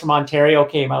 guys from Ontario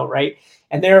came out, right?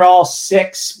 And they're all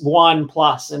 6'1"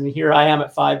 plus. And here I am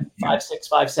at 5'6",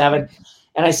 5'7".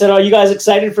 And I said, "Oh, you guys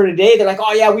excited for today?" They're like,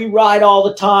 "Oh yeah, we ride all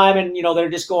the time." And, you know, they're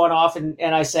just going off. And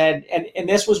I said, and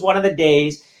this was one of the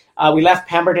days we left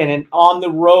Pemberton, and on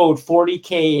the road,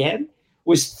 40K in,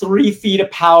 was 3 feet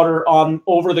of powder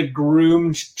over the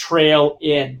groomed trail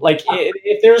in. Like,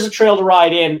 if there was a trail to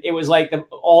ride in, it was like the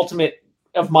ultimate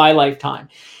of my lifetime.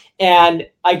 And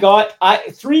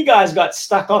 3 guys got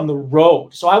stuck on the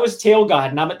road. So I was tail guide,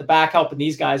 and I'm at the back helping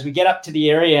these guys. We get up to the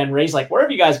area, and Ray's like, "Where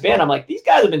have you guys been?" I'm like, "These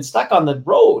guys have been stuck on the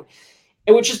road,"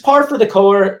 and which is par for the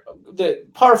course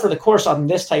on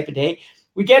this type of day.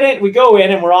 We get in, we go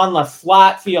in, and we're on the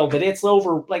flat field, but it's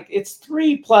over, like, it's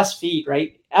 3+ feet,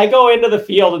 right? I go into the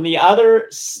field, and the other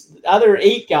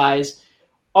 8 guys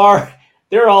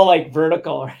they're all like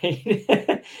vertical,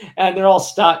 right? And they're all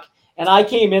stuck. And I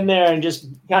came in there and just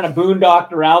kind of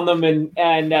boondocked around them,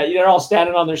 and they're all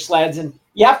standing on their sleds. And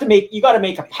you got to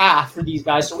make a path for these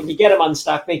guys, so when you get them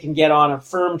unstuck, they can get on a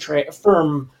firm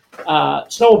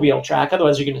snowmobile track.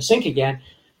 Otherwise, you're going to sink again.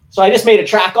 So I just made a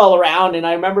track all around, and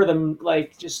I remember them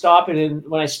like just stopping. And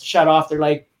when I shut off, they're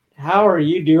like, "How are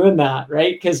you doing that?"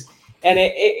 Right? And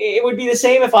it would be the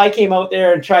same if I came out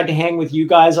there and tried to hang with you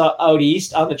guys out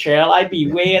east on the trail. I'd be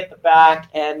way at the back,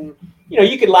 and you know,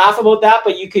 you could laugh about that,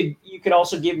 but you could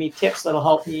also give me tips that'll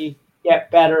help me get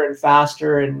better and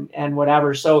faster and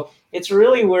whatever. So it's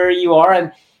really where you are.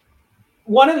 And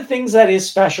one of the things that is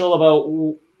special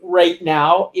about right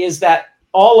now is that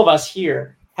all of us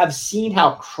here have seen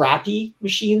how crappy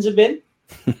machines have been,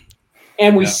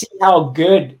 and we see how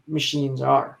good machines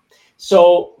are.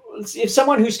 So if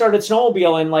someone who started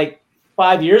snowmobiling like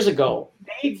 5 years ago,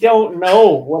 they don't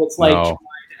know what it's like to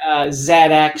ride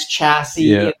ZX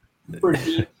chassis for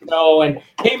deep snow. And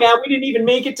hey man, we didn't even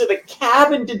make it to the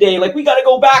cabin today. Like, we got to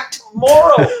go back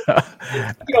tomorrow.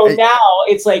 You know, now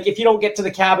it's like, if you don't get to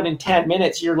the cabin in 10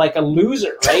 minutes, you're like a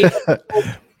loser, right?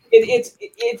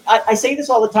 I say this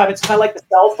all the time. It's kind of like the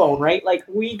cell phone, right? Like,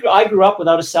 I grew up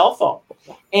without a cell phone.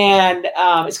 And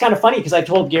it's kind of funny, because I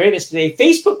told Gary this today.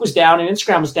 Facebook was down and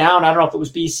Instagram was down. I don't know if it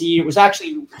was BC. It was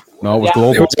actually no, it was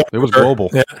global. It was global.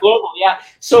 Yeah. Global, yeah.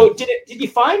 So did you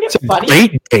find it funny?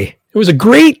 Great day. It was a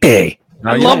great day.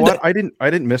 I loved it. I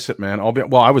didn't miss it, man.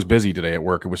 I was busy today at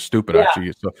work. It was stupid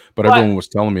actually. So, but everyone was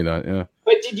telling me that. Yeah.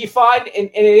 But did you find? And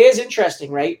it is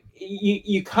interesting, right?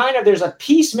 You kind of, there's a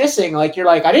piece missing. Like, you're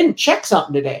like, I didn't check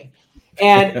something today.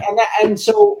 And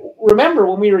so remember,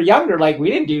 when we were younger, like, we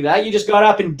didn't do that. You just got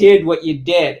up and did what you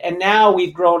did. And now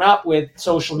we've grown up with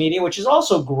social media, which is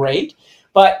also great.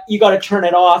 but you got to turn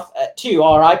it off too,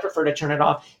 or I prefer to turn it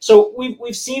off. So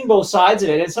we've seen both sides of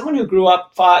it. And someone who grew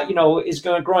up,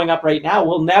 growing up right now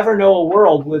will never know a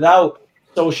world without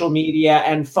social media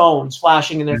and phones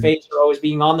flashing in their face or always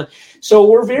being on them. So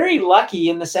we're very lucky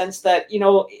in the sense that,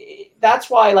 that's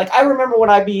why, like, I remember when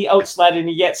I'd be out sledding and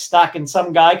you get stuck and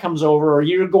some guy comes over, or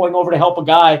you're going over to help a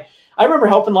guy. I remember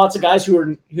helping lots of guys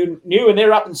who knew, and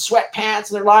they're up in sweatpants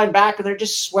and they're lying back and they're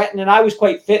just sweating. And I was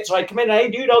quite fit. So I'd come in and,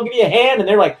 hey, dude, I'll give you a hand. And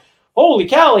they're like, holy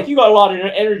cow, like, you got a lot of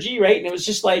energy, right? And it was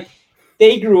just like,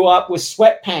 they grew up with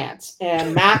sweatpants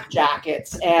and Mac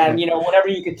jackets and, whatever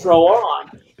you could throw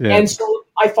on. Yeah. And so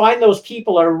I find those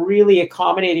people are really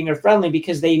accommodating or friendly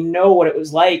because they know what it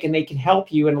was like and they can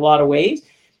help you in a lot of ways.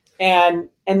 And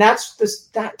that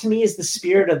to me is the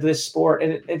spirit of this sport,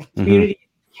 and the community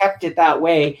kept it that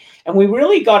way. And we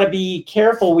really got to be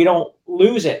careful we don't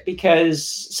lose it, because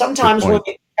sometimes when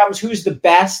it becomes who's the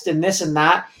best and this and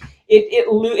that,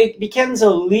 it becomes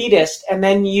elitist. And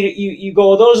then you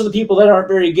go, those are the people that aren't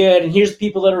very good, and here's the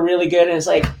people that are really good. And it's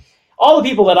like all the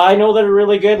people that I know that are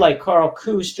really good, like Carl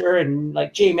Kuster and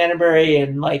like Jay Menenberry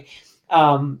and like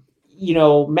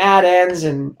Matt Enns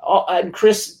and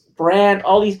Chris Brandt,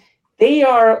 all these. They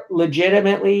are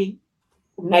legitimately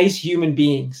nice human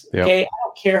beings. Okay, yep. I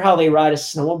don't care how they ride a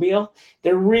snowmobile;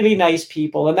 they're really nice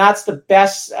people, and that's the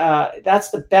best. That's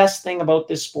the best thing about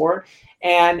this sport,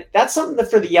 and that's something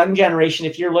that for the young generation,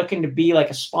 if you're looking to be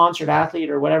like a sponsored athlete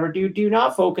or whatever, do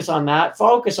not focus on that.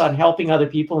 Focus on helping other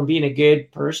people and being a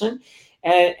good person,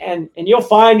 and you'll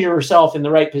find yourself in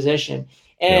the right position.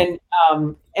 And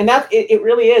and that it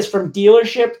really is, from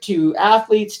dealership to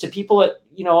athletes to people that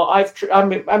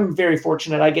I'm very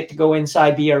fortunate. I get to go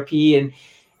inside BRP, and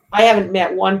I haven't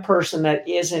met one person that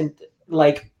isn't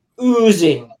like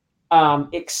oozing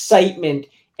excitement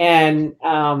and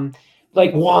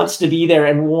like wants to be there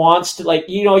and wants to, like,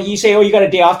 you say, oh, you got a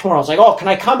day off tomorrow. It's like, oh, can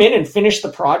I come in and finish the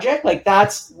project? Like,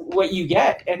 that's what you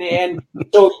get. And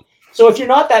so if you're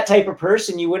not that type of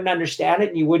person, you wouldn't understand it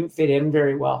and you wouldn't fit in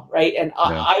very well. Right. And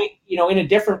I in a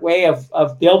different way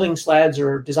of building sleds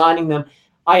or designing them,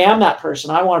 I am that person.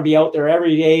 I want to be out there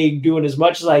every day doing as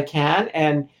much as I can.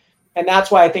 And that's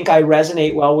why I think I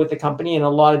resonate well with the company in a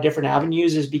lot of different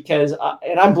avenues, is because,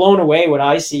 and I'm blown away what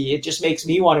I see. It just makes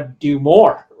me want to do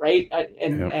more. Right.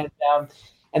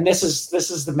 And this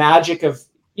is the magic of,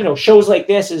 shows like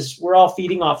this, is we're all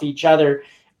feeding off each other,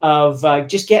 of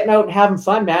just getting out and having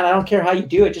fun, man. I don't care how you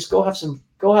do it. Just go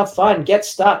have fun, get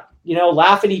stuck,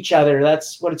 laugh at each other.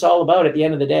 That's what it's all about at the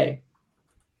end of the day.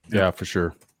 Yeah, for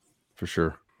sure.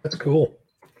 That's cool.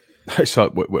 I saw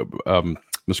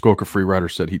Muskoka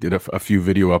Freerider said he did a few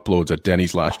video uploads at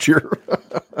Denny's last year.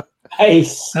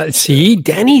 Nice. See,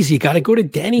 Denny's, you got to go to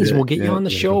Denny's. We'll get you on the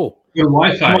show. Good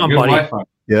Wi-Fi. Come on, buddy. Wi-Fi.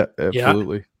 Yeah,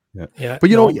 absolutely. Yeah.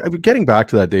 But getting back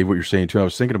to that, Dave, what you're saying too, I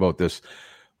was thinking about this.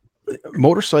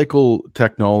 Motorcycle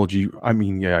technology, I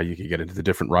mean, you can get into the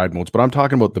different ride modes, but I'm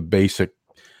talking about the basic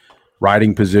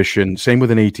riding position. Same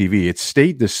with an ATV. It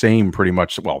stayed the same pretty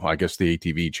much. Well, I guess the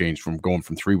ATV changed from going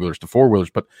from 3-wheelers to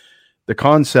 4-wheelers, but the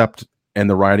concept and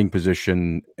the riding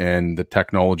position and the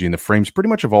technology and the frames pretty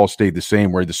much have all stayed the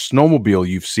same, where the snowmobile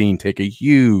you've seen take a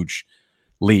huge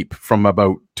leap from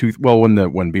about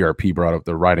when BRP brought up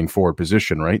the riding forward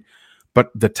position, right? But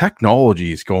the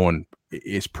technology is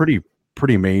pretty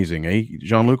amazing, eh,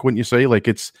 Jean-Luc? Wouldn't you say? Like,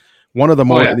 it's one of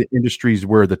the industries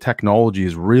where the technology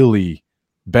has really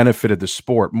benefited the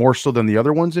sport more so than the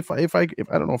other ones. If I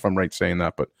don't know if I'm right saying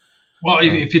that, but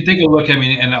if you take a look, I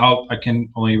mean, and I can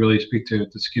only really speak to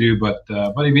Ski-Doo, but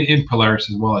in Polaris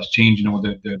as well has changed, with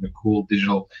the cool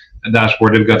digital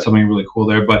dashboard. They've got something really cool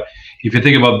there. But if you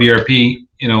think about BRP,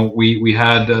 we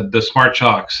had the Smart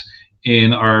Shocks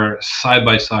in our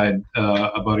side-by-side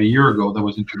about a year ago that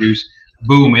was introduced.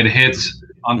 Boom, it hits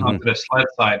onto the sled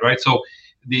side, right? So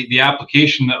the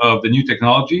application of the new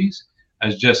technologies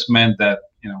has just meant that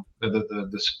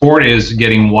the sport is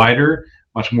getting wider,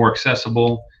 much more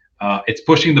accessible. It's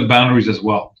pushing the boundaries as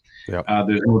well. Yep.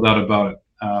 There's no doubt about it.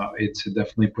 It's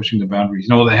definitely pushing the boundaries.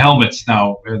 The helmets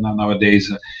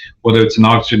nowadays, whether it's an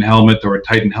oxygen helmet or a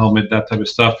Titan helmet, that type of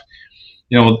stuff,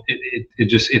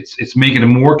 it's making it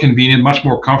more convenient, much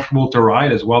more comfortable to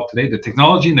ride as well today. The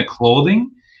technology in the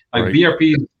clothing, like right.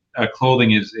 BRP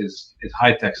clothing is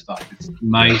high tech stuff. It's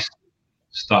nice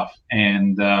stuff,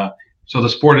 and so the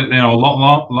sport,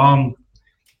 long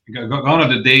gone are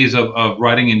the days of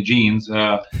riding in jeans.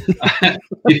 You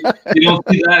don't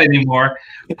see that anymore.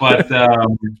 But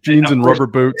jeans and rubber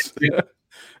boots.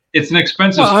 It's an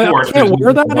expensive sport. I can't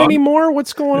wear that anymore.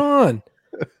 What's going on?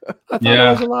 I thought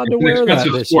I was allowed to wear that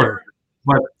this year.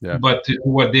 But to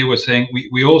what Dave was saying,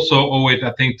 we also owe it,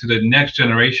 I think, to the next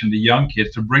generation, the young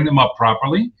kids, to bring them up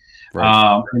properly.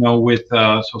 Right. With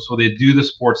so they do the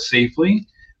sport safely,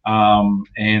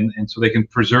 and so they can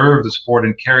preserve the sport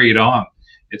and carry it on.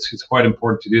 It's quite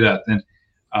important to do that. Then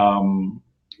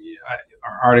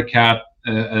Arctic Cat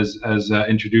has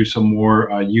introduced some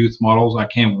more youth models. I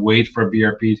can't wait for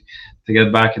BRP to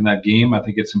get back in that game. I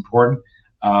think it's important.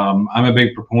 I'm a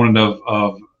big proponent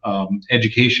of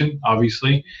education,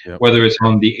 obviously, whether it's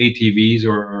on the ATVs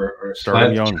or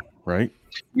starting young, right?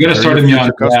 You got to start them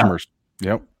young. Customers.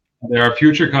 Yep. There are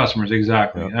future customers,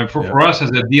 exactly. And for us as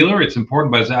a dealer, it's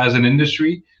important, but as an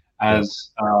industry,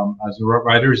 as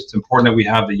riders, it's important that we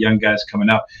have the young guys coming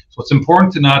up. So it's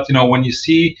important to not, when you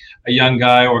see a young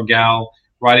guy or gal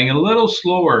riding a little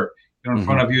slower in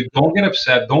front of you, don't get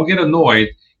upset, don't get annoyed.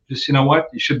 Just, you know what,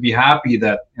 you should be happy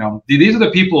that, these are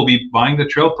the people who will be buying the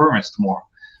trail permits tomorrow.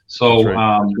 So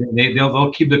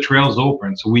they'll keep the trails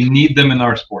open. So we need them in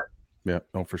our sport. Yeah,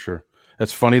 no, for sure.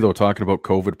 That's funny though, talking about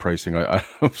COVID pricing. I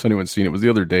don't know if anyone's seen it. It was the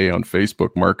other day on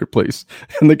Facebook Marketplace,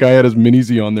 and the guy had his Mini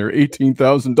Z on there,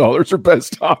 $18,000 or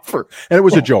best offer, and it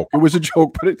was a joke. It was a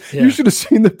joke, but you should have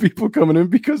seen the people coming in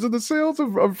because of the sales of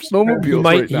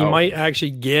snowmobiles. You might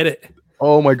actually get it.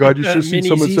 Oh my God, you should have seen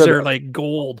someone said are like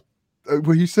gold.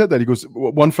 Well, he said that. He goes,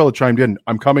 one fella chimed in,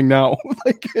 "I'm coming now."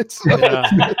 Like it's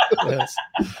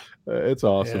it's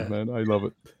awesome, man. I love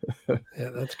it. Yeah,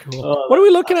 that's cool. What are we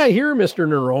looking at here, Mr.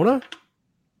 Nerona?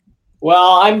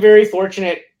 Well, I'm very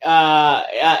fortunate.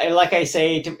 Like I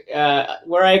say,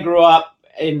 where I grew up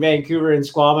in Vancouver and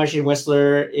Squamish and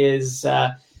Whistler is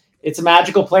it's a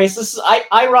magical place.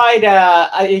 I ride.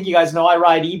 I think you guys know I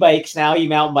ride e-bikes now,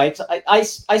 e-mountain bikes. I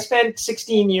spent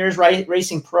 16 years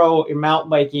racing pro in mountain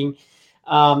biking,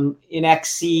 in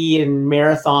XC and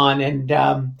marathon and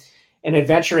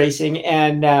adventure racing,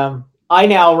 and I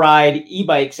now ride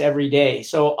e-bikes every day.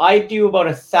 So I do about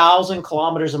 1,000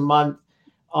 kilometers a month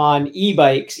on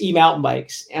e-bikes, e-mountain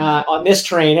bikes, on this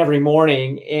terrain every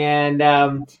morning.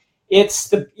 And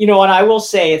it's and I will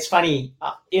say it's funny,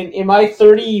 in my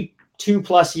 32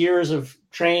 plus years of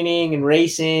training and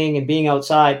racing and being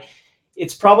outside,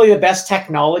 it's probably the best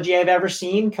technology I've ever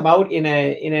seen come out in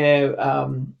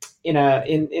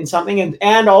something,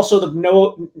 and also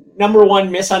the number one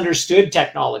misunderstood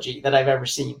technology that I've ever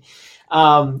seen.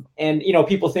 And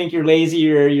people think you're lazy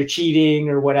or you're cheating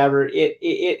or whatever.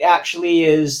 It actually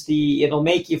is it'll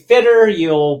make you fitter.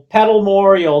 You'll pedal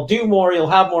more, you'll do more, you'll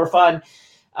have more fun.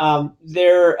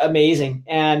 They're amazing.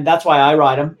 And that's why I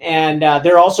ride them. And,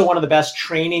 they're also one of the best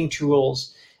training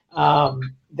tools,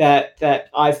 that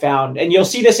I found. And you'll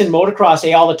see this in motocross.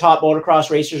 All the top motocross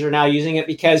racers are now using it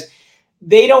because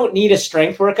they don't need a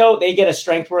strength workout. They get a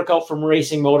strength workout from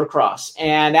racing motocross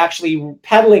and actually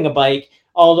pedaling a bike.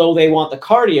 Although they want the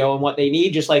cardio and what they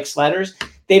need, just like sledders,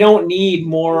 they don't need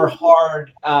more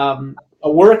hard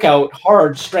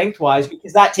strength-wise,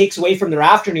 because that takes away from their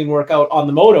afternoon workout on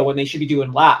the moto when they should be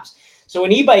doing laps. So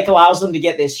an e-bike allows them to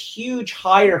get this huge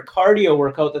higher cardio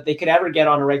workout that they could ever get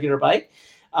on a regular bike,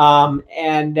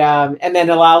 and then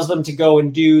allows them to go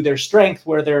and do their strength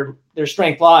where their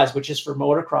strength lies, which is for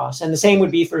motocross. And the same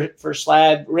would be for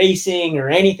sled racing or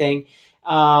anything.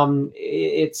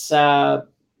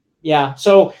 Yeah,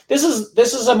 so this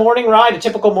is a morning ride, a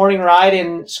typical morning ride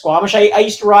in Squamish. I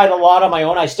used to ride a lot on my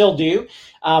own. I still do,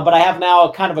 but I have now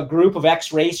a kind of a group of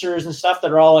ex-racers and stuff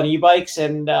that are all on e-bikes,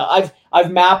 and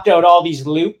I've mapped out all these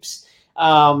loops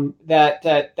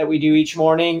that we do each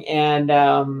morning, and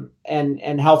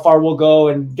how far we'll go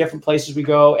and different places we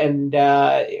go, and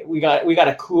we got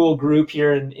a cool group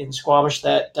here in Squamish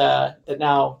that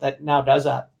now does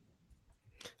that.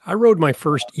 I rode my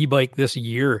first e-bike this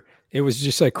year. It was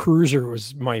just a cruiser. It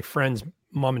was my friend's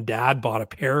mom and dad bought a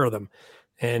pair of them,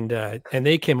 and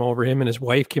they came over. Him and his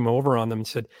wife came over on them and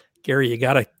said, "Gary, you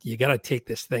gotta take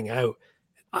this thing out."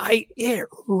 It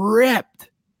ripped.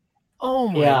 Oh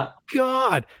my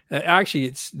God!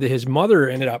 Actually, his mother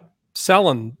ended up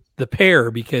selling the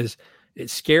pair because it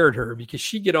scared her, because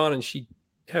she'd get on and she'd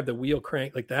have the wheel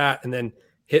crank like that and then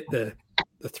hit the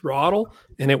throttle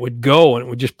and it would go and it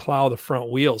would just plow the front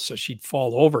wheels, so she'd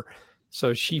fall over.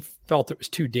 So she felt it was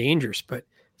too dangerous. But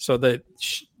so the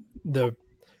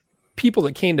people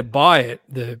that came to buy it,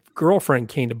 the girlfriend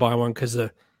came to buy one because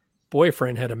the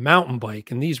boyfriend had a mountain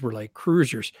bike, and these were like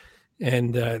cruisers.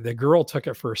 And the girl took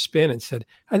it for a spin and said,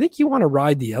 "I think you want to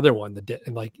ride the other one,"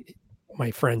 like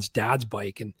my friend's dad's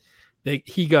bike. And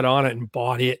he got on it and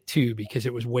bought it too because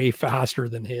it was way faster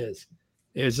than his.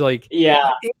 It was like,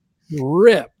 it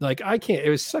ripped. Like it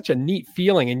was such a neat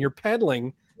feeling, and you're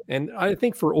pedaling. And I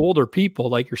think for older people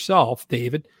like yourself,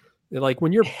 David, Like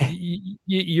when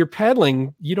you're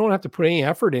pedaling, you don't have to put any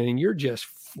effort in and you're just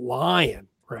flying,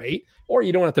 right? Or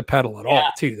you don't have to pedal at all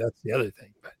too. That's the other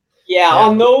thing. But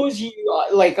on those, you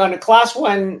like on a class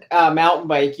 1 mountain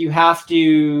bike, you have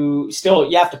to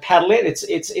pedal it.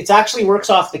 It's actually works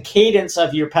off the cadence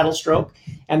of your pedal stroke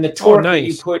and the torque that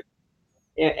you put.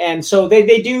 And so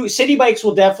they do. City bikes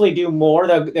will definitely do more.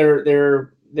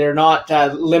 They're not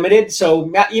limited.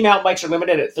 So e-mountain bikes are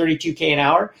limited at 32K an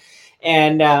hour,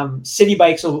 and city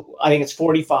bikes I think it's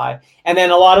 45. And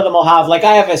then a lot of them will have, like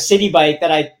I have a city bike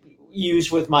that I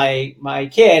use with my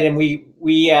kid, and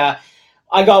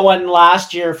I got one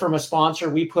last year from a sponsor.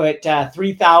 We put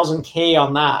 3,000K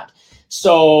on that.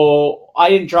 So I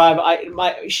didn't drive.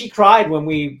 She cried when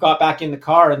we got back in the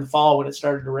car in the fall when it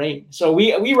started to rain. So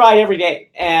we ride every day,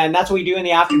 and that's what we do in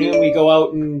the afternoon. We go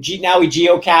out and now we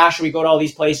geocache. We go to all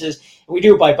these places, and we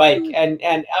do it by bike.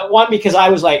 And one, because I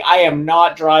was like, I am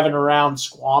not driving around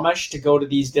Squamish to go to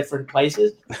these different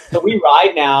places. So we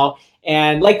ride now.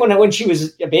 And like when she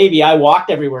was a baby, I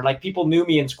walked everywhere. Like people knew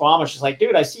me in Squamish. It's like,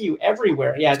 dude, I see you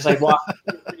everywhere. Yeah, because I walked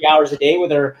 3 hours a day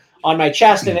with her on my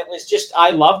chest, and it was just,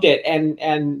 I loved it.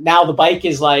 And now the bike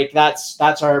is like,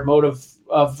 that's our mode of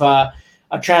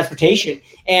transportation.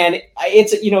 And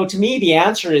it's, to me, the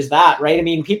answer is that, right? I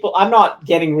mean, I'm not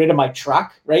getting rid of my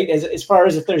truck, right? As far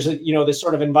as if there's this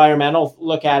sort of environmental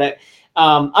look at it.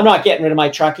 I'm not getting rid of my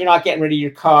truck. You're not getting rid of your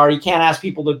car. You can't ask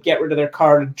people to get rid of their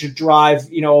car to drive,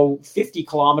 50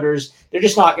 kilometers. They're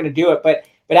just not going to do it. But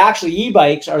actually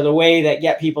e-bikes are the way that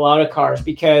get people out of cars,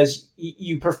 because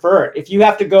you prefer it. If you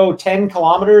have to go 10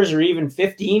 kilometers or even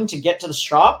 15 to get to the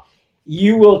shop,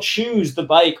 you will choose the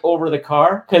bike over the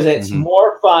car because it's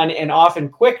more fun and often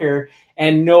quicker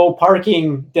and no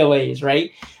parking delays,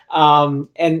 right?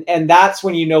 And that's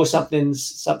when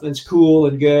something's cool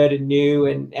and good and new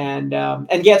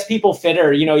and gets people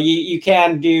fitter. You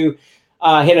can do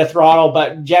hit a throttle,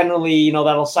 but generally,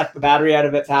 that'll suck the battery out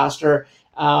of it faster.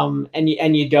 And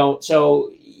you don't.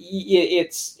 So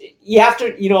you have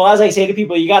to, as I say to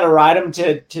people, you got to ride them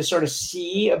to sort of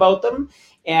see about them.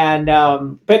 And,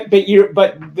 but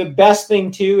the best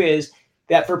thing too is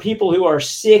that for people who are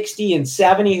 60 and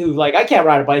 70, who like, I can't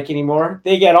ride a bike anymore,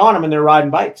 they get on them and they're riding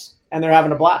bikes and they're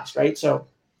having a blast. Right. So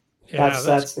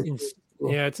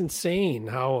it's insane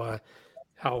how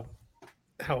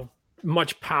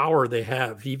much power they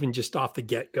have, even just off the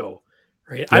get go.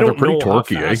 Right. Yeah, I don't know torquey, how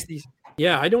fast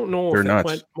I don't know if it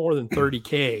went more than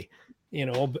 30K,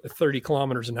 30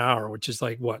 kilometers an hour, which is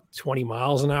like 20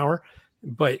 miles an hour.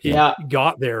 But it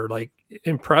got there like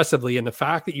impressively. And the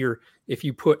fact that if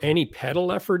you put any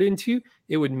pedal effort into,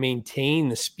 it would maintain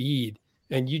the speed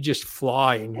and you just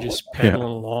fly and you're just pedaling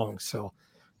along. So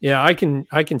I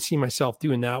can see myself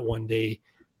doing that one day.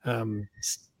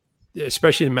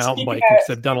 Especially the mountain bike,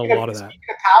 because I've done a lot of that.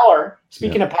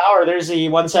 Speaking of power, there's the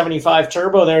 175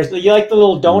 turbo. You like the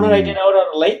little donut I did out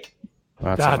on the lake?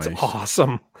 That's nice.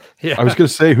 Awesome. Yeah, I was going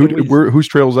to say, whose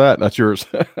trail's that? That's yours.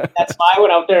 That's my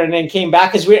one out there, and then came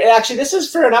back because this is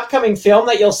for an upcoming film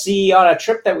that you'll see on a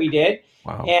trip that we did.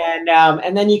 Wow.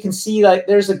 And then you can see like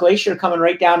there's a glacier coming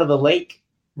right down to the lake.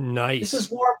 Nice.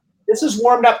 This is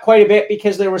warmed up quite a bit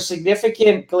because there was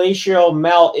significant glacial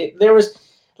melt.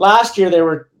 Last year there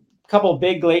were couple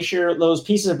big glacier, those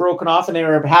pieces have broken off and they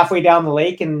were halfway down the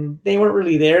lake and they weren't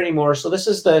really there anymore. So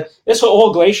this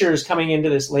whole glacier is coming into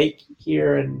this lake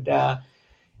here. And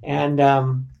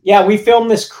we filmed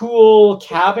this cool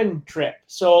cabin trip.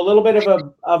 So a little bit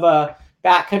of a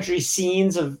backcountry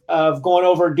scenes of going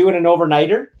over, doing an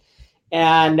overnighter.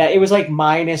 And it was like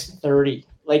minus 30.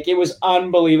 Like it was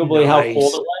unbelievably how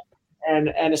cold it was.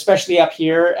 And especially up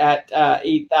here at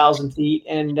 8,000 feet.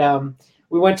 And,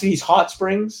 we went to these hot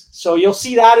springs. So you'll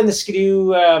see that in the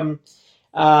Ski-Doo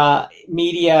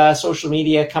social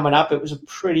media coming up. It was a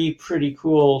pretty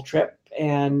cool trip.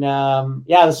 And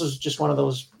this was just one of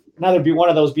those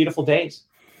beautiful days.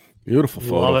 Beautiful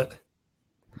photo. Love it.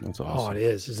 That's awesome. Oh, it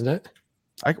is, isn't it?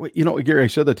 Gary, I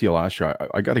said that to you last year.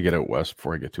 I got to get out west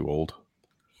before I get too old.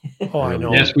 Oh, I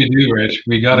know. Yes, we do, Rich.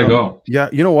 We got to go.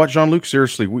 Yeah, you know what, Jean-Luc?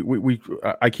 Seriously,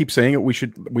 I keep saying it.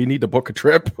 We need to book a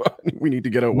trip. We need to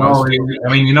get out west.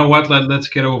 I mean, you know what? Let's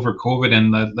get over COVID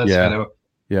and let's head out.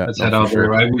 Yeah, let's head out there.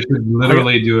 Right? We should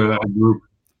literally do a group.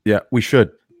 Yeah, we should.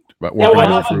 But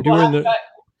guys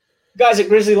at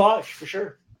Grizzly Lodge for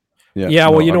sure. Yeah.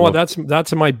 Well, you know what? That's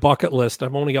on my bucket list.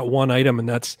 I've only got one item, and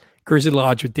that's Grizzly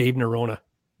Lodge with Dave Nerona.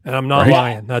 And I'm not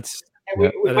lying. That's. We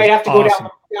might have to go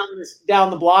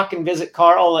down the block and visit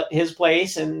Carl at his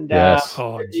place, and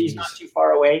he's not too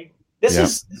far away. This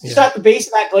is at the base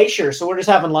of that glacier, so we're just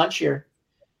having lunch here.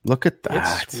 Look at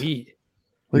that! It's sweet.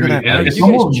 Look at that. Did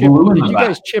you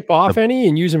guys chip off any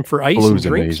and use them for ice and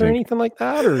drinks or anything like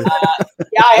that? Or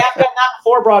yeah, I have done that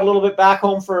before. Brought a little bit back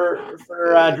home for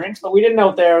drinks, but we didn't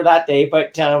out there that day.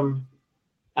 But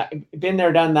I've been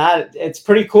there, done that. It's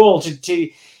pretty cool to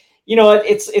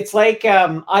it's like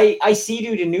I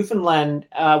sea-dooed in Newfoundland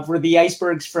for the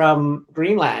icebergs from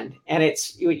Greenland, and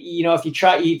it's if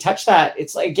you touch that,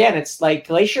 it's like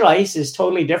glacier ice is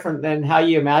totally different than how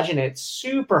you imagine it. It's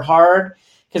super hard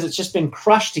because it's just been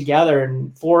crushed together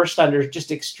and forced under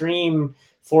just extreme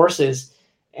forces.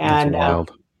 And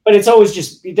but it's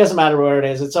always it doesn't matter where it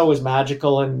is. It's always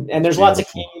magical, and there's lots of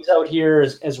caves out here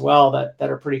as well that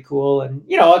are pretty cool. And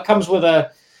it comes with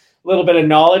a little bit of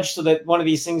knowledge so that one of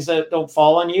these things that don't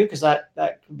fall on you, because that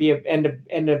could be end of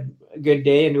a good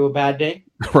day into a bad day.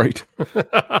 Right.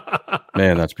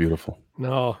 Man, that's beautiful.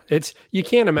 No, you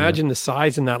can't imagine the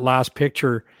size in that last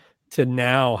picture to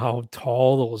now how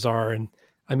tall those are. And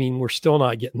I mean, we're still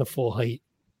not getting the full height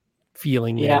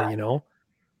feeling there,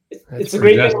 It's a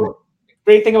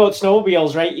great thing about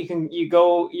snowmobiles, right? You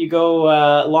go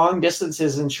long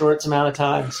distances in short amount of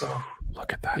time. So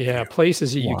look at that. Yeah,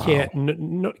 places that you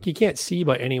can't see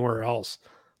by anywhere else.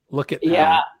 Look at that.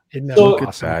 Yeah. Look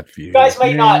at that view. You guys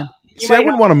might not. I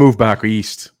wouldn't want to move back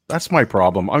east. That's my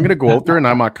problem. I'm going to go out there and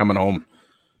I'm not coming home.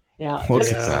 Yeah. Look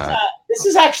at that. This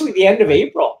is actually the end of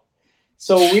April.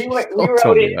 So we were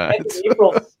out in end of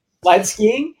April sled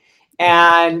skiing.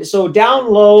 And so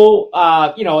down low,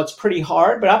 it's pretty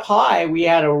hard, but up high, we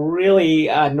had a really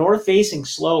north-facing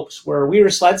slopes where we were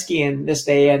sled skiing this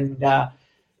day, and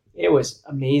it was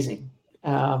amazing.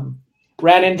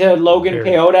 Ran into Logan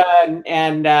Peyoda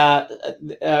and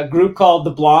a group called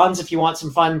the Blondes. If you want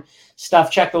some fun stuff,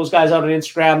 check those guys out on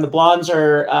Instagram. The Blondes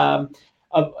are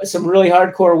some really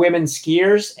hardcore women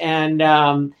skiers,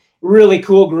 and really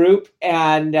cool group.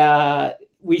 And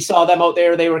we saw them out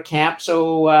there. They were camped.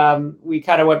 So we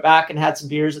kind of went back and had some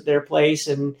beers at their place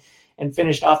and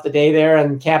finished off the day there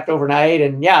and camped overnight.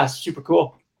 And super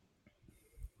cool.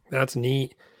 That's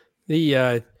neat.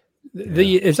 Is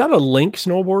that a Link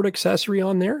snowboard accessory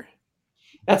on there?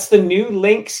 That's the new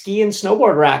Link ski and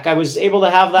snowboard rack. I was able to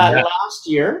have that last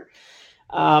year,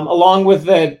 along with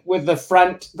the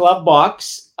front glove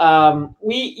box. I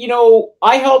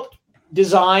helped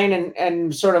design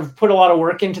and sort of put a lot of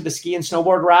work into the ski and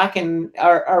snowboard rack, and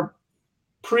our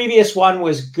previous one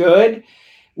was good.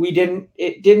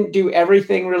 It didn't do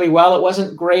everything really well. It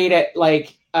wasn't great at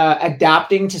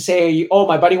adapting to say,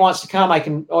 my buddy wants to come, I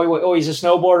can, he's a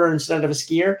snowboarder instead of a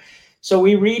skier. So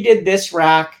we redid this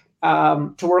rack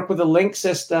to work with the Link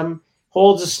system.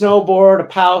 Holds a snowboard, a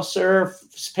POW surf,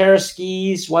 pair of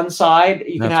skis, one side.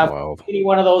 You can have any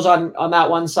one of those on that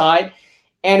one side.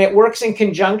 And it works in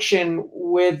conjunction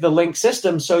with the Link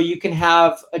system. So you can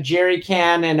have a jerry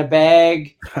can and a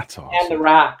bag. That's awesome. And the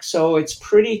rack. So it's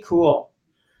pretty cool.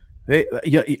 You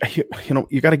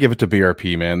got to give it to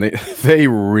BRP, man. They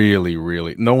really,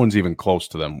 really, no one's even close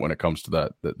to them when it comes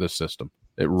to this system.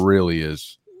 It really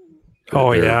is.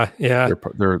 Yeah. Their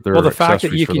the fact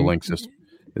that you for the Link system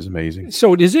is amazing.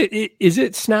 So is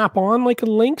it snap on like a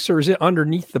Lynx, or is it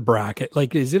underneath the bracket?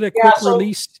 Like, is it a quick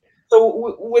release?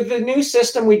 So with the new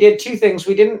system, we did two things.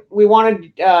 We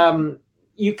wanted,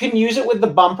 you can use it with the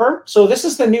bumper. So this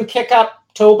is the new kick up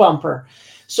toe bumper.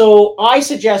 So I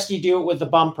suggest you do it with the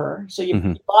bumper. So you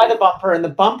buy the bumper, and the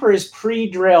bumper is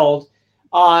pre-drilled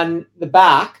on the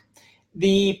back.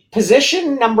 The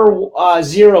position number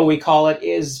 0, we call it,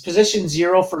 is position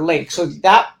 0 for Link. So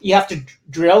that you have to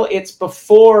drill. It's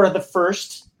before the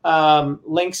first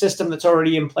Link system that's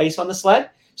already in place on the sled.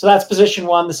 So that's position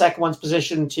 1. The second one's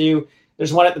position 2.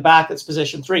 There's one at the back that's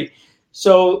position 3.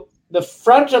 So the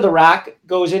front of the rack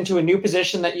goes into a new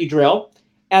position that you drill.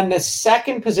 And the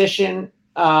second position,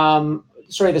 the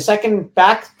second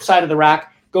back side of the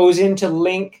rack goes into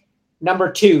Link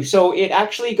number 2. So it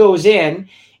actually goes in,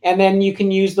 and then you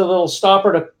can use the little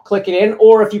stopper to click it in.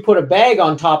 Or if you put a bag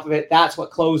on top of it, that's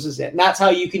what closes it. And that's how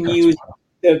you can use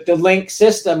the Link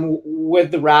system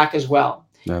with the rack as well.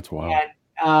 That's wild. And,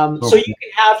 so you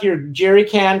can have your jerry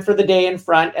can for the day in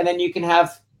front, and then you can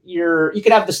have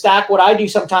the stack. What I do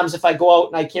sometimes if I go out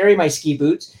and I carry my ski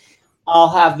boots, I'll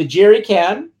have the jerry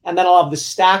can, and then I'll have the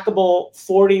stackable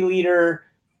 40-liter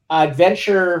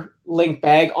Adventure Link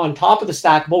bag on top of the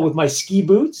stackable with my ski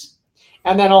boots.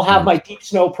 And then I'll have my Deep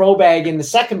Snow Pro bag in the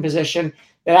second position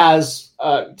that has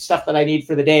stuff that I need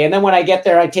for the day. And then when I get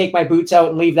there, I take my boots out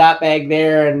and leave that bag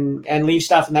there and leave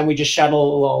stuff. And then we just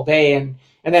shuttle all day. And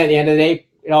then at the end of the day,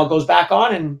 it all goes back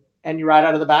on and you ride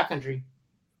out of the backcountry.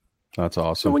 That's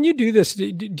awesome. So when you do this, do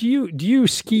you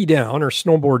ski down or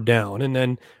snowboard down, and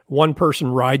then one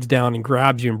person rides down and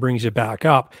grabs you and brings you back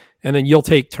up? and then you'll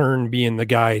take turn being the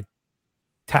guy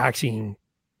taxiing.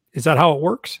 Is that how it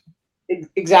works?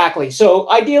 Exactly. So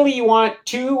ideally you want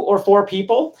 2 or 4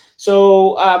 people.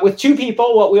 So with 2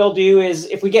 people, what we'll do is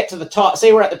if we get to the top,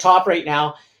 say we're at the top right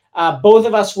now, both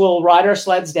of us will ride our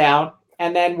sleds down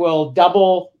and then we'll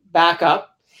double back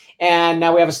up. And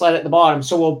now we have a sled at the bottom.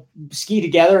 So we'll ski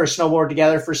together or snowboard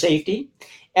together for safety.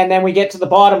 And then we get to the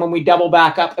bottom and we double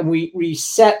back up and we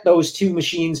reset those 2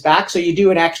 machines back. So you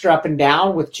do an extra up and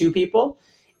down with 2 people.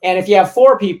 And if you have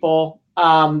 4 people,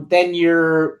 then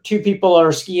your 2 people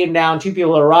are skiing down, 2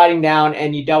 people are riding down,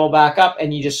 and you double back up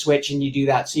and you just switch and you do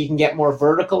that. So you can get more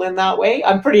vertical in that way.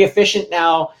 I'm pretty efficient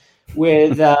now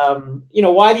with,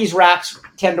 why these racks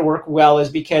tend to work well is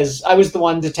because I was the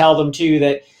one to tell them too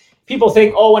that people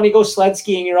think, oh, when you go sled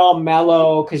skiing, you're all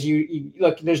mellow because you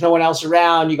look, there's no one else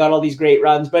around. You got all these great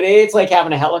runs, but it's like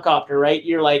having a helicopter, right?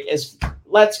 You're like,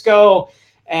 let's go.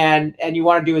 And you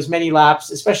want to do as many laps,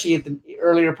 especially at the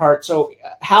earlier part. So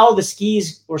how the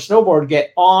skis or snowboard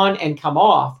get on and come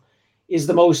off is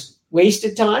the most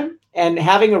wasted time. And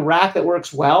having a rack that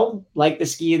works well, like the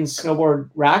ski and snowboard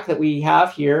rack that we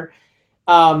have here,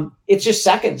 it's just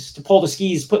seconds to pull the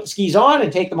skis, put the skis on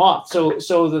and take them off. So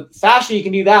the faster you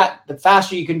can do that, the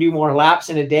faster you can do more laps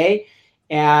in a day.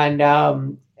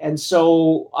 And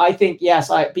so I think, yes,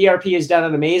 BRP has done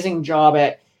an amazing job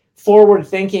at forward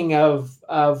thinking of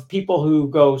people who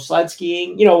go sled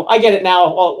skiing. I get it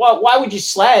now. Well, why would you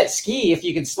ski if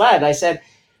you can sled? I said,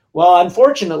 well,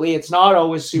 unfortunately, it's not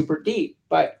always super deep,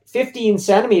 but 15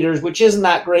 centimeters, which isn't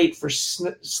that great for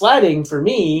sledding for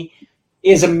me,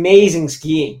 is amazing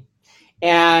skiing.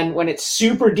 And when it's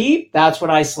super deep, that's when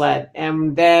I sled.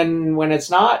 And then when it's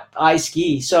not, I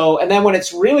ski. So, and then when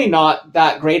it's really not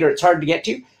that great or it's hard to get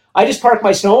to, I just park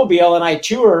my snowmobile and I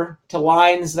tour to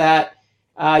lines that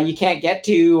you can't get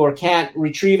to or can't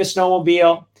retrieve a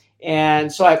snowmobile.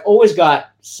 And so I've always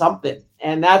got something.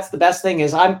 And that's the best thing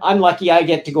is I'm lucky I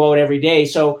get to go out every day.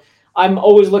 So I'm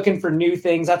always looking for new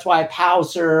things. That's why I pow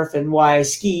surf and why I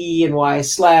ski and why I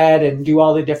sled and do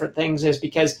all the different things is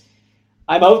because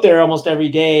I'm out there almost every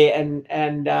day.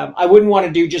 And I wouldn't want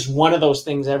to do just one of those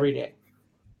things every day.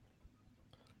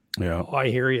 Yeah. Oh, I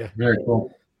hear you. Very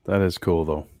cool. That is cool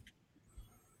though.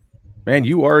 Man,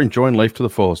 you are enjoying life to the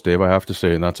fullest, Dave, I have to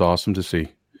say, and that's awesome to see.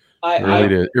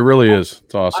 It really is.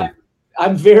 It's awesome.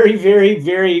 I'm very, very,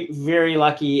 very, very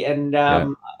lucky. And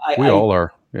we all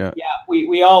are. Yeah. Yeah,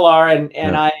 we all are.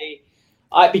 And I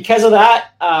because of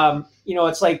that,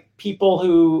 it's like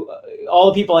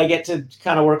all the people I get to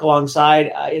kind of work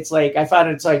alongside, it's like, I find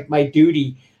it's like my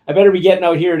duty. I better be getting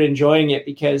out here and enjoying it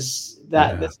because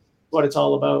that's what it's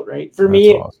all about, right? For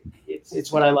me, awesome.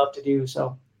 It's what I love to do.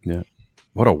 So, yeah.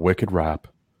 What a wicked wrap.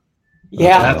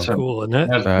 That's cool, isn't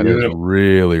it? That is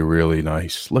really, really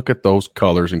nice. Look at those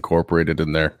colors incorporated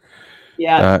in there.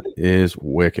 Yeah. That is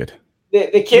wicked.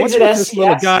 The kids at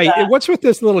SCS. What's with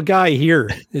this little guy here?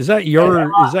 Is that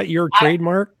your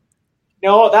trademark?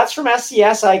 No, that's from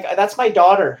SCS. That's my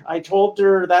daughter. I told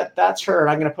her that's her.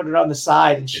 I'm going to put it on the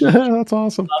side. And she that's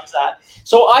awesome. Loves that.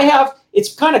 So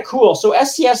it's kind of cool. So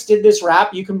SCS did this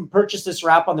wrap. You can purchase this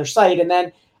wrap on their site. And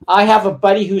then I have a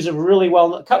buddy who's a really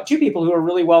two people who are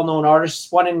really well-known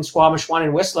artists, one in Squamish, one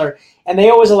in Whistler, and they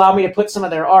always allow me to put some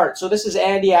of their art. So this is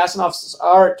Andy Asanoff's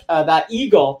art, that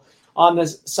eagle on the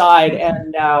side,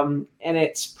 and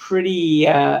it's pretty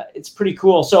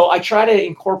cool. So I try to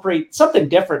incorporate something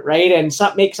different, right, and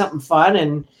make something fun.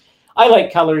 And I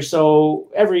like colors, so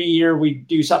every year we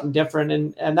do something different,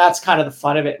 and that's kind of the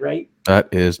fun of it, right? That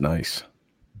is nice.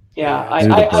 Yeah,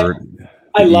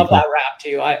 I love that wrap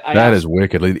too. That is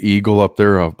wicked. The eagle up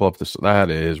there above this. That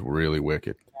is really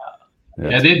wicked.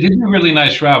 Yeah, they do really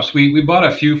nice wraps. We bought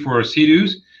a few for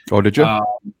Sea-Doos. Oh, did you?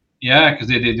 Yeah, because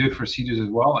they do it for Sea-Doos as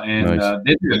well, and nice.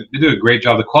 They do a great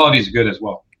job. The quality is good as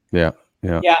well. Yeah.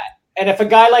 And if a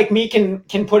guy like me can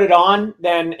put it on,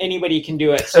 then anybody can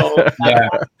do it. So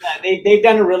they've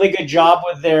done a really good job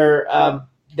with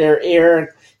their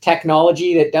air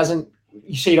technology that doesn't.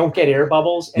 So you don't get air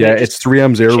bubbles. And it's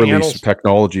 3M's air release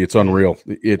technology. It's unreal.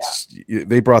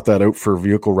 They brought that out for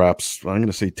vehicle wraps. I'm going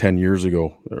to say 10 years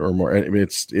ago or more. I mean,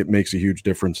 it makes a huge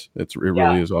difference. It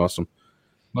really is awesome.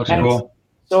 Looks cool.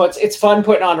 So it's fun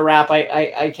putting on a wrap.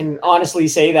 I can honestly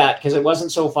say that because it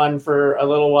wasn't so fun for a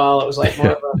little while. It was like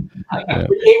more of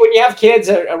when you have kids,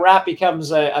 a wrap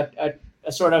becomes a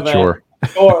sort of a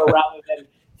chore rather than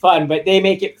fun, but they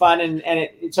make it fun and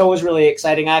it's always really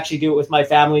exciting. I actually do it with my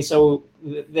family, so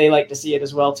they like to see it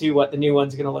as well too, what the new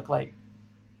one's going to look like.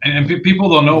 And people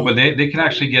don't know, but they can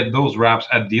actually get those wraps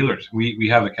at dealers. We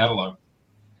have a catalog.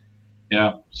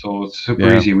 Yeah, so it's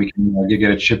super easy. We can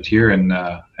get it shipped here, and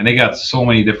they got so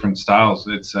many different styles.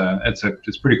 It's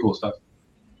pretty cool stuff.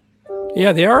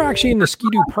 Yeah, they are actually in the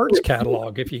Ski-Doo parts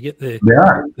catalog. If you get the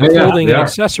the clothing and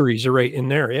accessories are right in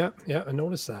there. Yeah, I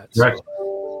noticed that. Right.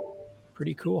 So,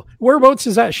 pretty cool. Whereabouts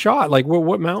is that shot? Like,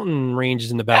 what mountain range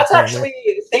is in the background?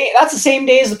 That's the same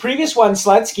day as the previous one,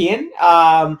 sled skiing.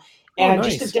 And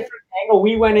nice. Just a different angle.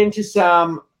 We went into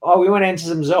some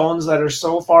zones that are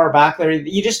so far back there.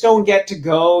 You just don't get to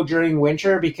go during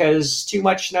winter because too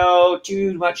much snow,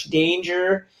 too much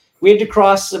danger. We had to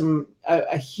cross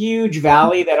a huge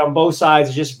valley that on both sides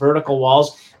is just vertical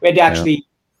walls. We had to actually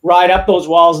ride up those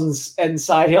walls and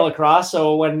side hill across.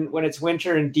 So when it's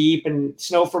winter and deep and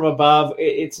snow from above,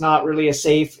 it's not really a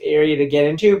safe area to get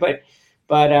into. But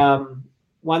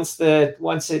once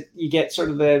you get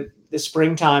sort of the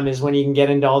springtime is when you can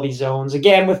get into all these zones.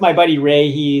 Again, with my buddy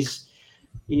Ray, he's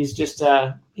just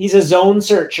he's a zone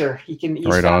searcher. He's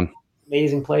right on.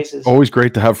 Amazing places. Always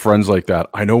great to have friends like that.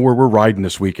 I know where we're riding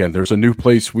this weekend. There's a new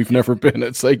place we've never been.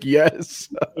 It's like, yes.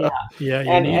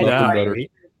 Yeah.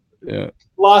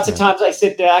 Lots of times I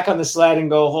sit back on the sled and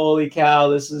go, holy cow,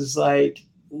 this is like,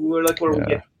 look where we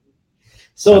get.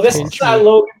 So this is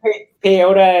Logan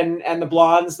Peyote and the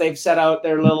Blondes. They've set out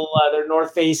their little their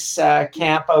North Face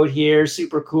camp out here.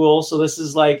 Super cool. So this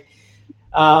is like,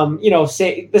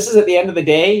 this is at the end of the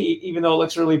day, even though it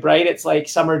looks really bright. It's like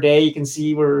summer day. You can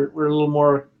see we're a little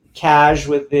more cash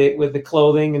with the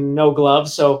clothing and no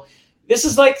gloves. So this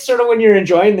is like sort of when you're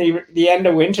enjoying the end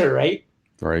of winter, right?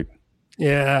 Right.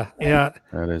 Yeah.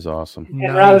 That is awesome.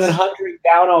 And rather than hunkering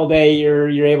down all day,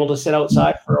 you're able to sit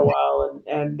outside for a while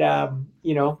and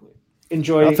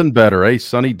enjoy. Nothing better, eh?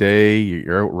 Sunny day.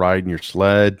 You're out riding your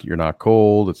sled. You're not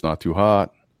cold. It's not too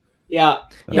hot. Yeah.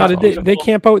 Now, did they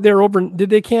camp out there did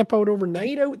they camp out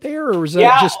overnight out there, or was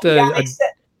that just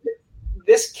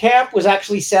this camp was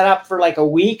actually set up for like a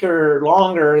week or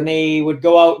longer, and they would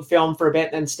go out and film for a bit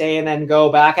and then stay and then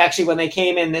go back. Actually, when they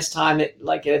came in this time, it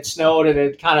had snowed and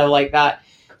it kind of like that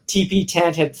teepee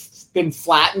tent had been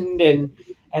flattened and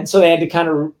so they had to kind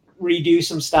of redo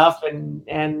some stuff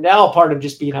and all part of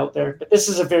just being out there. But this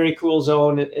is a very cool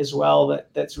zone as well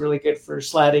that's really good for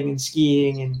sledding and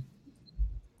skiing and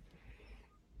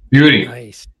beauty.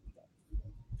 Nice.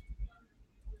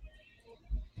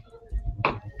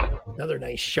 Another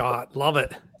nice shot. Love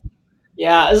it.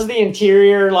 Yeah, this is the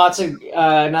interior. Lots of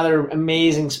another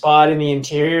amazing spot in the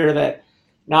interior that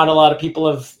not a lot of people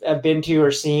have been to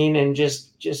or seen, and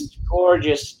just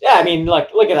gorgeous. Yeah, I mean,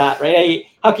 look at that, right?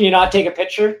 How can you not take a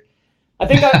picture? I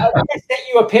think I sent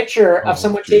you a picture of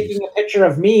someone taking a picture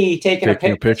of me taking a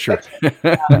picture. Is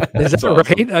that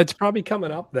right? It's probably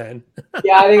coming up then.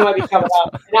 Yeah, I think it might be coming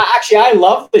up. Now, actually, I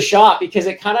love the shot because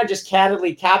it kind of just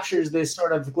candidly captures this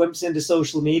sort of glimpse into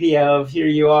social media of here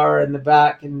you are in the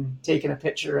back and taking a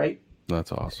picture, right?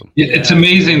 That's awesome. It's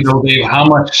amazing, though, Dave, how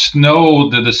much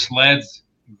snow the sleds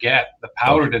get, the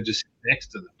powder that just sticks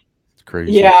to them. It's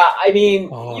crazy. Yeah, I mean,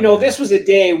 this was a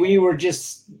day we were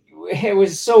just... It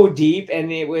was so deep,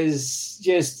 and it was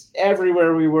just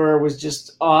everywhere we were was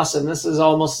just awesome. This is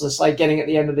almost just like getting at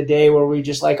the end of the day where we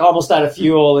just like almost out of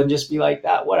fuel and just be like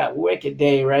that. What a wicked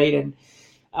day, right? And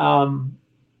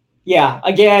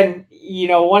again,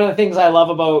 one of the things I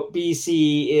love about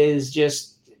BC is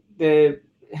just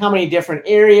how many different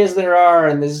areas there are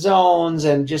and the zones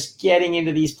and just getting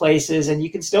into these places, and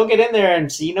you can still get in there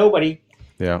and see nobody.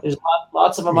 Yeah, there's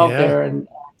lots of them out there, and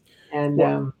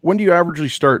when do you averagely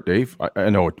start, Dave? I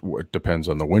know it depends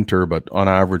on the winter, but on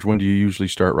average, when do you usually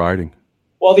start riding?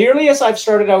 Well, the earliest I've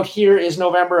started out here is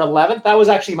November 11th. That was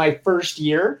actually my first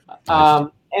year. Nice.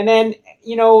 And then,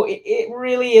 it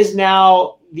really is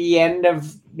now the end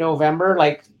of November,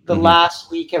 like the last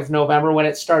week of November when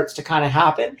it starts to kind of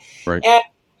happen. Right. And,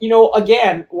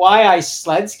 again, why I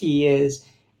sled ski is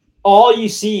all you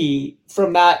see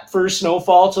from that first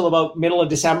snowfall till about middle of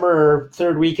December or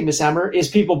third week in December is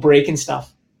people breaking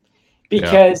stuff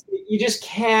because you just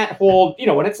can't hold,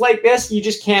 when it's like this, you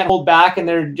just can't hold back, and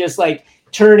they're just like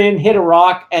turn in, hit a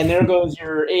rock, and there goes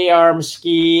your A-arm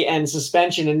ski and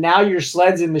suspension. And now your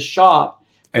sled's in the shop.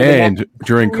 And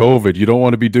during COVID, you don't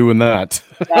want to be doing that.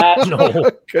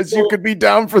 Because you could be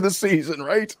down for the season,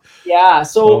 right? Yeah.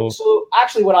 So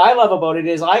actually what I love about it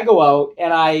is I go out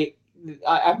and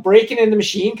I'm breaking in the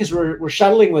machine because we're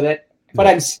shuttling with it, but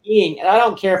I'm skiing, and I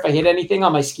don't care if I hit anything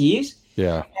on my skis.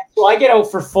 Yeah. And so I get out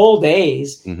for full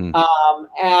days,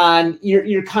 and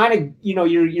you're kind of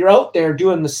you're out there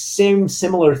doing the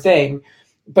similar thing,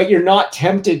 but you're not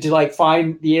tempted to like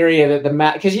find the area that the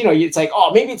mat because it's like,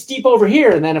 oh, maybe it's deep over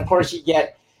here, and then of course you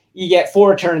get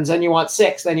 4 turns, then you want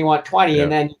 6, then you want 20,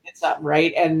 and then you get something,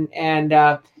 right? And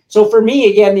So for me,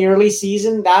 again, the early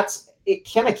season, it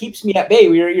kind of keeps me at bay.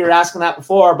 You were asking that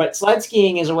before, but sled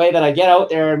skiing is a way that I get out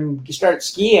there and start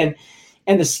skiing.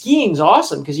 And the skiing's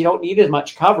awesome because you don't need as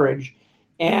much coverage.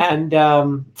 And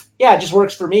it just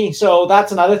works for me. So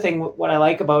that's another thing, what I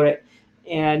like about it.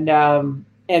 And what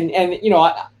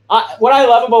I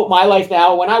love about my life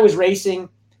now, when I was racing,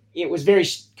 it was very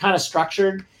kind of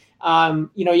structured.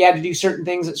 You had to do certain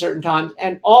things at certain times.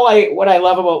 And what I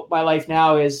love about my life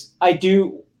now is I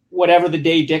do whatever the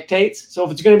day dictates. So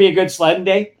if it's going to be a good sledding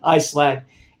day, I sled.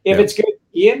 If it's good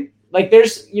skiing, like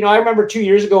I remember 2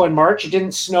 years ago in March, it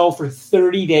didn't snow for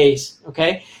 30 days.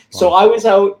 Okay. Wow. So I was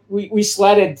out, we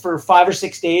sledded for 5 or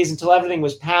 6 days until everything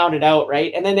was pounded out.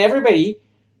 Right. And then everybody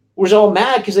was all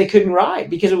mad because they couldn't ride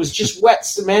because it was just wet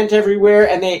cement everywhere.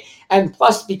 And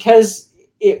plus because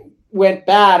it went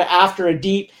bad after a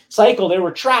deep cycle, there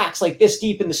were tracks like this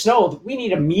deep in the snow. We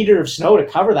need a meter of snow to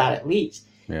cover that at least.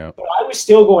 Yeah. But I was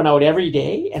still going out every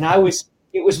day, and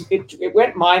it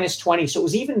went minus 20. So it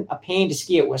was even a pain to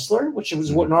ski at Whistler, which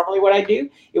was normally what I do.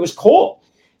 It was cold.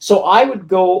 So I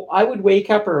would wake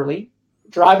up early,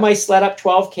 drive my sled up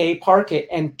 12K, park it,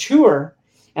 and tour.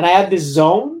 And I had this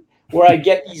zone where I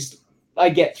get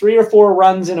 3 or 4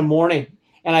 runs in a morning.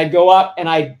 And I'd go up and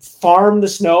I'd farm the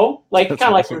snow, like kind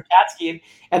of like you're cat skiing.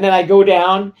 And then I'd go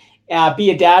down,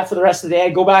 be a dad for the rest of the day.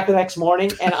 I'd go back the next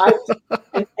morning. And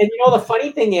the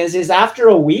funny thing is after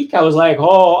a week, I was like,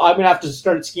 oh, I'm going to have to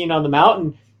start skiing on the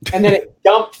mountain. And then it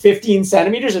dumped 15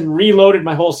 centimeters and reloaded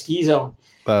my whole ski zone.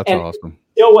 That's awesome.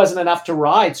 Still wasn't enough to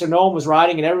ride. So no one was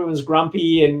riding and everyone was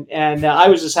grumpy. And I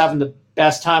was just having the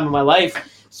best time of my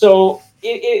life. So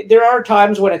there are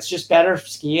times when it's just better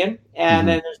skiing, and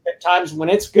then there's times when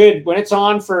it's good. When it's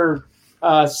on for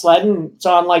sledding, it's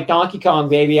on like Donkey Kong,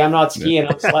 baby. I'm not skiing,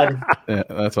 I'm sledding. Yeah,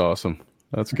 that's awesome.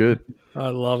 That's good. I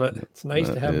love it. It's nice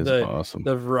to have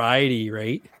the variety,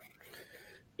 right?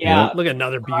 Yeah. Look at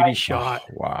another beauty shot.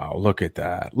 Wow, look at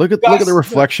that. Look at the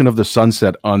reflection of the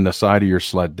sunset on the side of your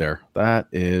sled there. That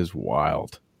is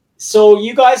wild. So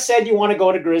you guys said you want to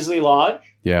go to Grizzly Lodge?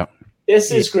 Yeah.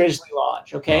 This is Grizzly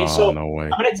Lodge, okay? So no way.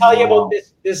 I'm going to tell you about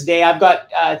this day. I've got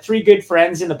 3 good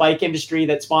friends in the bike industry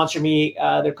that sponsor me.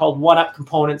 They're called One Up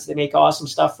Components. They make awesome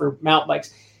stuff for mountain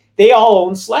bikes. They all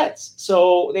own sleds.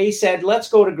 So they said, let's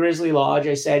go to Grizzly Lodge.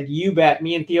 I said, you bet.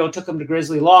 Me and Theo took them to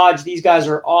Grizzly Lodge. These guys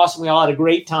are awesome. We all had a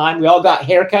great time. We all got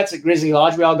haircuts at Grizzly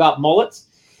Lodge. We all got mullets.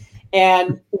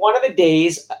 And one of the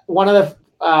days, one of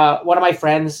my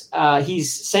friends,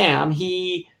 he's Sam,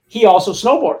 he also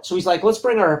snowboards. So he's like, let's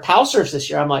bring our POW surfs this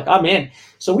year. I'm like, I'm in.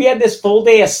 So we had this full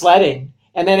day of sledding,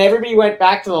 and then everybody went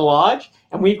back to the lodge,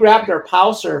 and we grabbed our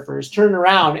POW surfers, turned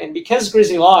around, and because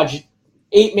Grizzly Lodge,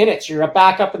 8 minutes, you're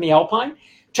back up in the Alpine,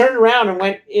 turned around and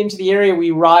went into the area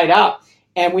we ride up,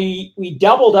 and we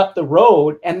doubled up the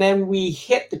road, and then we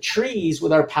hit the trees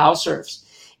with our POW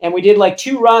surfs. And we did like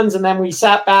 2 runs, and then we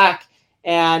sat back,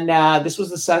 and this was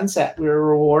the sunset we were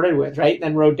rewarded with, right? And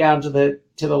then rode down to the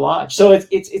lodge. So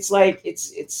it's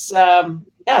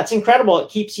incredible. It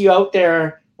keeps you out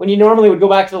there when you normally would go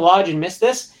back to the lodge and miss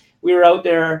this. We were out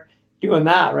there doing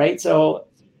that, right? So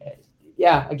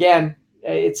yeah, again,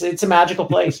 it's a magical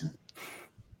place.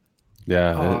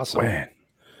 Yeah, awesome. Man.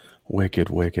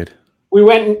 Wicked. We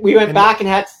went back and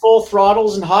had full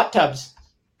throttles and hot tubs.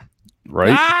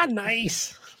 Right? Ah,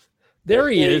 nice. There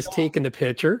he is taking the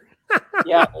picture.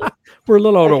 Yeah. We're a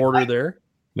little out of order there.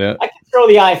 Yeah. I can throw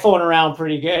the iPhone around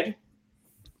pretty good.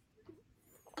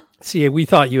 See, we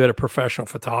thought you had a professional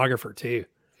photographer too.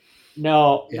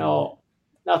 No,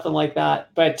 nothing like that.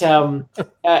 But Theo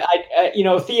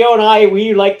and I,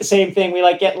 we like the same thing. We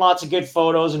like getting lots of good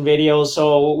photos and videos.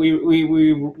 So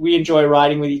we enjoy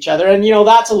riding with each other. And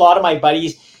that's a lot of my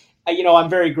buddies. I'm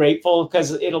very grateful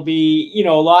because it'll be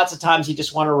lots of times you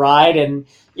just want to ride, and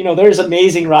there's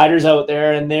amazing riders out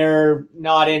there, and they're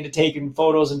not into taking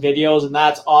photos and videos, and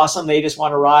that's awesome. They just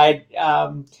want to ride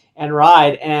and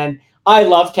ride. And I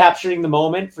love capturing the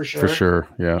moment for sure. For sure,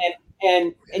 yeah.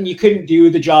 And you couldn't do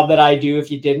the job that I do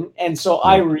if you didn't. And so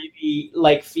I really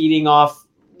like feeding off,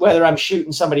 whether I'm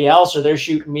shooting somebody else or they're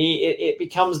shooting me. It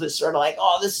becomes this sort of like,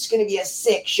 oh, this is going to be a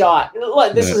sick shot.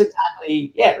 This is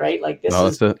exactly it, right? Like this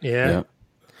is it. Yeah.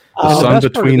 The sun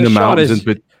between the mountains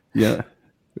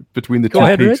between the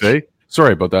 2 peaks, Rich?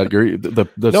 Sorry about that, Gary. The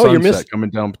sunset coming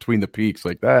down between the peaks,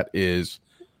 like that is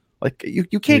like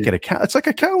you can't get it's like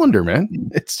a calendar, man.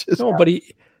 It's just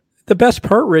the best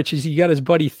part, Rich, is you got his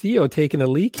buddy Theo taking a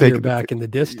leak here back in the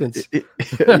distance.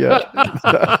 Yeah.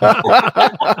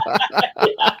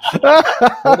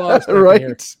 Hold on right.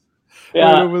 Here.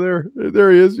 Yeah. Right over there.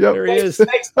 There he is. Yep. There he is. I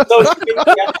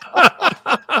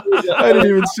didn't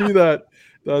even see that.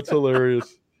 That's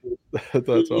hilarious. That's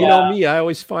awesome. You know me, I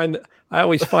always find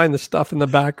the stuff in the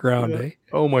background. Eh?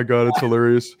 Oh my God, it's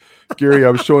hilarious. Gary, I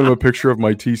was showing him a picture of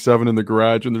my T7 in the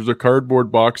garage, and there's a cardboard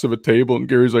box of a table, and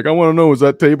Gary's like, I want to know, is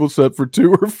that table set for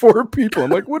 2 or 4 people? I'm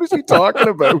like, what is he talking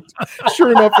about?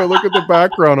 Sure enough, I look at the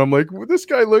background. I'm like, well, this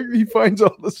guy, look, he finds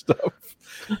all the stuff.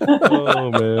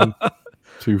 Oh man,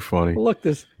 too funny. Well, look,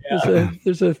 there's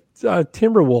a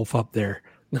Timberwolf up there.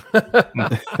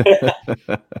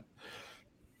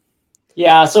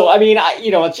 Yeah, so I mean,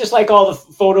 it's just like all the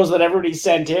photos that everybody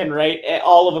sent in, right?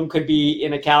 All of them could be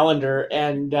in a calendar,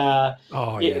 and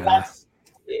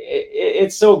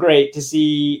it's so great to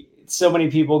see so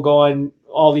many people going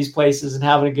all these places and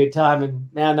having a good time. And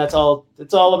man, that's all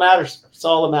that matters. It's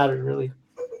all that matters, really.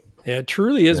 Yeah, it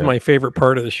truly is my favorite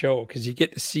part of the show because you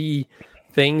get to see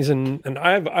things, and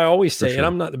I always say, and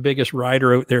I'm not the biggest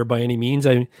rider out there by any means.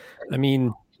 I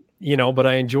mean. But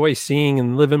I enjoy seeing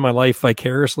and living my life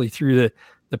vicariously through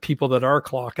the people that are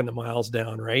clocking the miles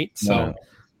down, right? So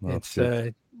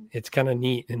it's kind of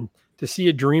neat, and to see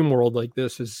a dream world like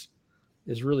this is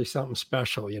really something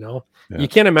special. You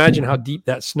can't imagine how deep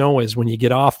that snow is when you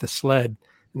get off the sled,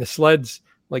 and the sled's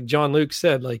like John Luke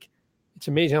said, like it's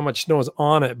amazing how much snow is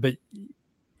on it, but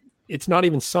it's not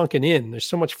even sunken in. There's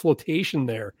so much flotation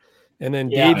there, and then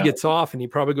Dave gets off, and he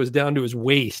probably goes down to his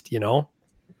waist.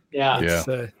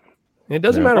 Yeah. It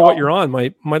doesn't matter what you're on.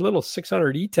 My little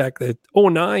 600 E-Tech, the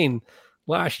 09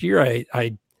 last year,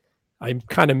 I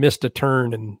kind of missed a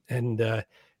turn, and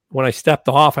when I stepped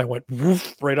off, I went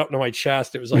woof, right up to my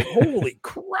chest. It was like, holy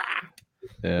crap!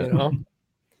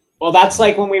 Well, that's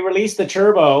like when we released the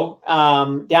Turbo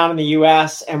down in the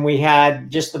U.S. and we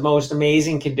had just the most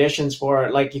amazing conditions for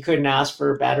it. Like you couldn't ask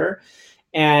for better,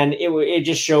 and it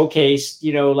just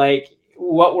showcased, like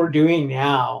what we're doing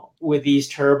now with these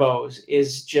turbos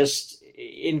is just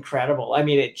incredible. I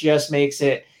mean, it just makes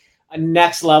it a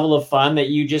next level of fun that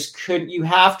you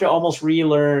have to almost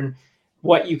relearn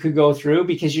what you could go through,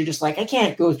 because you're just like, I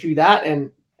can't go through that, and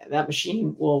that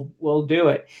machine will do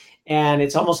it. And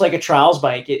it's almost like a trials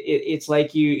bike. It's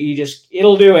like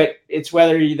it'll do it. It's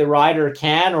whether the rider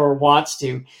can or wants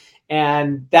to.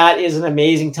 And that is an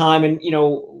amazing time. And,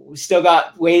 we still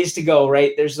got ways to go,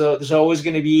 right? There's always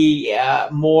going to be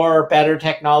more, better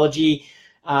technology.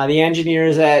 The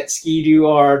engineers at Ski-Doo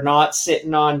are not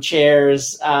sitting on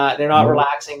chairs. They're not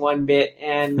relaxing one bit,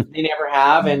 and they never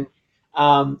have. And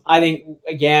I think,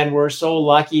 again, we're so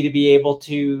lucky to be able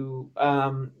to,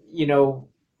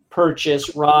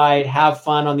 purchase, ride, have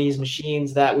fun on these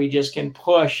machines that we just can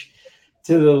push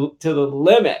to the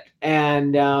limit.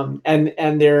 And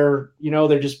they're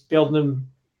just building them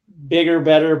bigger,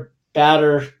 better,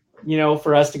 badder,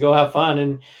 for us to go have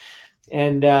fun.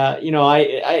 And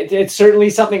it's certainly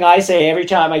something I say every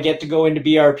time I get to go into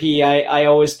BRP. I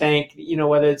always thank,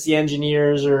 whether it's the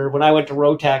engineers or when I went to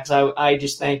Rotex, I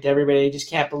just thanked everybody. I just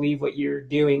can't believe what you're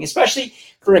doing, especially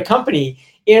for a company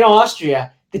in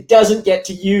Austria that doesn't get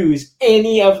to use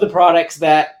any of the products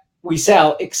that we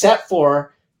sell except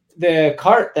for the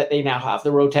cart that they now have, the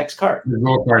Rotex cart. The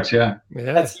Rotex carts, yeah.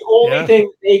 That's the only thing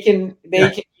they can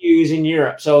use in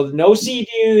Europe. So no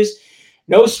Sea-Doos,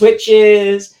 no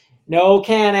switches, no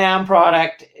Can-Am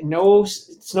product, no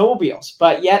snowmobiles.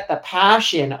 But yet the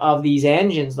passion of these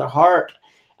engines, the heart,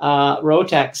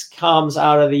 Rotex comes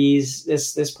out of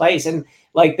this place. And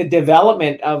like the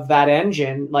development of that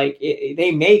engine, like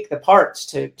they make the parts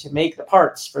to make the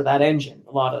parts for that engine,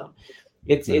 a lot of them.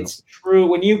 It's true.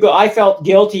 When you go, I felt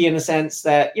guilty in the sense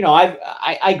that,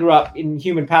 I grew up in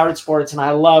human powered sports, and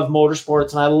I love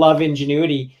motorsports and I love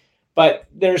ingenuity, but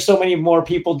there's so many more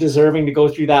people deserving to go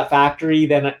through that factory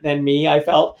than me, I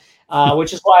felt,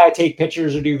 which is why I take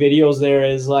pictures or do videos there.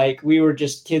 Is like, we were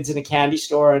just kids in a candy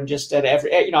store, and just at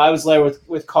I was there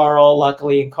with Carl,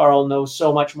 luckily, and Carl knows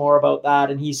so much more about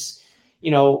that. And he's,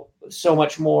 so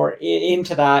much more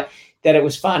into that it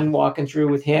was fun walking through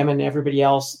with him and everybody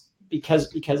else because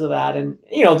of that. And,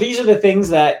 these are the things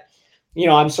that,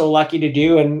 I'm so lucky to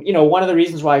do. And, one of the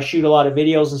reasons why I shoot a lot of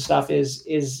videos and stuff is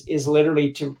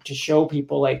literally to show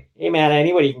people, like, hey man,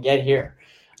 anybody can get here.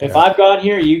 If I've gone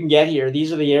here, you can get here.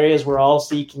 These are the areas we're all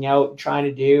seeking out and trying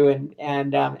to do.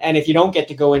 And if you don't get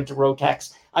to go into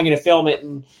Rotex, I'm going to film it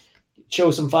and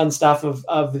show some fun stuff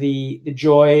of the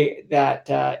joy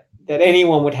that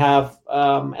anyone would have,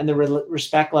 and the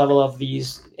respect level of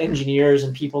these engineers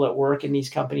and people that work in these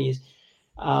companies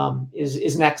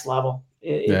is next level.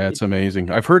 It's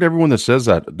amazing. I've heard everyone that says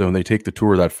that when they take the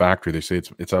tour of that factory, they say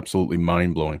it's absolutely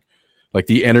mind blowing. Like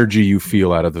the energy you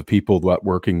feel out of the people that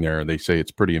working there, they say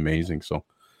it's pretty amazing. So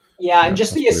yeah, and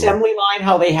just the assembly line,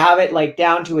 how they have it like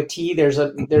down to a T. There's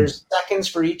seconds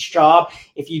for each job.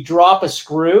 If you drop a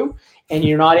screw, and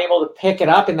you're not able to pick it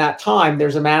up in that time,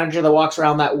 there's a manager that walks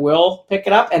around that will pick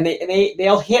it up, and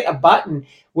they'll hit a button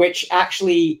which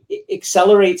actually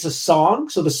accelerates a song.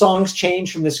 So the songs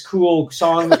change from this cool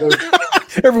song that goes.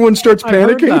 Everyone starts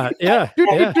panicking. Yeah.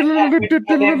 And then when they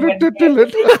can't do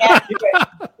it,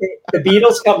 the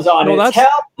Beatles comes on. No, and it's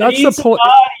that's- help. that's Need the point.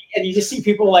 somebody. And you just see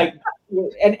people like,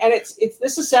 and it's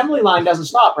this assembly line doesn't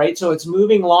stop, right? So it's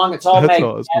moving along. It's all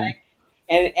magnetic,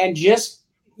 and just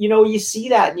you see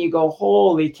that and you go,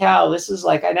 holy cow, this is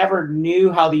like, I never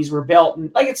knew how these were built.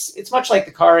 And like it's much like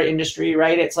the car industry,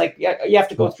 right? It's like you have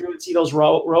to go through and see those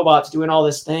robots doing all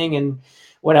this thing and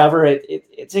whatever.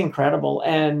 It's incredible.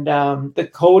 And the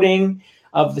coating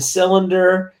of the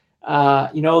cylinder,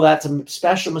 that's a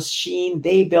special machine.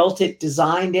 They built it,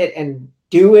 designed it, and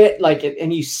do it like it,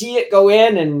 and you see it go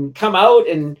in and come out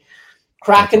and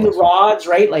cracking the rods,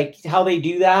 right? Like how they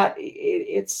do that.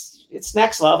 It's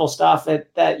next level stuff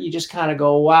that you just kind of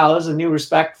go, wow, there's a new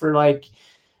respect for like,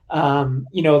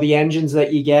 the engines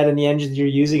that you get and the engines you're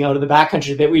using out of the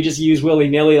backcountry that we just use willy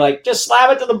nilly. Like, just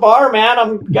slap it to the bar, man.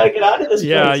 I'm gotta get out of this.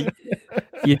 Yeah,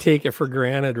 you take it for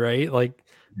granted, right? Like,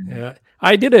 yeah.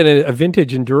 I did a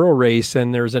vintage enduro race,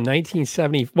 and there's a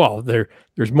 1970. Well,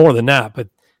 there's more than that, but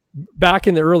back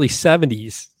in the early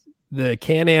 70s, the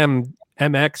Can-Am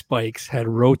MX bikes had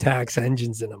Rotax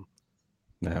engines in them.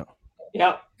 Yeah.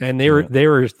 Yeah. And they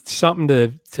were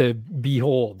something to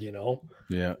behold,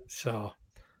 Yeah. So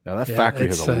now that factory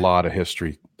has a lot of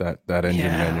history. That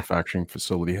engine manufacturing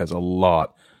facility has a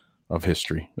lot of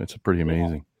history. It's pretty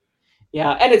amazing.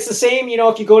 Yeah, and it's the same,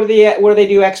 if you go to where they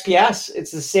do XPS,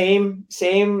 it's the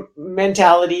same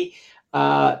mentality.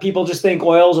 People just think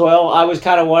oil's oil. I was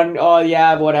kind of one, oh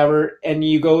yeah, whatever. And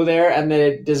you go there and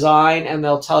the design, and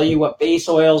they'll tell you what base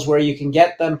oils, where you can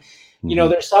get them.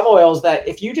 There's some oils that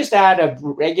if you just add a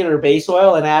regular base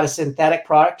oil and add a synthetic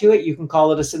product to it, you can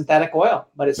call it a synthetic oil,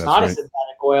 but it's not a synthetic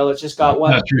oil. It's just got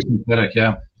one. That's true synthetic,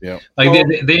 yeah. Yeah. Like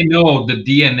they know the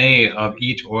DNA of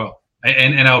each oil.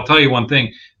 And I'll tell you one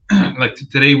thing, like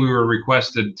today we were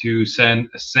requested to send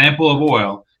a sample of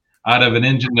oil out of an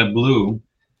engine that blew,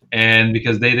 and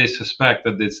because they suspect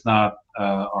that it's not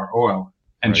our oil.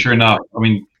 And sure enough, I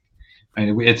mean,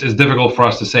 it's difficult for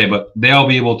us to say, but they'll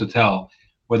be able to tell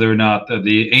whether or not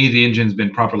the engine's been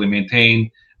properly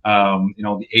maintained,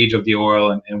 the age of the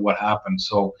oil and what happened.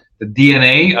 So the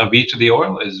DNA of each of the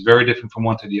oil is very different from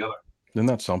one to the other. Isn't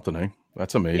that something, eh?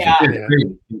 That's amazing. Yeah.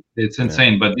 It's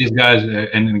insane, but these guys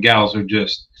and gals are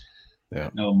just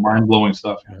mind-blowing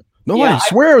stuff. No, I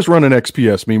swear I was running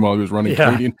XPS. Meanwhile, I was running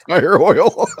Canadian Tire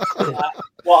oil.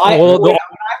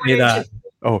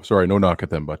 Oh, sorry, no knock at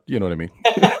them, but you know what I mean.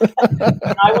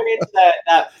 When I went into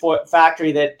that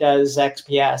factory that does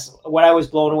XPS, what I was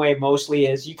blown away mostly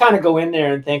is you kind of go in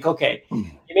there and think, okay,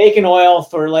 you make an oil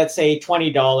for, let's say,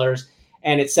 $20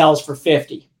 and it sells for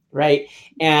 $50, right?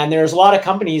 And there's a lot of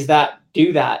companies that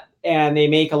do that, and they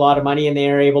make a lot of money and they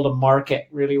are able to market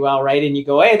really well, right? And you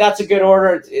go, hey, that's a good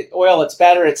order. Oil, it's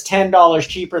better. It's $10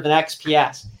 cheaper than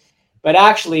XPS. But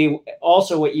actually,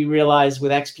 also what you realize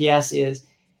with XPS is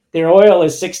their oil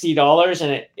is $60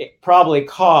 and it probably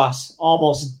costs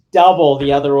almost double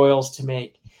the other oils to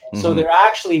make. So they're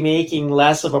actually making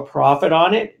less of a profit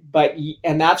on it,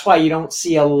 and that's why you don't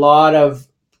see a lot of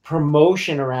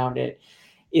promotion around it,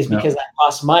 is because that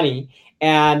costs money,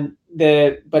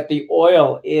 but the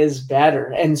oil is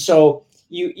better. And so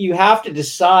you have to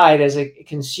decide as a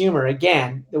consumer,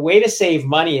 again, the way to save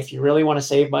money, if you really want to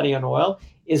save money on oil,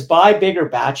 is buy bigger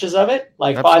batches of it.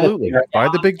 Like buy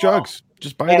the big jugs.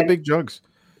 Just buy the big jugs.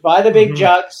 Buy the big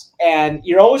jugs, and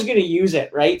you're always going to use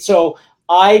it, right? So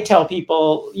I tell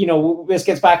people, this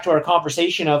gets back to our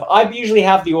conversation of, I usually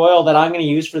have the oil that I'm going to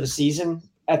use for the season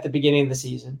at the beginning of the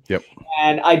season. Yep.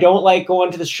 And I don't like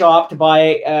going to the shop to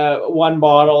buy one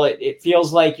bottle. It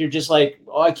feels like you're just like,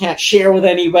 oh, I can't share with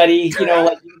anybody, like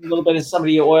a little bit of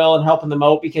somebody oil and helping them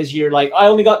out, because you're like, I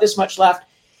only got this much left.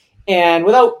 And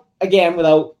without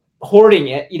hoarding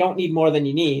it, you don't need more than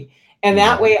you need. And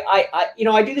that way,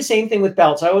 I do the same thing with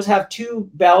belts. I always have 2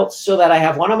 belts so that I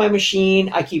have one on my machine,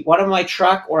 I keep one on my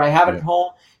truck, or I have it at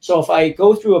home. So if I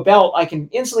go through a belt, I can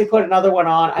instantly put another one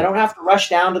on. I don't have to rush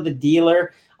down to the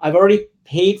dealer. I've already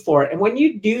paid for it. And when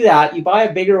you do that, you buy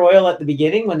a bigger oil at the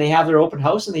beginning when they have their open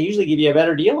house, and they usually give you a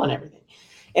better deal on everything.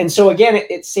 And so again,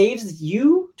 it saves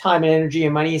you time and energy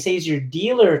and money. It saves your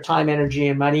dealer time, energy,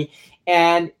 and money.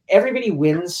 And everybody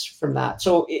wins from that.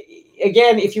 So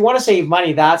again, if you want to save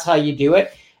money, that's how you do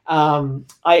it.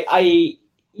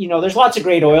 There's lots of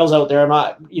great oils out there.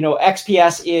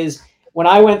 XPS is, when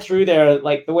I went through there,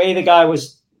 like the way the guy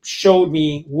was showed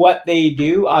me what they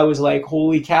do, I was like,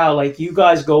 holy cow, like you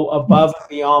guys go above and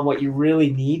beyond what you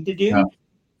really need to do.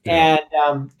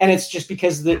 Yeah. And it's just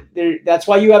because that's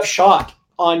why you have shock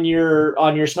on your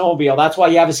snowmobile. That's why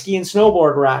you have a ski and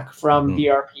snowboard rack from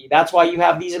BRP. That's why you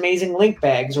have these amazing link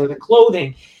bags or the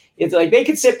clothing. It's like they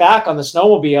could sit back on the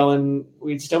snowmobile and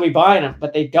we'd still be buying them,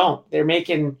 but they don't. They're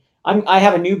making. I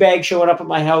have a new bag showing up at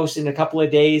my house in a couple of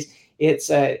days. It's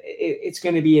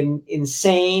going to be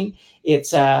insane.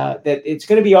 It's going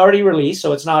to be already released,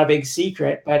 so it's not a big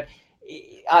secret. But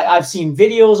I've seen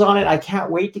videos on it. I can't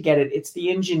wait to get it. It's the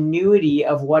ingenuity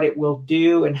of what it will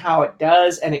do and how it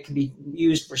does, and it can be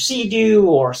used for Sea-Doo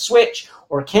or Switch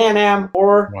or Can-Am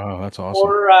or wow, that's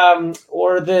awesome.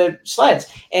 Or the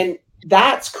sleds, and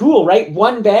that's cool, right?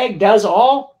 One bag does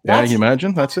all. Yeah, you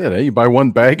imagine that's it. You buy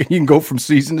one bag and you can go from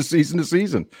season to season to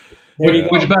season.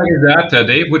 Which bag is that,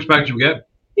 Dave? Which bag did you get?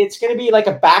 It's going to be like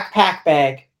a backpack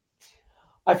bag.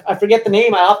 I forget the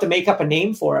name. I'll have to make up a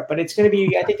name for it, but it's going to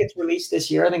be, I think it's released this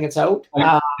year. I think it's out.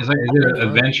 Is it an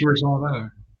adventure or something like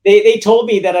that? They told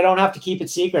me that I don't have to keep it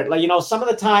secret. Like, some of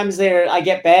the times I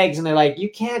get bags and they're like, you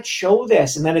can't show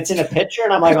this. And then it's in a picture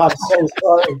and I'm like, oh, I'm so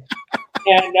sorry.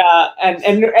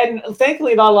 And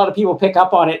thankfully not a lot of people pick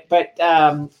up on it, but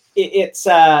it's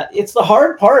the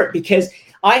hard part because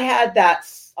I had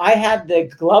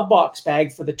the glove box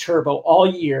bag for the turbo all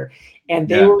year, and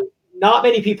they were not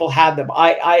many people had them.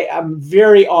 I am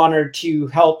very honored to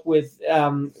help with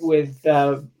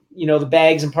the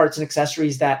bags and parts and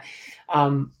accessories that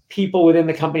people within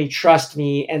the company trust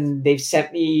me, and they've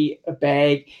sent me a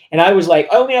bag. And I was like,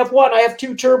 I only have one. I have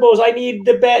two turbos. I need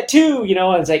the two.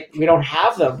 And it's like we don't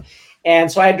have them.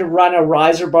 And so I had to run a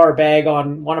riser bar bag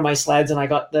on one of my sleds, and I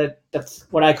got the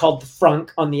what I called the frunk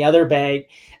on the other bag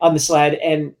on the sled,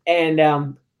 and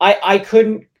I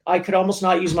could almost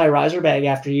not use my riser bag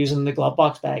after using the glove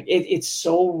box bag. It's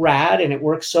so rad and it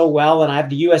works so well, and I have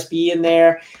the USB in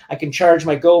there. I can charge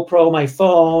my GoPro, my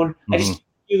phone. Mm-hmm. I just do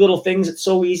a few little things. It's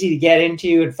so easy to get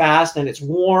into and fast, and it's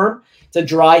warm. It's a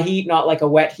dry heat, not like a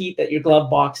wet heat that your glove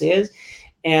box is,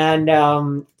 and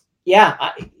and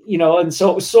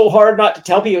so it was so hard not to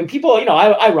tell people. And people,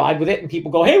 I ride with it, and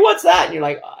people go, "Hey, what's that?" And you're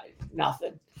like,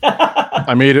 "Nothing."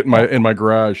 I made it in my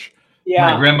garage.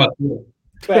 Yeah, my grandma.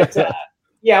 But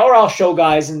or I'll show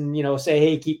guys and say,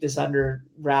 "Hey, keep this under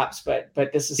wraps." But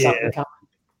this is something coming,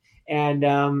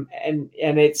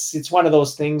 and it's one of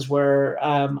those things where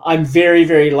I'm very,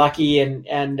 very lucky, and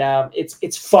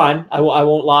it's fun. I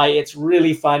won't lie, it's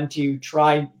really fun to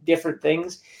try different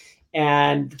things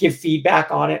and give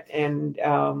feedback on it, and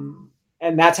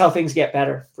that's how things get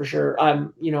better for sure.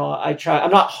 I try.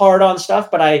 I'm not hard on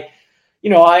stuff, but I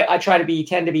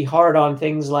tend to be hard on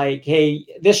things like, hey,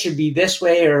 this should be this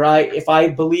way, or if I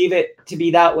believe it to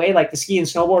be that way, like the ski and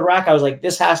snowboard rack, I was like,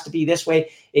 this has to be this way.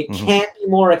 It can't be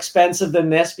more expensive than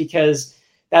this, because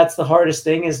that's the hardest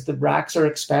thing is the racks are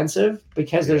expensive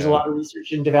because there's a lot of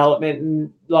research and development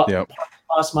and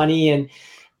cost money. And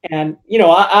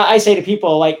I say to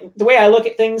people, like, the way I look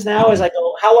at things now is I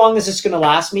go, how long is this going to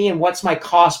last me, and what's my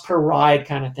cost per ride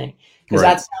kind of thing? Because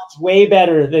that sounds way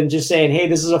better than just saying, hey,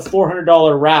 this is a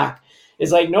 $400 rack.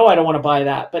 It's like, no, I don't want to buy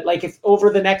that. But like, if over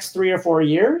the next 3 or 4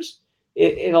 years,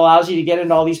 it allows you to get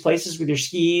into all these places with your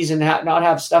skis and not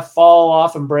have stuff fall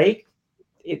off and break,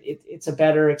 it's a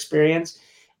better experience.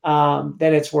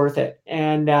 Then it's worth it.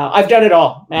 And I've done it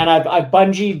all, man. I've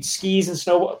bungeed skis and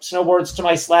snowboards to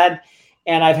my sled,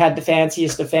 and I've had the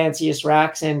fanciest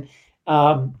racks, and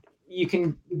you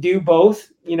can do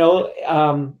both.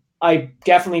 I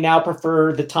definitely now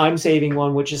prefer the time-saving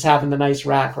one, which is having the nice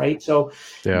rack, right? So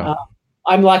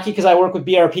I'm lucky because I work with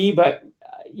BRP, but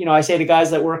I say to guys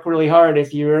that work really hard,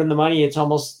 if you earn the money,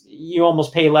 you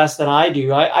almost pay less than I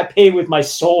do. I pay with my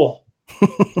soul.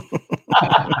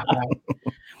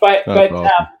 But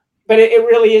it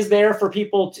really is there for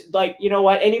people to, like,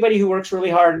 anybody who works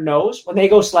really hard knows when they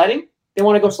go sledding, they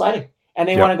want to go sledding, and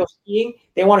they want to go skiing.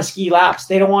 They want to ski laps.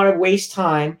 They don't want to waste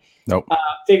time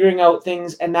figuring out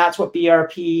things. And that's what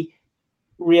BRP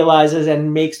realizes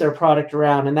and makes their product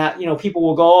around. And that, people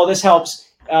will go, oh, this helps,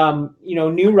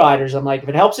 new riders. I'm like, if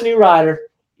it helps a new rider,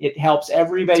 it helps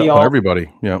everybody else.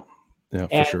 Everybody. Yeah. Yeah,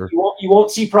 and for sure. You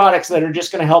won't see products that are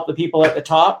just going to help the people at the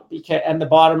top and the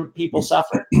bottom people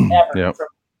suffer ever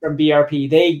from BRP.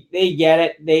 They get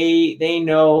it. They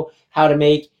know how to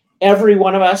make every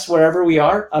one of us, wherever we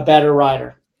are, a better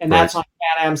rider. And that's on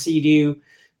Can-Am, Sea-Doo,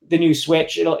 the new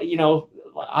Switch. I'm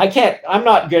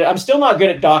not good. I'm still not good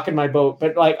at docking my boat,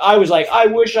 but I was like, I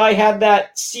wish I had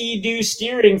that Sea-Doo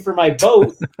steering for my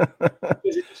boat,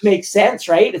 because it just makes sense,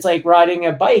 right? It's like riding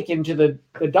a bike into the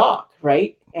dock,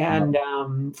 right? And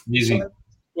easy.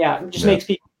 It just makes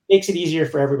people makes it easier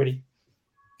for everybody.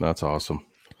 That's awesome.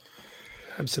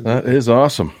 Absolutely. That is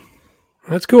awesome.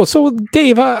 That's cool. So,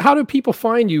 Dave, how do people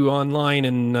find you online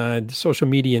and social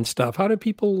media and stuff? How do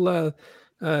people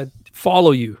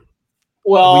follow you?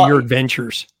 Well, your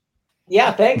adventures.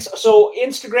 Yeah, thanks. So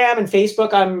Instagram and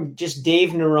Facebook, I'm just Dave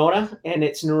Nerona, and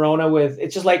it's Nerona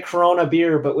it's just like Corona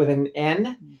beer, but with an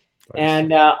N. Nice.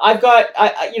 And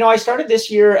I started this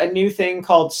year a new thing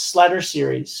called Sledder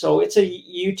Series. So it's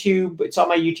it's on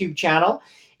my YouTube channel.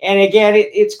 And again,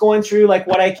 it's going through like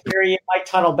what I carry in my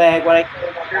tunnel bag, what I carry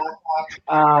in my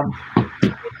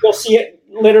backpack. You'll see it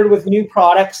littered with new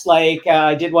products. Like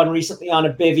I did one recently on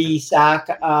a bivy sack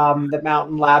that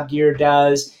Mountain Lab Gear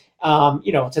does.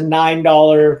 It's a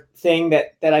 $9 thing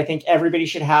that I think everybody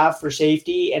should have for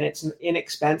safety, and it's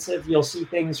inexpensive. You'll see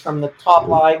things from the top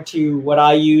line to what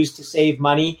I use to save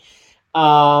money,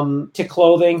 to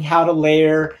clothing, how to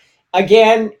layer.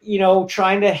 Again,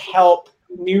 trying to help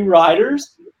new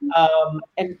riders.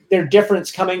 And their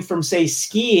difference coming from, say,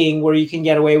 skiing, where you can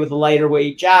get away with a lighter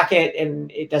weight jacket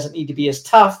and it doesn't need to be as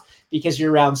tough because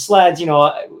you're around sleds.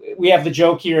 We have the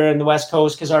joke here in the West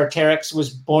Coast because Arc'teryx was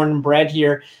born and bred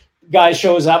here. Guy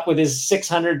shows up with his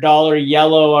 $600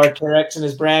 yellow Arc'teryx and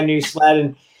his brand new sled,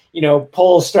 and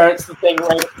Pole starts the thing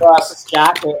right across his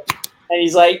jacket, and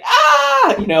he's like,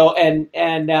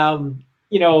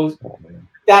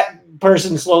 that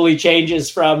person slowly changes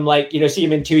from see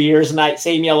him in 2 years and that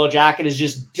same yellow jacket is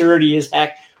just dirty as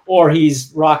heck, or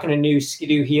he's rocking a new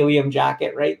Ski-Doo Helium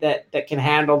jacket, right? That can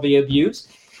handle the abuse.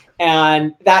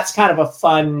 And that's kind of a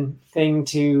fun thing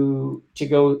to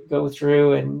go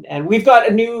through. And we've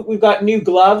got new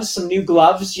gloves, some new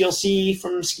gloves you'll see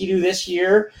from Ski-Doo this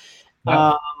year.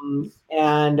 Wow.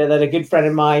 And that a good friend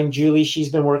of mine, Julie, she's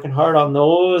been working hard on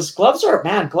those. Gloves are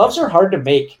hard to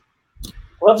make.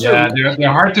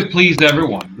 They're hard to please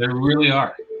everyone. They really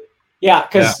are. Yeah,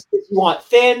 because you want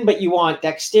thin, but you want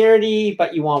dexterity,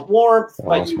 but you want warmth,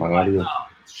 but you want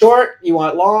short, you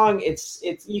want long. It's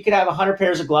you could have 100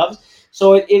 pairs of gloves.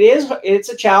 So it's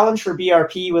a challenge for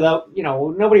BRP without,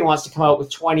 nobody wants to come out with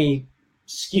 20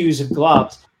 SKUs of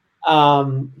gloves.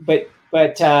 But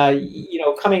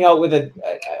coming out with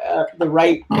the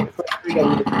right.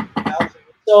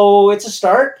 So it's a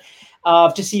start.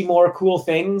 To see more cool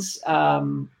things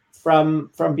from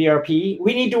BRP.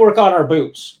 We need to work on our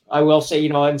boots. I will say,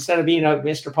 instead of being a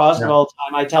Mr. Positive all the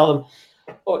time, I tell them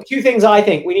two things. I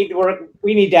think we need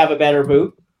to have a better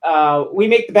boot. We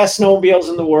make the best snowmobiles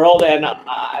in the world, and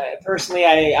personally,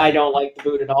 I don't like the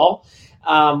boot at all.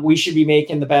 We should be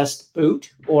making the best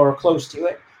boot or close to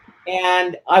it.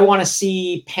 And I want to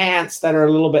see pants that are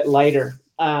a little bit lighter.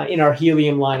 In our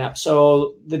Helium lineup.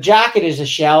 So the jacket is a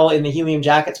shell in the Helium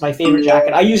jacket. It's my favorite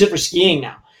jacket. I use it for skiing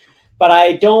now, but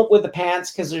I don't with the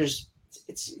pants because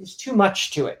it's too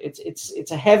much to it.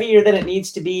 It's a heavier than it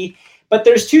needs to be. But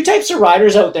there's two types of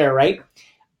riders out there, right?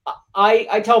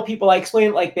 I tell people, I explain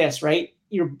it like this, right?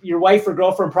 Your wife or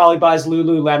girlfriend probably buys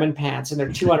Lululemon pants and they're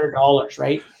 $200,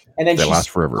 right? And then they last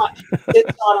forever.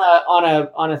 Sits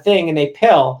on a thing and they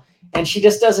pill. And she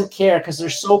just doesn't care because they're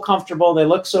so comfortable. They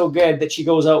look so good that she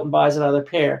goes out and buys another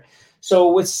pair.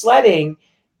 So with sledding,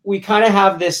 we kind of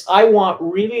have this, I want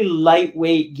really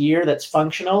lightweight gear that's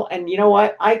functional. And you know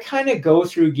what? I kind of go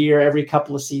through gear every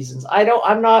couple of seasons.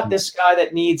 I'm not this guy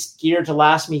that needs gear to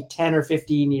last me 10 or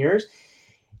 15 years.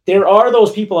 There are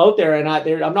those people out there, and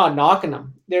I'm not knocking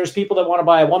them. There's people that want to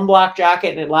buy one black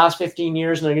jacket and it lasts 15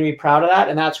 years and they're going to be proud of that.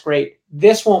 And that's great.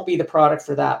 This won't be the product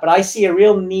for that. But I see a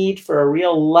real need for a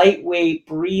real lightweight,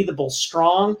 breathable,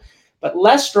 strong, but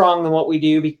less strong than what we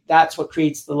do. That's what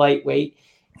creates the lightweight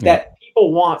that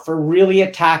people want for really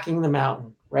attacking the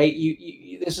mountain, right?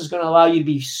 This is going to allow you to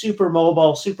be super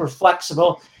mobile, super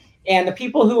flexible. And the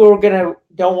people who are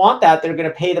don't want that, they're going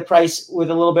to pay the price with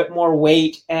a little bit more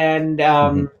weight and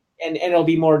it'll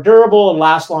be more durable and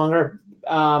last longer.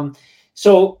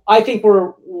 So I think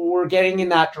we're getting in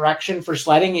that direction for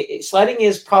sledding. Sledding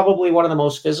is probably one of the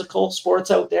most physical sports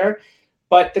out there,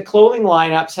 but the clothing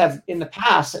lineups have in the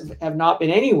past have not been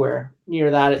anywhere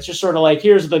near that. It's just sort of like,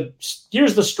 here's the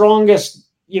strongest,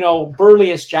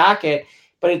 burliest jacket,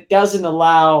 but it doesn't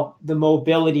allow the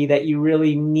mobility that you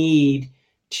really need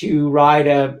to ride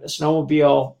a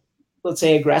snowmobile, let's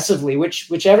say aggressively,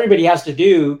 which everybody has to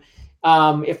do.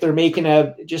 If they're making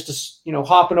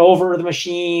hopping over the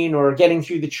machine or getting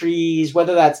through the trees,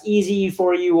 whether that's easy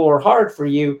for you or hard for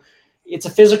you, it's a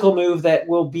physical move that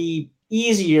will be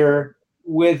easier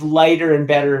with lighter and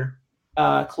better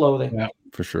clothing. Yeah,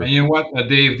 for sure. And you know what,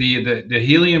 Dave, the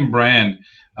Helium brand,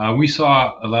 we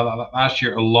saw last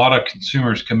year a lot of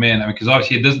consumers come in, because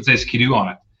obviously it doesn't say Ski-Doo on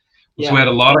it. So we had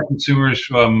a lot of consumers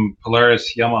from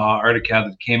Polaris, Yamaha, Arctic Cat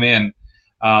that came in.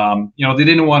 They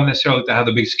didn't want necessarily to have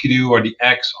the big Ski-Doo or the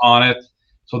X on it.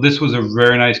 So this was a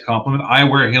very nice compliment. I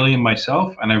wear Helium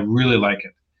myself, and I really like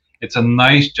it. It's a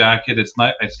nice jacket. It's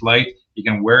light. You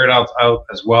can wear it out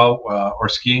as well, or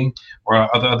skiing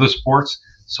or other sports.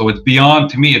 So it's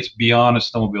beyond a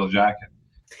snowmobile jacket.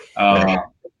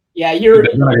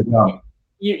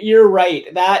 You're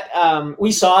right. That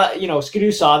we saw,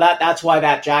 Ski-Doo saw that. That's why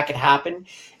that jacket happened.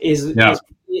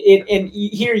 And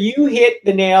here you hit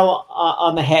the nail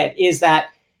on the head. Is that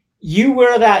you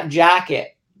wear that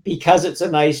jacket because it's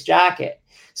a nice jacket.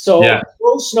 So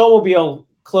most snowmobile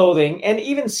clothing and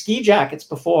even ski jackets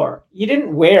before, you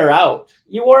didn't wear out.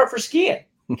 You wore it for skiing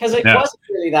because it wasn't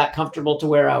really that comfortable to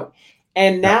wear out.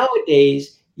 And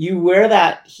nowadays you wear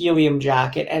that Helium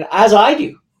jacket, and as I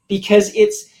do, because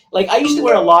it's like I used to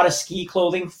wear a lot of ski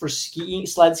clothing for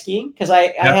sled skiing because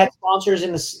I had sponsors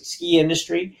in the ski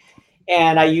industry,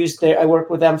 and I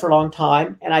worked with them for a long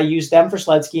time, and I used them for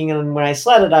sled skiing. And when I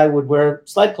sledded, I would wear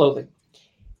sled clothing.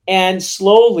 And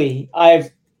slowly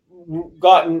I've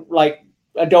gotten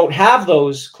I don't have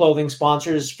those clothing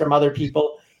sponsors from other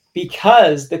people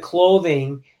because the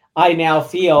clothing I now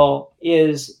feel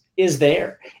is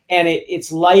there, and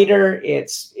it's lighter.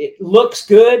 It looks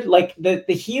good. Like the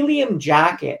Helium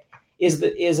jacket is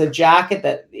a jacket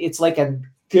that it's like a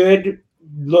good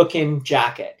looking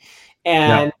jacket,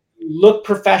 and look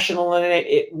professional in it.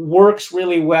 It works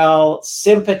really well.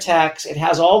 Sympatex. It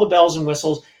has all the bells and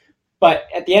whistles. But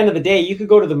at the end of the day, you could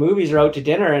go to the movies or out to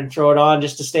dinner and throw it on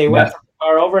just to stay wet from the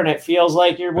car over, and it feels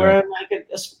like you're wearing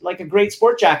like a great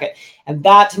sport jacket. And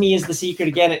that to me is the secret.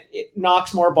 Again, it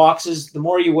knocks more boxes. The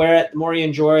more you wear it, the more you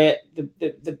enjoy it.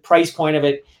 The price point of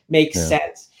it makes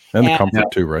sense. And the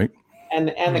comfort too, right? And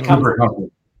the comfort.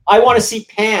 I want to see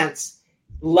pants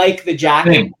like the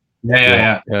jacket.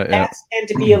 Pants tend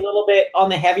to be a little bit on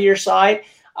the heavier side,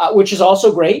 which is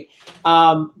also great.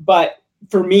 But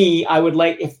for me, I would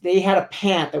like if they had a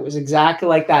pant that was exactly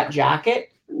like that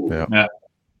jacket.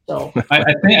 So I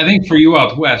think for you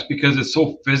out west, because it's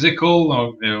so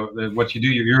physical, what you do,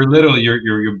 you're literally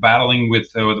you're battling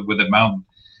with the mountain,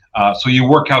 so you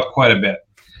work out quite a bit.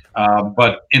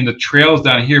 But in the trails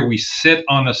down here, we sit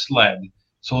on a sled,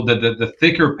 so that the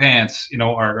thicker pants,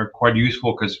 are quite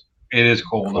useful because it is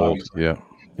cold. Obviously.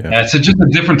 It's just a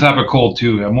different type of cold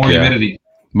too, more humidity.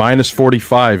 Minus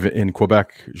 45 in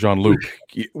Quebec, Jean-Luc.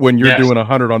 When you're doing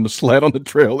 100 on the sled on the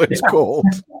trail, it's cold.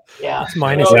 It's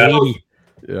minus 80.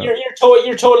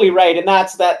 You're totally right, and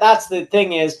that's the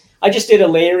thing is I just did a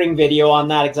layering video on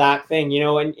that exact thing,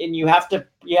 and you have to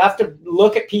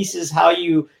look at pieces how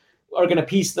you are going to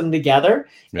piece them together,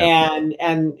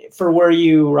 and for where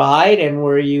you ride and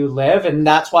where you live, and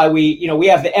that's why we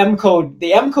have the M code.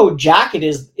 The M code jacket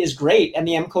is great, and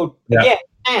the M code again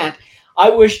pant. I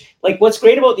wish, what's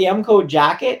great about the M code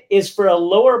jacket is for a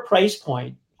lower price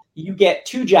point, you get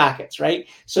two jackets, right?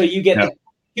 So you get the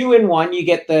 2-in-1, you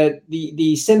get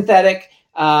the synthetic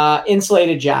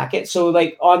insulated jacket. So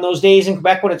on those days in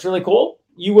Quebec when it's really cold,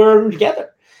 you wear them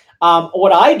together.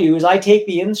 What I do is I take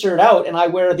the insert out and I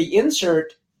wear the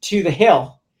insert to the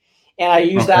hill, and I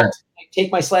use that to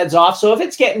take my sleds off. So if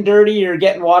it's getting dirty or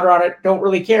getting water on it, don't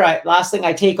really care. Last thing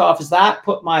I take off is that,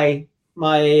 put my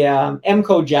M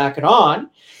code jacket on,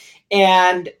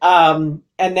 and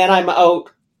then I'm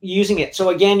out using it. So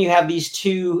again, you have these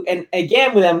two, and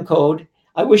again with M code,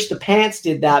 I wish the pants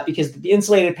did that, because the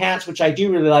insulated pants, which I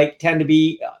do really like, tend to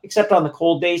be, except on the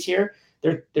cold days here,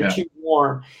 they're too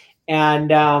warm. And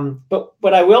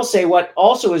but I will say what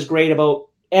also is great about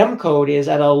M code is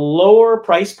at a lower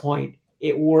price point,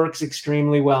 it works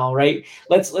extremely well, right?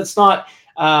 Let's not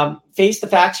face the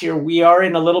facts here. We are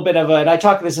in a little bit of and I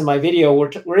talk this in my video,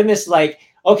 we're in this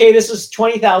okay, this is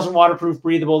 20,000 waterproof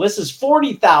breathable. This is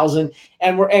 40,000.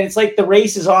 And it's like the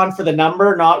race is on for the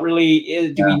number, not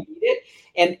really do we need it.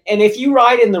 And if you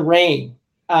ride in the rain,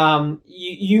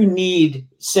 you need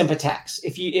Sympatex.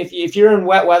 If you're in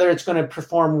wet weather, it's going to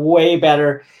perform way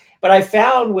better. But I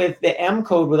found with the M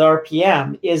code with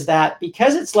RPM is that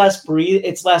because it's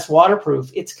less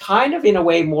waterproof, it's kind of in a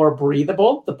way more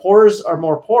breathable. The pores are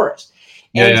more porous.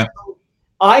 So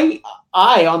I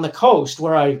on the coast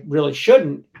where I really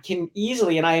shouldn't can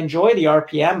easily, and I enjoy the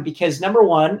RPM because number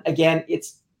one, again,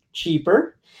 it's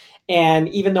cheaper. And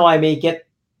even though I may get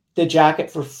the jacket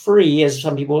for free, as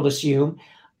some people would assume,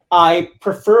 I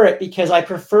prefer it because I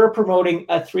prefer promoting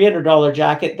a $300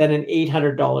 jacket than an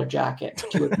 $800 jacket.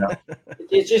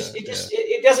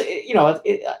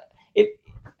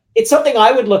 It's something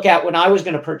I would look at when I was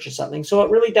going to purchase something. So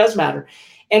it really does matter.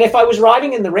 And if I was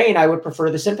riding in the rain, I would prefer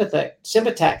the Sympatex.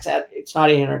 It's not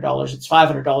 $800, it's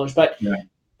 $500,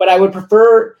 but I would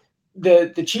prefer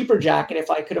the cheaper jacket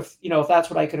if I could have, if that's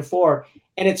what I could afford.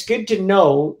 And it's good to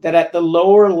know that at the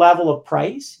lower level of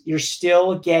price, you're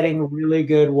still getting really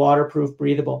good waterproof,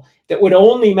 breathable. That would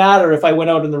only matter if I went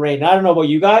out in the rain. I don't know about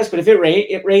you guys, but if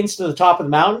it rains to the top of the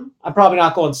mountain, I'm probably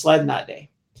not going sledding that day.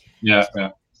 Yeah.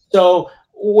 So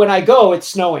when I go, it's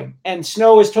snowing, and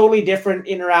snow is totally different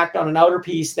interact on an outer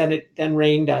piece than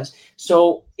rain does.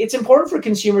 So it's important for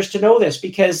consumers to know this,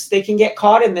 because they can get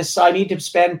caught in this. I need to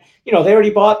spend, they already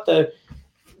bought the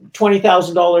 $20,000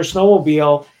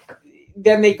 snowmobile.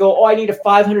 Then they go, I need a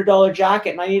 $500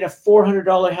 jacket, and I need a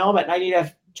 $400 helmet, and I need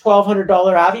a $1,200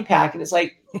 Avi pack. And it's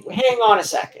like, hang on a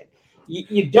second.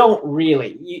 You don't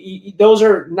really. Those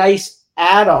are nice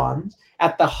add-ons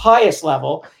at the highest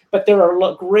level, but there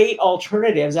are great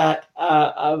alternatives at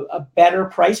a better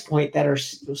price point that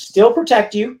will still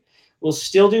protect you, will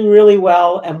still do really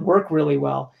well, and work really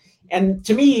well. And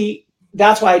to me,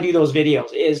 that's why I do those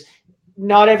videos, is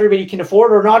not everybody can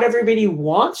afford, or not everybody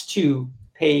wants to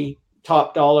pay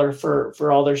top dollar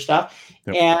for all their stuff.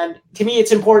 Yep. And to me,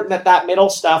 it's important that middle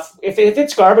stuff, if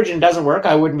it's garbage and doesn't work,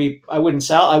 I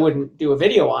wouldn't do a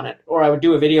video on it, or I would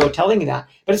do a video telling you that.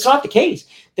 But it's not the case.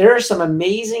 There are some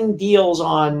amazing deals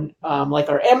on, like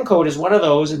our M Code is one of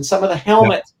those, and some of the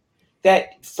helmets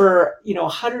that for,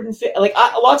 $150, like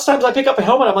a lot of times I pick up a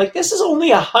helmet, I'm like, this is only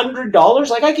 $100.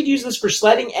 Like I could use this for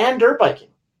sledding and dirt biking.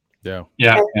 Yeah.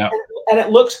 And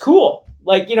it looks cool.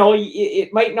 Like,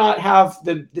 it might not have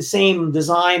the same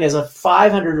design as a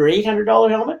 $500 or $800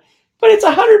 helmet, but it's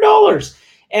 $100.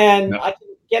 And I can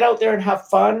get out there and have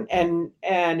fun. And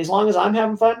as long as I'm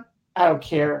having fun, I don't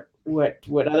care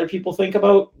what other people think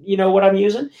about, what I'm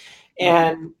using.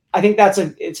 And I think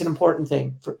it's an important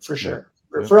thing for sure,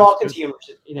 for all consumers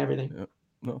and everything. Yeah.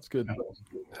 No, it's good.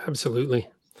 Absolutely.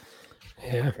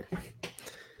 Yeah.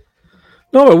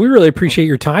 No, but we really appreciate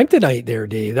your time tonight there,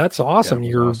 Dave. That's awesome.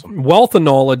 Your wealth of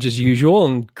knowledge as usual,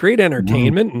 and great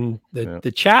entertainment. And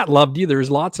the chat loved you.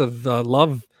 There's lots of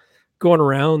love going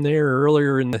around there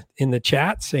earlier in the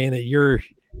chat, saying that you're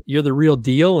the real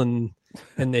deal and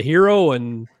the hero,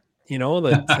 and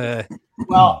that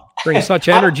brings such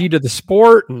energy to the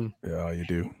sport. And yeah, you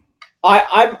do.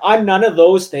 I'm none of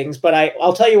those things, but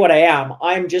I'll tell you what I am.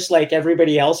 I'm just like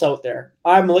everybody else out there.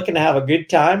 I'm looking to have a good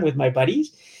time with my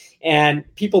buddies. And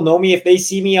people know me if they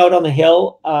see me out on the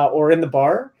hill or in the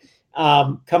bar.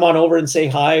 Come on over and say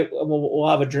hi. We'll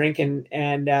have a drink. And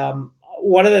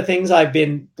one of the things I've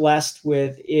been blessed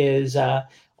with is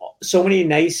so many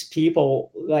nice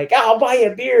people. Like, I'll buy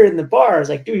you a beer in the bar.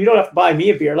 It's like, dude, you don't have to buy me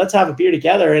a beer. Let's have a beer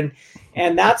together.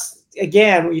 And that's,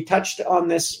 again, we touched on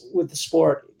this with the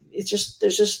sport. It's just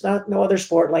there's just no other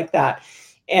sport like that.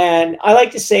 And I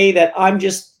like to say that I'm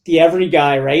just the every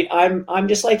guy, right? I'm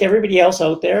just like everybody else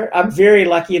out there. I'm very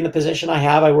lucky in the position I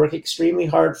have. I work extremely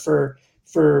hard for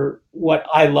what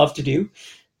I love to do,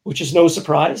 which is no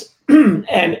surprise,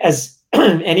 and as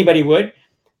anybody would.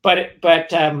 But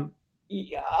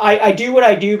I do what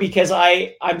I do because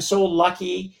I'm so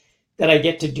lucky that I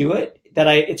get to do it.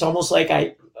 It's almost like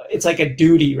it's like a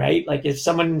duty, right? Like if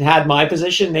someone had my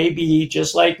position, they'd be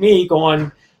just like me,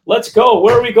 going, "Let's go.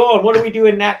 Where are we going? What are we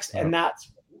doing next?" And that's.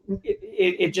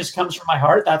 It just comes from my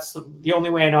heart. That's the only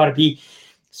way I know how to be.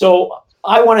 So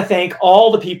I want to thank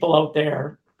all the people out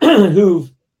there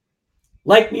who've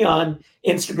liked me on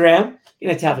Instagram. You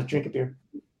have to have a drink of beer.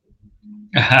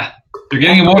 You're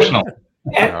getting emotional.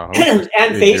 And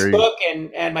Facebook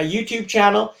and my YouTube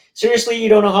channel. Seriously, you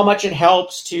don't know how much it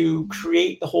helps to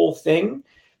create the whole thing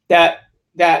that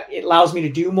it allows me to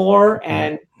do more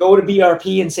and go to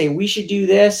BRP and say, we should do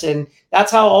this. And that's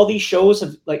how all these shows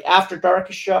have, like After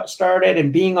Dark started,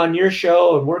 and being on your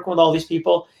show and working with all these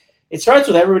people. It starts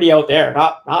with everybody out there,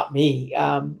 not me.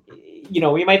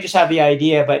 We might just have the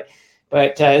idea, but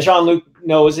as Jean-Luc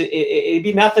knows, it'd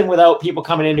be nothing without people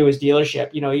coming into his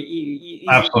dealership.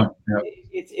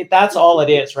 Absolutely. That's all it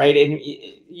is, right? And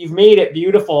you've made it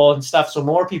beautiful and stuff, so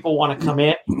more people want to come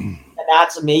in, and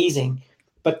that's amazing.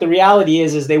 But the reality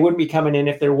is they wouldn't be coming in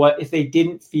if they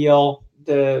didn't feel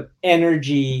the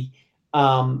energy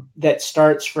that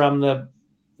starts from the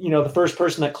first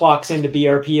person that clocks into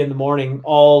BRP in the morning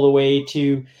all the way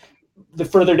to the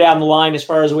further down the line, as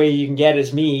far as way you can get,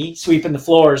 is me sweeping the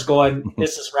floors going,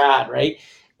 this is rad, right?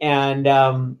 And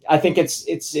I think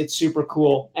it's super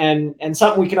cool. And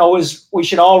something we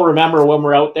should all remember when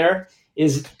we're out there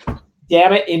is,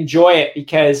 damn it, enjoy it.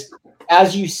 Because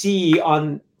as you see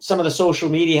on some of the social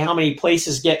media, how many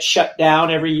places get shut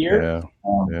down every year.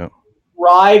 Yeah.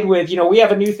 Ride with, we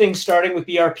have a new thing starting with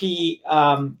BRP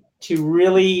to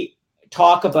really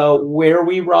talk about where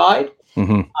we ride.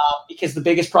 Mm-hmm. Because the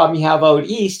biggest problem you have out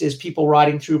east is people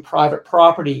riding through private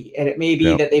property, and it may be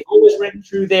Yep. that they've always ridden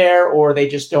through there, or they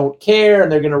just don't care and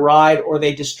they're going to ride, or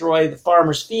they destroy the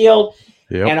farmer's field.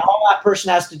 Yep. And all that person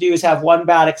has to do is have one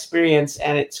bad experience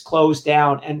and it's closed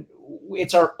down, and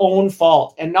it's our own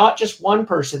fault, and not just one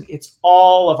person, it's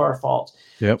all of our fault.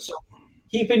 Yep. So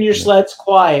keeping your sleds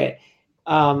quiet,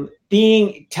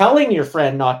 telling your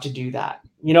friend not to do that.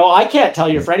 I can't tell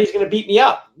your friend he's going to beat me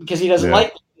up because he doesn't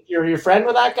like me. You're your friend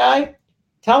with that guy,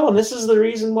 tell him this is the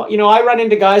reason why. I run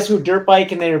into guys who dirt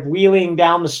bike and they're wheeling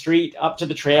down the street up to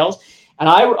the trails. And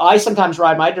I sometimes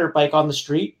ride my dirt bike on the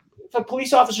street. If a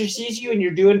police officer sees you and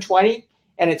you're doing 20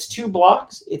 and it's 2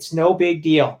 blocks, it's no big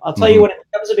deal. I'll tell you when it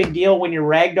becomes a big deal, when you're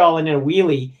ragdolling in a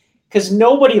wheelie, because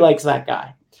nobody likes that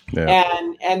guy. Yeah.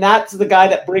 And that's the guy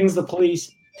that brings the police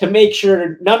to make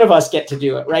sure none of us get to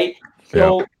do it, right?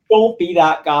 So don't be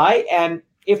that guy. And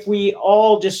if we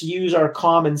all just use our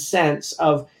common sense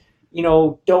of,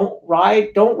 don't ride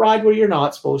where you're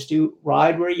not supposed to,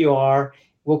 ride where you are.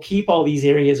 We'll keep all these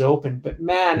areas open. But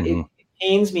man, it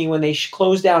pains me when they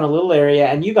close down a little area,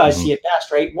 and you guys see it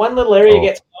best, right? One little area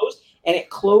gets closed, and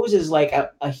it closes like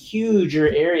a huger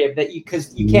area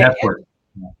because you can't.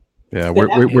 Yeah,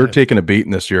 we're taking a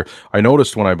beating this year. I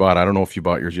noticed when I bought, I don't know if you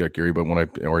bought yours yet, Gary, but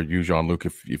or you, Jean-Luc,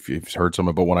 if you've heard some,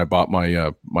 but when I bought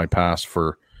my pass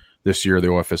for this year, the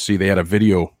OFSC, they had a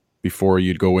video before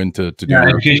you'd go into to do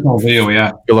educational video,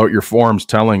 fill out your forms,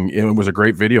 it was a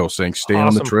great video saying stay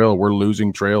on the trail. We're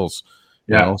losing trails.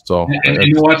 So and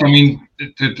you know what I mean,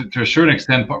 to a certain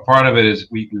extent, part of it is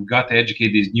we've got to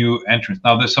educate these new entrants.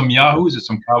 Now there's some yahoos, there's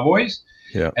some cowboys,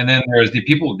 and then there's the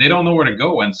people, they don't know where to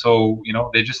go, and so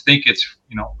they just think it's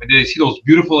they see those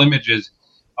beautiful images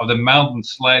of the mountain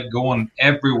sled going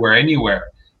everywhere, anywhere.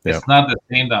 It's not the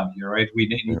same down here, right? We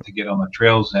need to get on the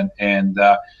trails, and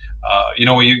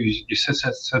you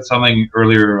said something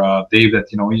earlier, Dave, that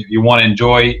you want to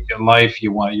enjoy your life.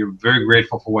 You're very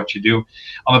grateful for what you do.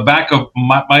 On the back of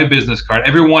my business card,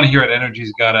 everyone here at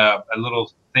Energy's got a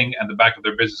little thing at the back of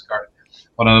their business card,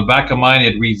 but on the back of mine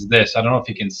it reads this. I don't know if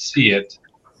you can see it.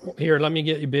 Here, let me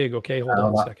get you big. Okay, hold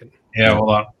on a second. Yeah, hold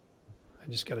on. I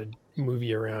just got to move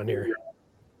you around here.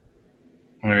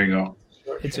 There you go.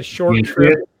 It's a short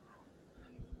trip.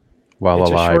 While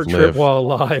alive, live. While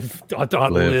alive,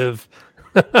 live.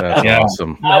 That's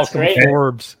awesome. That's great.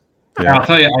 Forbes. Yeah. I'll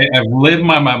tell you, I've lived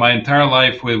my entire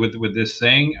life with this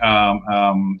saying,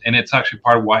 and it's actually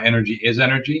part of why energy is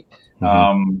energy.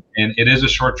 And it is a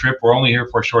short trip. We're only here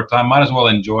for a short time. Might as well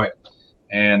enjoy it.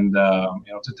 And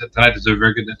tonight is a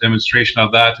very good demonstration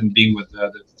of that. And being with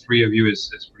the three of you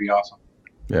is pretty awesome.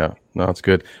 Yeah, no, it's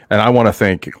good. And I want to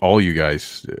thank all you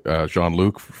guys,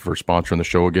 Jean-Luc for sponsoring the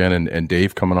show again, and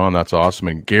Dave coming on. That's awesome.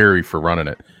 And Gary for running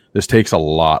it. This takes a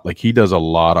lot. Like, he does a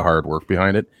lot of hard work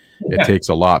behind it. It takes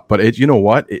a lot. But the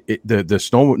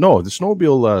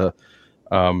snowmobile,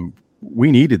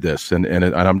 we needed this, and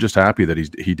I'm just happy that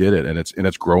he did it, and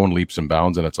it's growing leaps and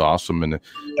bounds, and it's awesome, and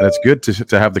it's good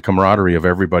to have the camaraderie of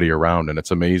everybody around, and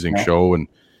it's an amazing show and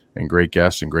great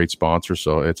guests and great sponsors.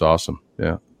 So it's awesome.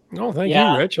 Yeah. No, thank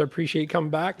you, Rich. I appreciate you coming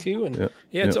back too. And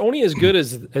it's only as good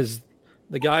as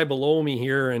the guy below me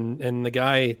here and the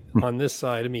guy on this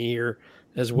side of me here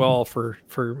as well for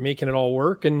making it all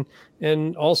work.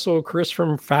 And also Chris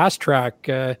from Fast Track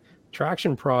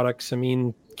Traction Products. I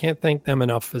mean, can't thank them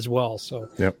enough as well. So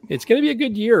it's going to be a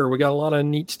good year. We got a lot of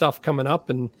neat stuff coming up,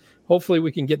 and hopefully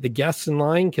we can get the guests in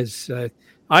line, because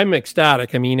I'm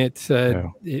ecstatic. I mean,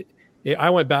 I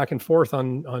went back and forth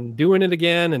on doing it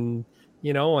again, and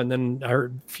and then a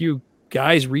few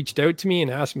guys reached out to me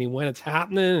and asked me when it's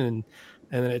happening.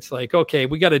 And then it's like, okay,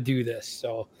 we got to do this.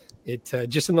 So it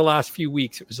just in the last few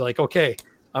weeks, it was like, okay,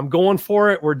 I'm going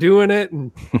for it. We're doing it.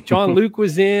 And Jean-Luc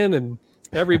was in, and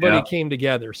everybody came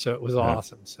together. So it was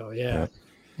awesome. So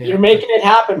you're making it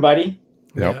happen, buddy.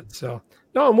 Yeah. So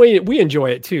no, and we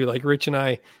enjoy it too. Like Rich and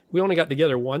I, we only got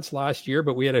together once last year,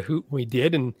 but we had a hoot when we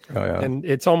did. And and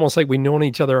it's almost like we've known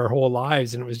each other our whole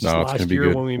lives. And it was just last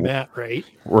year when we met, right?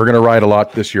 We're going to ride a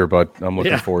lot this year, but I'm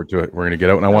looking forward to it. We're going to get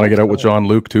out, and I want to get out with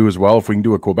Jean-Luc too as well. If we can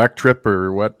do a Quebec trip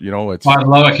or what, I'd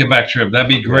love a Quebec trip. That'd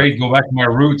be great. Go back to my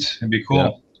roots. It'd be cool. Yeah.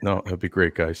 No, that'd be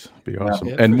great, guys. It'd be awesome.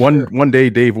 Yeah, and one day,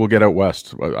 Dave, we'll get out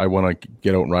west. I want to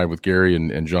get out and ride with Gary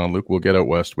and Jean-Luc. We'll get out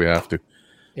west. We have to.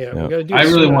 Yeah. We gotta do I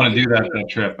really want to do that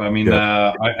trip. I mean,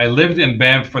 I lived in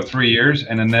Banff for 3 years,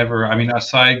 and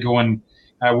aside going,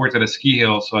 I worked at a ski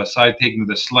hill, so aside taking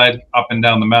the sled up and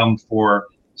down the mountain for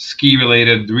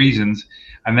ski-related reasons,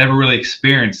 I never really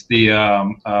experienced the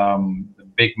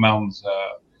big mountains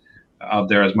out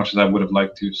there as much as I would have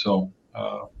liked to. So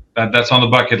that's on the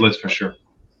bucket list for sure.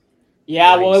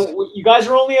 Yeah, well, you guys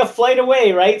are only a flight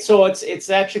away, right? So it's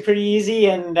actually pretty easy.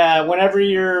 And whenever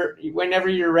you're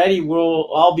ready,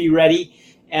 I'll be ready,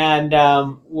 and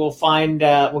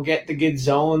we'll get the good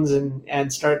zones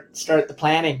and start the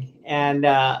planning. And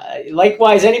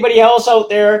likewise, anybody else out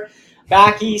there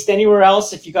back east, anywhere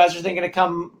else, if you guys are thinking of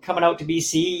coming out to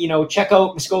BC, check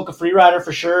out Muskoka Freerider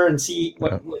for sure and see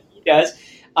what he does.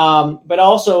 But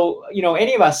also,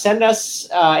 any of us, send us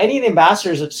any of the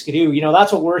ambassadors of Ski-Doo.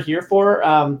 That's what we're here for.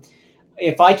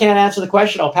 If I can't answer the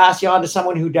question, I'll pass you on to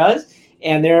someone who does,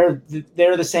 and they're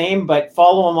the same. But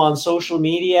follow them on social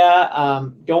media.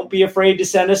 Don't be afraid to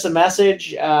send us a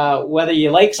message, whether you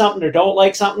like something or don't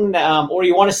like something, or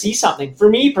you want to see something. For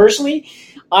me personally,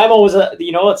 I'm always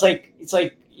it's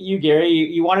like you, Gary.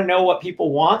 You want to know what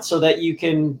people want so that you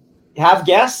can have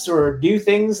guests or do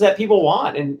things that people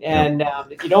want, and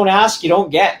if you don't ask, you don't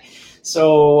get.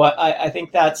 So I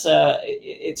think that's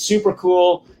it's super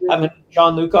cool having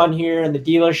Jean-Luc on here and the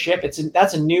dealership.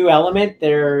 That's a new element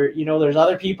there. There's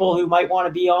other people who might want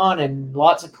to be on, and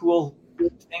lots of cool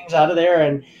things out of there.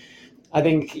 And I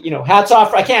think hats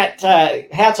off. I can't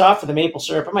hats off for the maple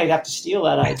syrup. I might have to steal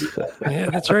that idea. Yeah,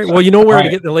 that's right. Well, you know where to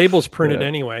get the labels printed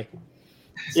anyway.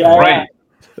 Yeah, right.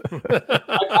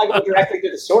 I go directly to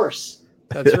the source.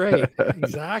 That's right.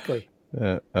 Exactly.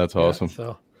 Yeah, that's awesome.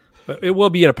 So, but it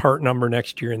will be a part number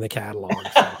next year in the catalog.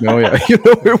 So. No, yeah,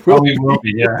 it will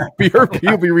be. Yeah, BRP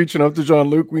will be reaching out to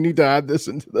Jean-Luc. We need to add this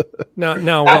into the. No.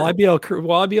 Will I be able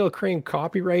to claim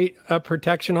copyright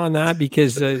protection on that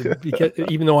because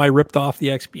even though I ripped off the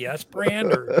XPS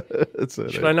brand, or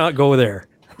should I not go there?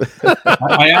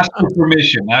 I asked for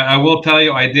permission. I will tell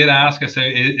you, I did ask. I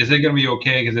said, "Is it going to be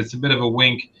okay?" Because it's a bit of a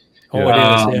wink. Oh, it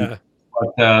is. Yeah.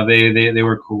 But they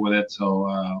were cool with it. So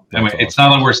anyway, it's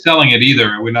not like we're selling it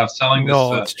either. We're not selling this.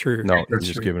 No, it's true. No, you're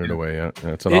just giving it away. Yeah,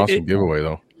 it's an awesome giveaway,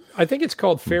 though. I think it's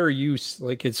called fair use.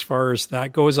 Like as far as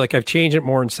that goes, like I've changed it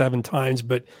more than 7 times,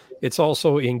 but it's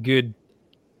also in good.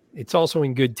 It's also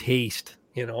in good taste.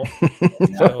 So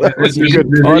there's a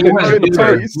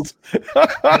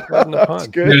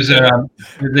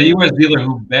U.S. dealer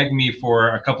who begged me for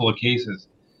a couple of cases.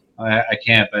 I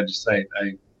can't.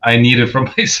 I need it for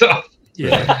myself.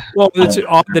 Yeah. Well, it's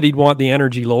odd that he'd want the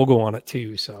Energy logo on it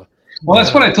too. So. Well,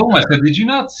 that's what I told him. I said, "Did you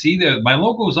not see my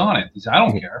logo's on it?" He said, "I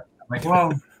don't care." I'm like,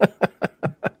 "Well."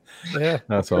 Yeah,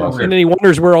 that's awesome. And then he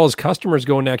wonders where all his customers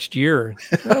go next year.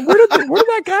 Where did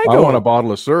that guy go? I want a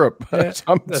bottle of syrup. Yeah,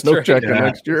 I'm snow checking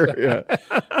next year. Yeah,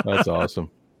 that's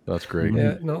awesome. That's great.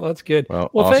 Yeah, no, that's good.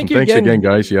 Well awesome. Thank you. Thanks again,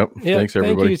 guys. Yep. Yeah, thanks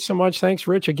everybody. Thank you so much. Thanks,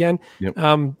 Rich. Again. Yep.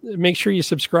 Make sure you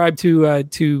subscribe to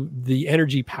the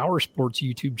Energy Power Sports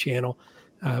YouTube channel.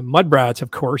 Mudbrats,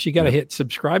 of course. You got to hit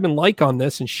subscribe and like on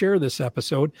this and share this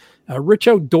episode. Rich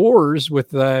Outdoors with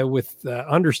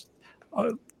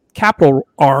capital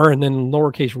R and then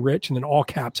lowercase Rich and then all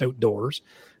caps Outdoors,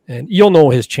 and you'll know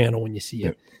his channel when you see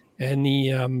it. And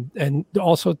and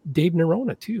also Dave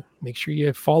Nerona too. Make sure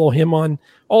you follow him on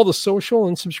all the social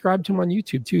and subscribe to him on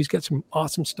YouTube too. He's got some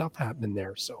awesome stuff happening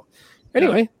there. So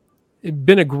anyway, it's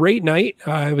been a great night.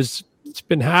 It's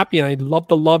been happy, and I love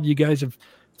the love you guys have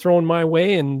thrown my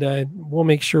way, and we'll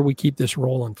make sure we keep this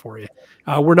rolling for you.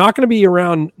 We're not going to be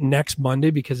around next Monday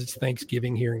because it's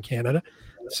Thanksgiving here in Canada.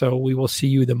 So we will see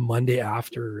you the Monday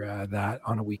after that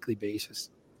on a weekly basis.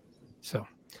 So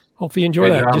hopefully you enjoy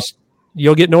that.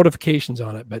 You'll get notifications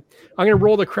on it, but I'm going to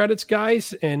roll the credits,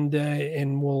 guys, and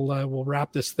we'll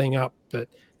wrap this thing up. But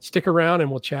stick around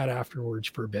and we'll chat afterwards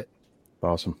for a bit.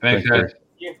 Awesome. Thanks, guys.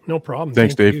 No problem.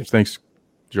 Thanks, Dave. You. Thanks,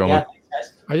 John. Yeah,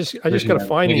 I just got to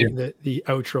find the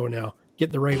outro now.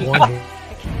 Get the right one here.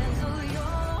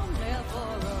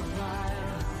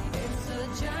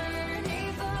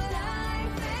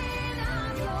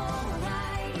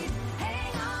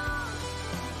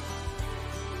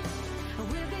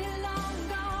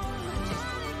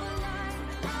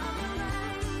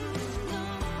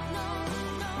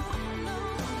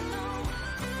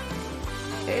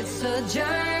 It's a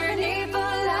journey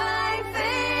for